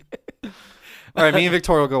instead. All right, me and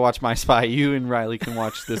Victoria will go watch My Spy. You and Riley can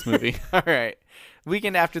watch this movie. All right.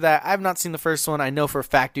 Weekend after that, I have not seen the first one. I know for a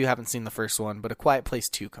fact you haven't seen the first one, but A Quiet Place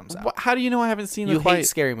 2 comes out. How do you know I haven't seen You the Quiet? hate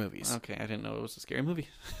scary movies. Okay, I didn't know it was a scary movie.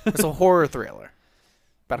 It's a horror thriller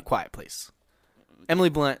about a quiet place. Emily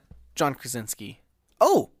Blunt, John Krasinski.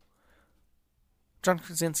 Oh! John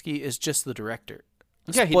Krasinski is just the director.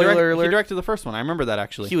 Yeah, he Spoiler alert. directed the first one. I remember that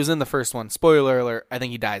actually. He was in the first one. Spoiler alert. I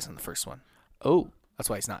think he dies in the first one. Oh, That's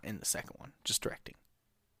why he's not in the second one. Just directing.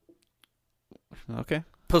 okay.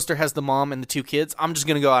 Poster has the mom and the 2 kids. I'm just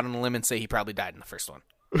going to go out on a limb and say he probably died in the first one.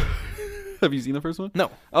 Have you seen the first one? No.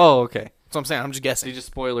 Oh, okay. That's what I'm saying. I'm just So guessing. you just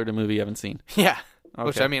spoiled a movie you haven't seen. Yeah.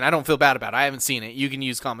 Which, Okay. I mean, I don't feel bad about. I haven't seen it. You can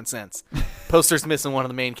use common sense. Poster's missing one of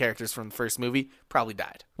the main characters from the first movie. Probably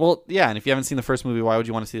died. Well, yeah, and if you haven't seen the first movie, why would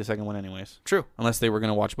you want to see the second one anyways? True. Unless they were going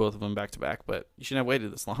to watch both of them back to back, but you shouldn't have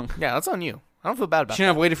waited this long. Yeah, that's on you. I don't feel bad You about shouldn't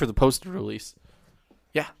that. have waited for the poster release.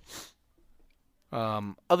 Yeah.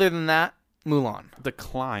 Other than that, Mulan. The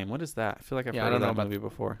Climb. What is that? I feel like I've Yeah, I heard don't of know that about movie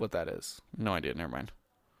before. What that is. No idea. Never mind.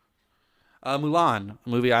 Mulan, a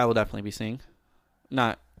movie I will definitely be seeing.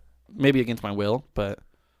 Not maybe against my will, but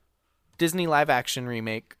Disney live action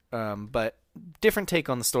remake, but different take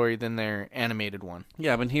on the story than their animated one.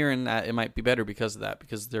 yeah, I've been hearing that it might be better because of that.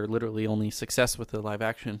 Because their literally only success with the live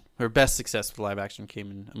action, or best success with live action, came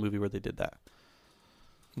in a movie where they did that.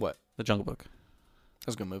 What? The Jungle Book. That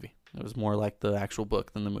was a good movie. It was more like the actual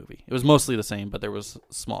book than the movie. It was mostly the same, but there was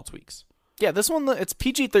small tweaks. Yeah, this one, it's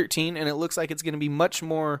PG-13, and it looks like it's going to be much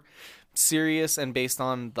more serious and based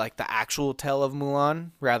on like the actual tale of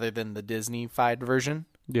Mulan rather than the Disney-fied version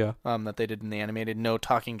Yeah. that they did in the animated. No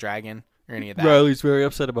talking dragon or any of that. Riley's very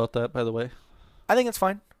upset about that, by the way. I think it's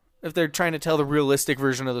fine if they're trying to tell the realistic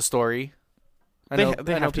version of the story. I They know, ha-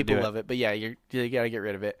 they I know have to people do it. love it, but yeah, you got to get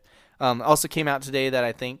rid of it. Also came out today that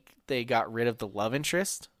I think they got rid of the love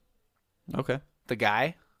interest, Okay. the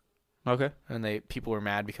guy, Okay. and people were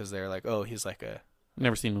mad because they're like, oh, he's like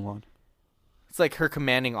Never seen Mulan. it's like her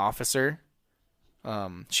commanding officer.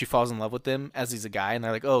 She falls in love with him as he's a guy, and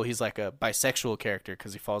they're like, oh, he's like a bisexual character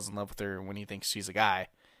because he falls in love with her when he thinks she's a guy.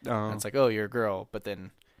 And it's like, oh, you're a girl. But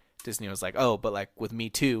then Disney was like, oh, but like with Me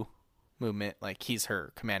Too movement, like he's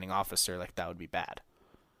her commanding officer, like that would be bad.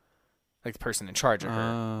 Like the person in charge of her.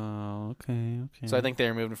 Oh, okay. So I think they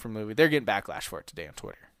removed it from the movie. They're getting backlash for it today on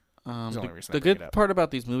Twitter. That's the only reason I The bring it good up. part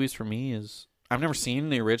about these movies for me is I've never seen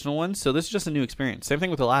the original one, so this is just a new experience. Same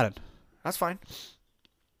thing with Aladdin. That's fine.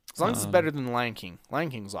 As long as it's better than Lion King.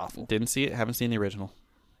 Lion King's awful. Didn't see it. Haven't seen the original.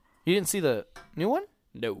 You didn't see the new one?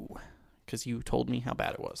 No, because you told me how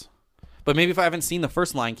bad it was. But maybe if I haven't seen the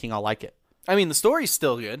first Lion King, I'll like it. I mean, the story's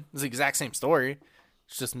still good. It's the exact same story.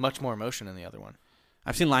 It's just much more emotion in the other one.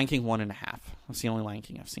 I've seen Lion King 1.5. That's the only Lion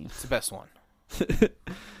King I've seen. It's the best one.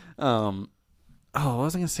 What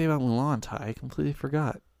was I going to say about Mulan, Ty? I completely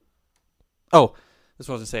forgot. Oh, this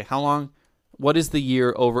was to say. What is the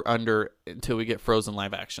year over under until we get Frozen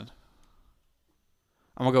live action?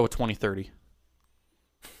 I'm going to go with 2030.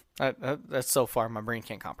 That's so far, my brain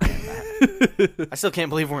can't comprehend that. I still can't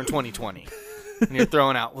believe we're in 2020. And you're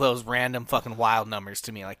throwing out those random fucking wild numbers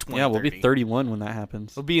to me like 2030. Yeah, we'll be 31 when that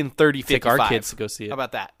happens. We'll be in 30, Take 55. our kids to go see it. How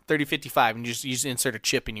about that? 30, 55, and you just insert a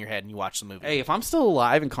chip in your head and you watch the movie. Hey, if I'm still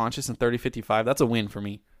alive and conscious in 30, 55, that's a win for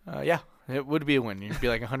me. Yeah, it would be a win. You'd be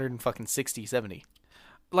like 160, 70.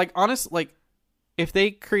 Like, if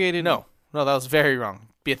they created... No, that was very wrong.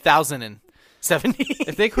 Be 1,070.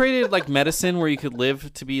 If they created, like, medicine where you could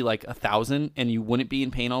live to be, like, 1,000 and you wouldn't be in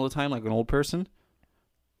pain all the time like an old person,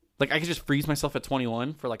 like, I could just freeze myself at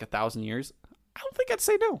 21 for, like, 1,000 years, I don't think I'd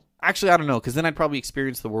say no. Actually, I don't know, because then I'd probably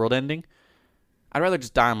experience the world ending. I'd rather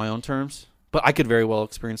just die on my own terms, but I could very well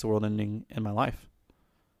experience the world ending in my life.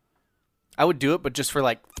 I would do it, but just for,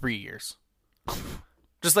 like, 3 years.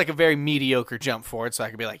 Just, like, a very mediocre jump forward so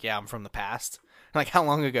I could be like, yeah, I'm from the past. Like, how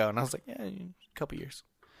long ago? And I was like, yeah, a couple years.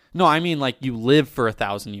 No, I mean, like, you live for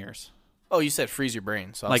 1,000 years. Oh, you said freeze your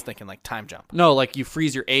brain, so I was thinking like time jump. No, like you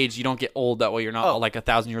freeze your age. You don't get old. That way you're not like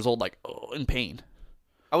 1,000 years old, like, in pain.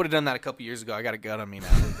 I would have done that a couple years ago. I got a gut on me now.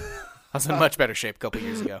 I was in much better shape a couple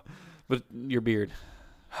years ago. But your beard.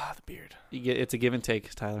 The beard. It's a give and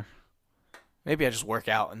take, Tyler. Maybe I just work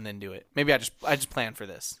out and then do it. Maybe I just plan for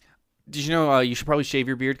this. Did you know you should probably shave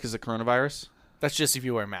your beard because of coronavirus? That's just if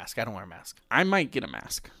you wear a mask. I don't wear a mask. I might get a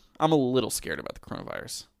mask. I'm a little scared about the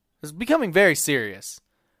coronavirus. It's becoming very serious.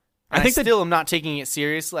 I think still I'm not taking it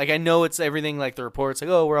serious. Like, I know it's everything like the reports, like,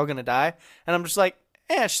 oh, we're all going to die. And I'm just like,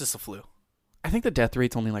 it's just a flu. I think the death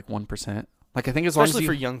rate's only like 1%. Like, I think as Especially long as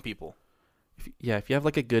for young people. If you have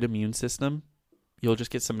like a good immune system, you'll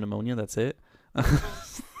just get some pneumonia. That's it.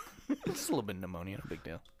 Just a little bit of pneumonia, no big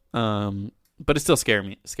deal. But it still scares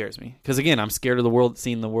me. Because again, I'm scared of the world,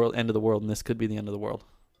 seeing the end of the world, and this could be the end of the world.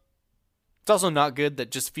 It's also not good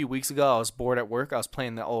that just a few weeks ago I was bored at work. I was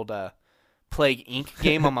playing the old Plague Inc.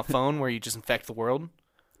 game on my phone where you just infect the world.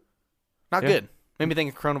 Not good. Made me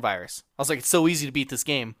think of coronavirus. I was like, it's so easy to beat this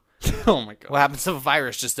game. Oh my god. What happens if a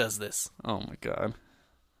virus just does this? Oh my god.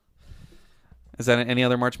 Is that any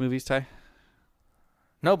other March movies, Ty?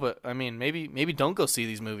 No, but I mean, maybe don't go see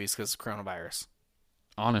these movies because of coronavirus.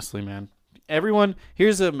 Honestly, man. Everyone,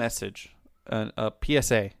 here's a message, a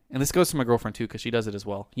PSA, and this goes to my girlfriend too because she does it as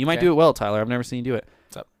well. You might do it well, Tyler. I've never seen you do it.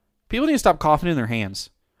 What's up? People need to stop coughing in their hands.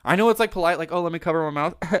 I know it's like polite, like, oh, let me cover my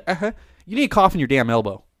mouth. You need to cough in your damn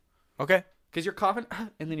elbow. Okay. Because you're coughing,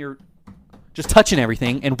 and then you're just touching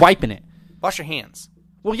everything and wiping it. Wash your hands.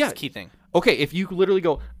 Well, yeah. That's the key thing. Okay, if you literally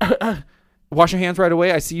go, wash your hands right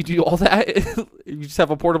away, I see you do all that, you just have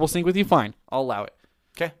a portable sink with you, fine. I'll allow it.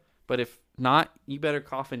 Okay. But if not, you better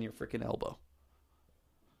cough in your freaking elbow.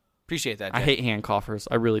 Appreciate that, Jay. I hate hand coughers.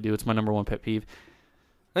 I really do. It's my number one pet peeve.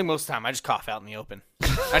 I think most of the time I just cough out in the open.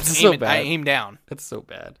 I just so aim bad. I aim down. That's so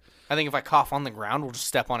bad. I think if I cough on the ground, we'll just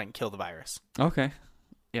step on it and kill the virus. Okay.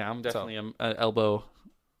 Yeah, I'm definitely an elbow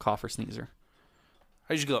cougher sneezer.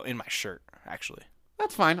 I usually go in my shirt, actually.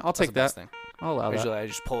 That's fine. I'll take That's the best that. thing. I'll allow Usually that. I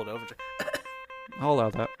just pull it over. I'll allow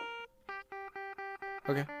that.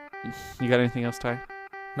 Okay. You got anything else, Ty?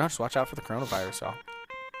 No, just watch out for the coronavirus, y'all.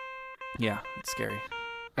 Yeah, it's scary.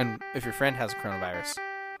 And if your friend has a coronavirus,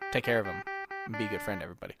 take care of him and be a good friend to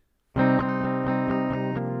everybody.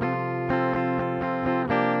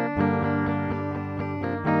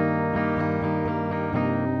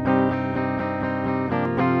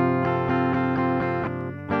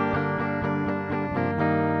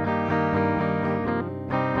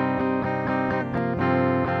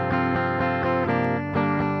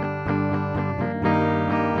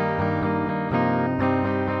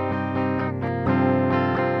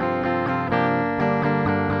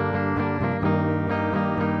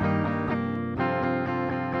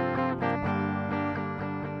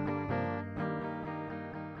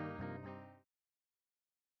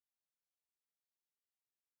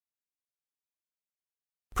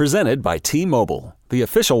 Presented by T-Mobile, the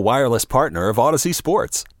official wireless partner of Odyssey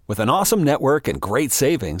Sports. With an awesome network and great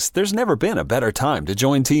savings, there's never been a better time to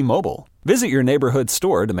join T-Mobile. Visit your neighborhood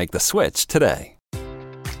store to make the switch today.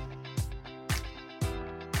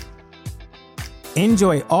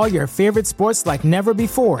 Enjoy all your favorite sports like never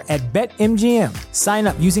before at BetMGM. Sign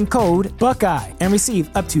up using code Buckeye and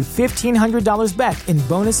receive up to $1,500 back in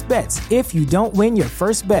bonus bets if you don't win your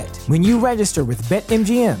first bet. When you register with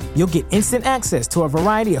BetMGM, you'll get instant access to a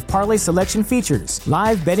variety of parlay selection features,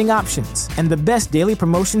 live betting options, and the best daily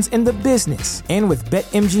promotions in the business. And with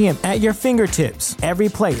BetMGM at your fingertips, every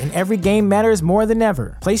play and every game matters more than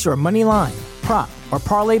ever. Place your money line, prop, or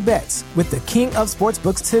parlay bets with the king of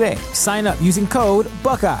sportsbooks today. Sign up using code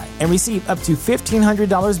Buckeye and receive up to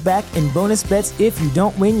 $1,500 back in bonus bets if you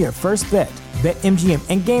don't win your first bet. BetMGM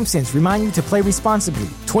and GameSense remind you to play responsibly.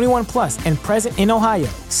 21 plus and present in Ohio,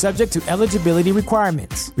 subject to eligibility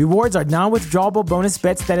requirements. Rewards are non-withdrawable bonus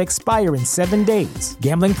bets that expire in 7 days.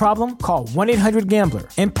 Gambling problem? Call 1-800-GAMBLER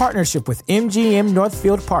in partnership with MGM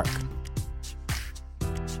Northfield Park.